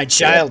ruined pets. my They have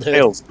childhood.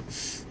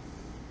 tails.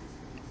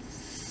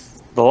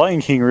 The Lion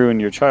King ruined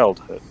your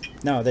childhood.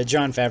 No, the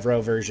John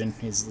Favreau version.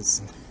 He's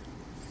this,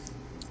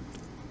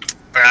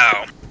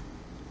 Wow.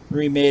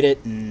 remade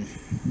it, and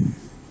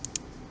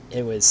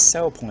it was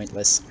so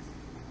pointless.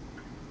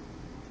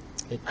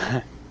 It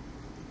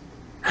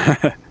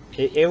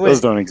Those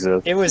was don't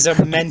exist. it was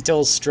a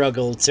mental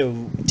struggle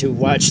to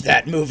watch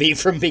that movie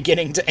from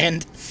beginning to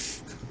end.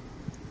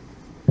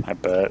 I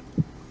bet.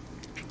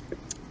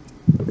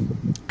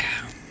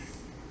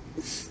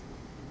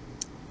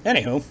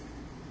 Anywho,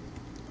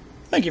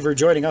 thank you for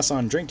joining us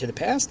on Drink to the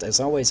Past. As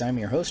always, I'm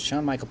your host,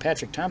 Sean Michael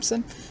Patrick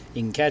Thompson.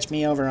 You can catch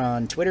me over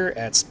on Twitter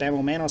at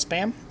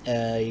SpamoManoSpam.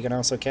 You can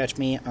also catch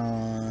me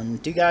on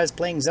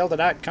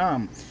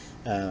TwoGuysPlayingZelda.com.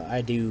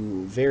 I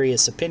do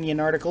various opinion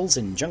articles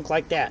and junk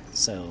like that,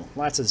 so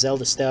lots of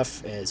Zelda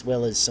stuff, as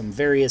well as some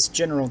various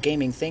general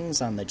gaming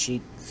things on the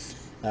cheat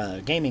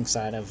gaming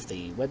side of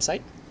the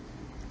website.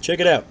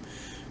 Check it out.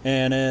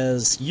 And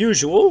as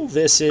usual,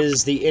 this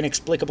is the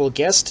inexplicable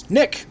guest,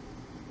 Nick.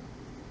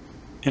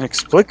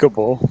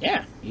 Inexplicable.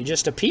 Yeah, you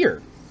just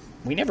appear.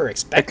 We never That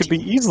expect could you.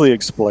 be easily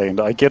explained.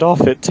 I get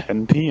off at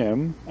 10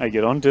 p.m. I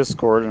get on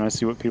Discord and I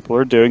see what people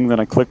are doing. Then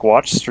I click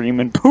watch stream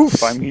and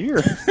poof, I'm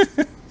here.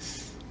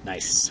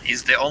 Nice.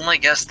 He's the only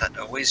guest that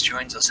always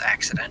joins us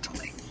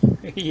accidentally.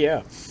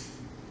 Yeah.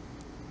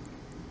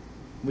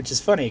 Which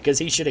is funny, because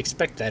he should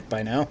expect that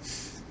by now.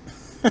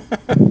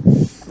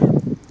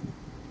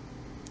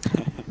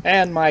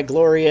 And my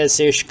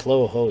glorious-ish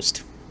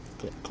co-host.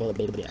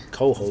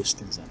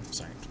 Co-host.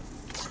 Sorry.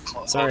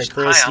 Sorry,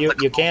 Chris. Hi, I'm You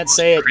the can't co-host.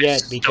 say it Chris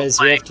yet is because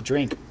still you have to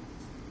drink.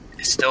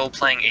 Still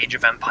playing Age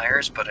of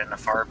Empires, but in a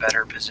far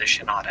better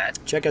position on it.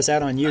 Check us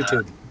out on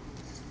YouTube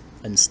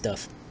and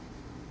stuff.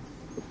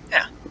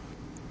 Yeah,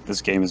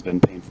 This game has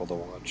been painful to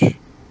watch.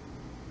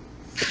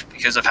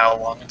 because of how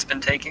long it's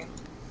been taking.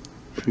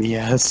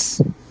 Yes,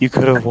 you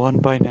could have won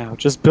by now.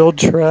 Just build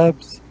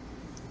traps.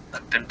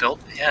 I've been built.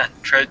 Yeah,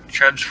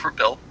 trebs were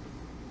built.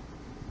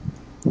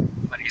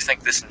 Why do you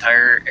think this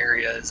entire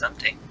area is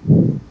empty?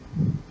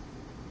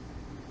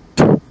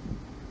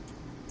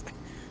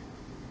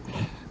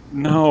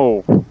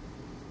 No.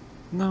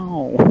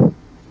 No.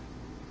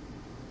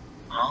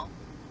 Well,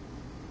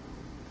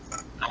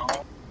 no.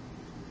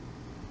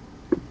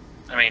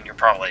 I mean, you're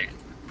probably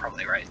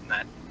right in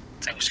that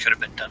things could have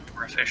been done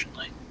more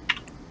efficiently.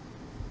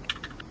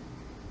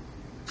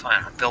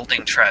 Fine, I'm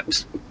building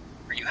trebs.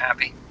 Are you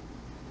happy?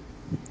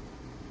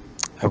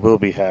 I will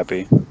be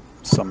happy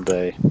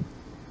someday.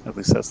 At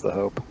least that's the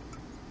hope.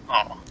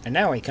 Oh, And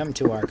now we come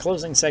to our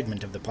closing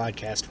segment of the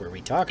podcast where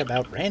we talk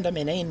about random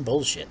inane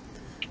bullshit.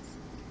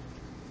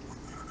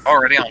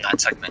 already on that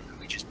segment.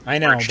 We just I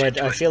know, merged but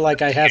into I it. feel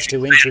like I have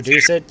to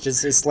introduce it.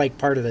 Just it's like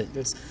part of the.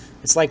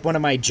 It's like one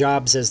of my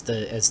jobs as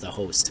the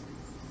host.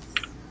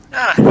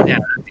 Yeah,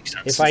 that makes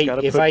sense. If I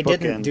gotta put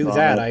didn't bookends do on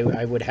that, it.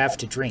 I would have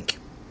to drink.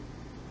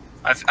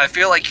 I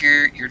feel like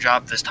your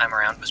job this time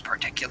around was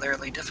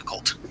particularly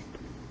difficult.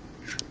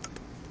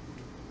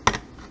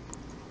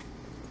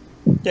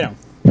 You know,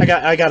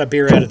 I got a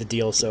beer out of the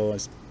deal, so it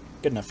was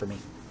good enough for me.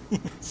 Yeah,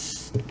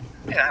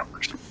 that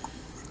works.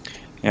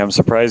 Yeah, I'm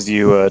surprised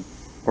you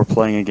were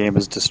playing a game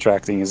as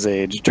distracting as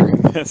Age during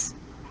this.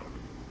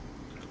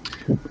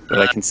 But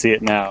I can see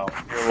it now.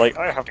 You're like,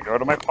 I have to go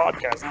to my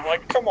podcast. And I'm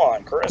like, come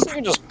on, Chris, you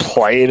can just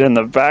play it in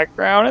the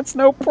background. It's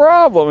no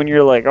problem. And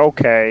you're like,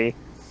 okay.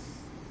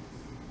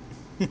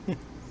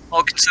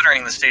 Well,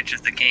 considering the stage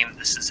of the game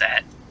this is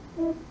at,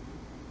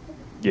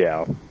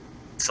 Yeah.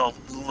 it's a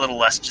little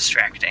less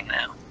distracting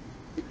now.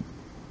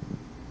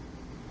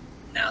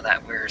 Now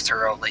that we're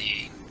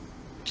thoroughly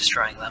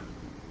destroying them.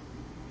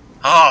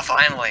 Oh,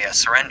 finally, a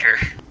surrender.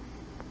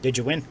 Did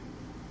you win?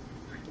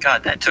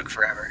 God, that took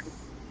forever.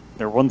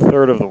 They're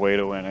 1/3 of the way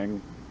to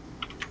winning.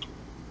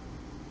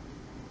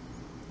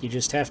 You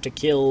just have to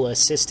kill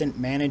Assistant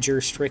Manager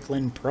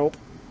Strickland Probe.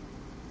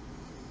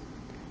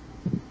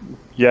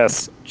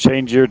 Yes,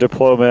 change your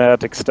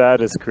diplomatic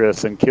status,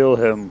 Chris, and kill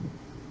him.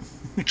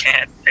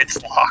 Can't.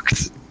 It's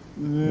locked.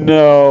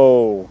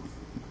 No.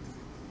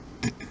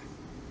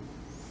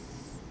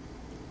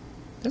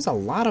 There's a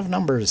lot of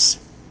numbers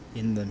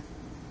in the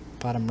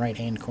bottom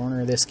right-hand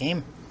corner of this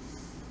game.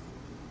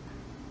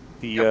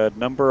 The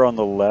number on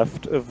the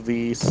left of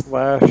the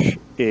slash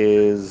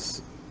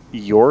is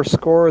your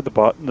score.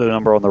 The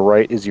number on the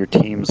right is your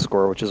team's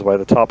score, which is why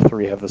the top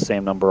 3 have the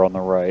same number on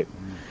the right.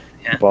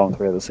 Yeah. The bottom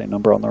 3 have the same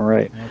number on the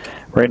right. Okay.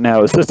 Right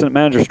now, Assistant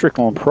Manager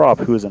Strickland Prop,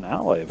 who is an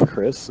ally of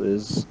Chris,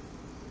 is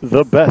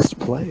the best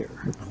player.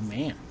 Oh,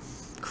 man.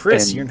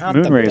 Chris, and you're not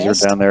the Moonrazer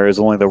best. down there is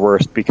only the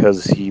worst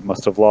because he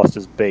must have lost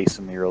his base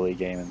in the early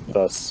game, and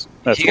thus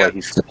that's He why got-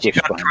 he's He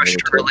squished got behind crushed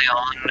the other two. early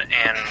on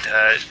and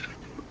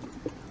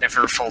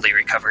never fully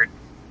recovered.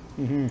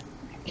 Mm-hmm.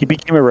 He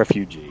became a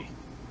refugee.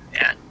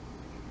 Yeah.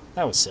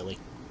 That was silly.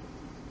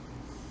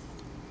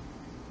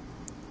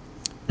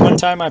 One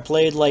time I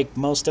played like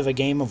most of a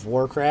game of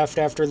Warcraft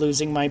after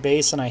losing my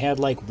base, and I had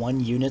like 1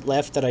 unit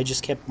left that I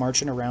just kept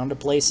marching around to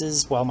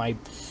places while my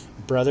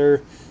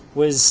brother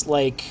was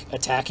like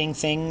attacking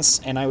things,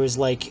 and I was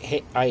like,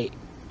 hey, I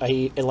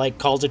like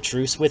called a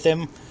truce with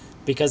him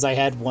because I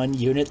had 1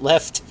 unit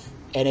left,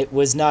 and it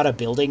was not a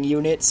building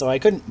unit, so I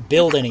couldn't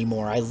build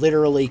anymore. I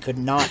literally could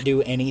not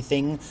do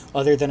anything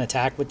other than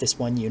attack with this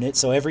 1 unit,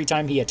 so every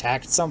time he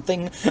attacked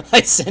something,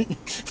 I sent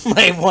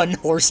my 1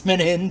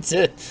 horseman in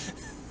to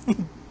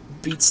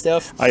beat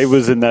stuff. I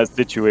was in that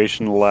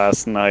situation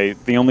last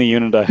night. The only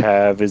unit I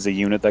have is a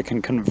unit that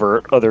can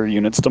convert other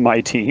units to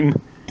my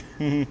team.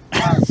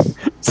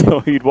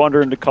 So he'd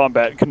wander into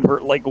combat,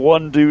 convert like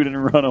 1 dude,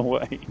 and run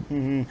away.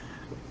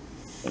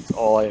 That's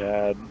all I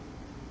had.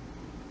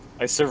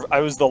 I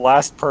was the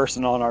last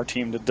person on our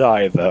team to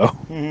die, though.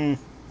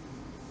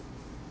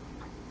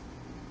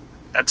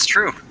 That's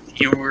true.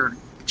 You were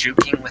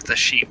juking with the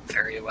sheep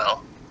very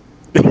well.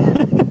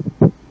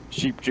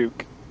 Sheep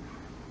juke.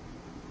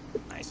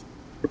 Nice.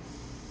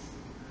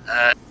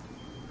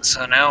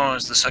 So now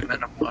is the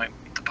segment of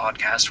the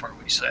podcast where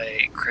we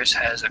say Chris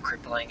has a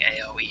crippling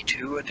AoE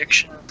 2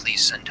 addiction.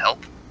 Please send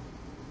help.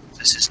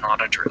 This is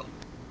not a drill.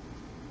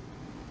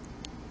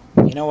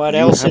 You know what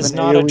else is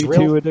not a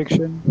drill? AoE2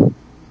 addiction?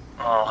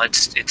 Oh,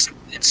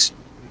 it's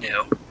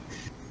new.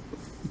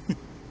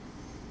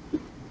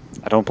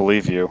 I don't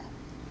believe you.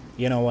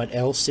 You know what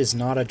else is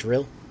not a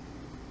drill?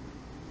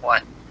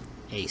 What?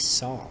 A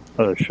saw.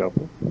 A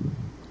shovel.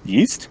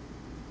 Yeast?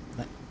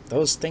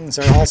 Those things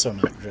are also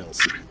not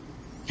drills.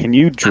 Can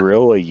you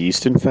drill a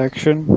yeast infection?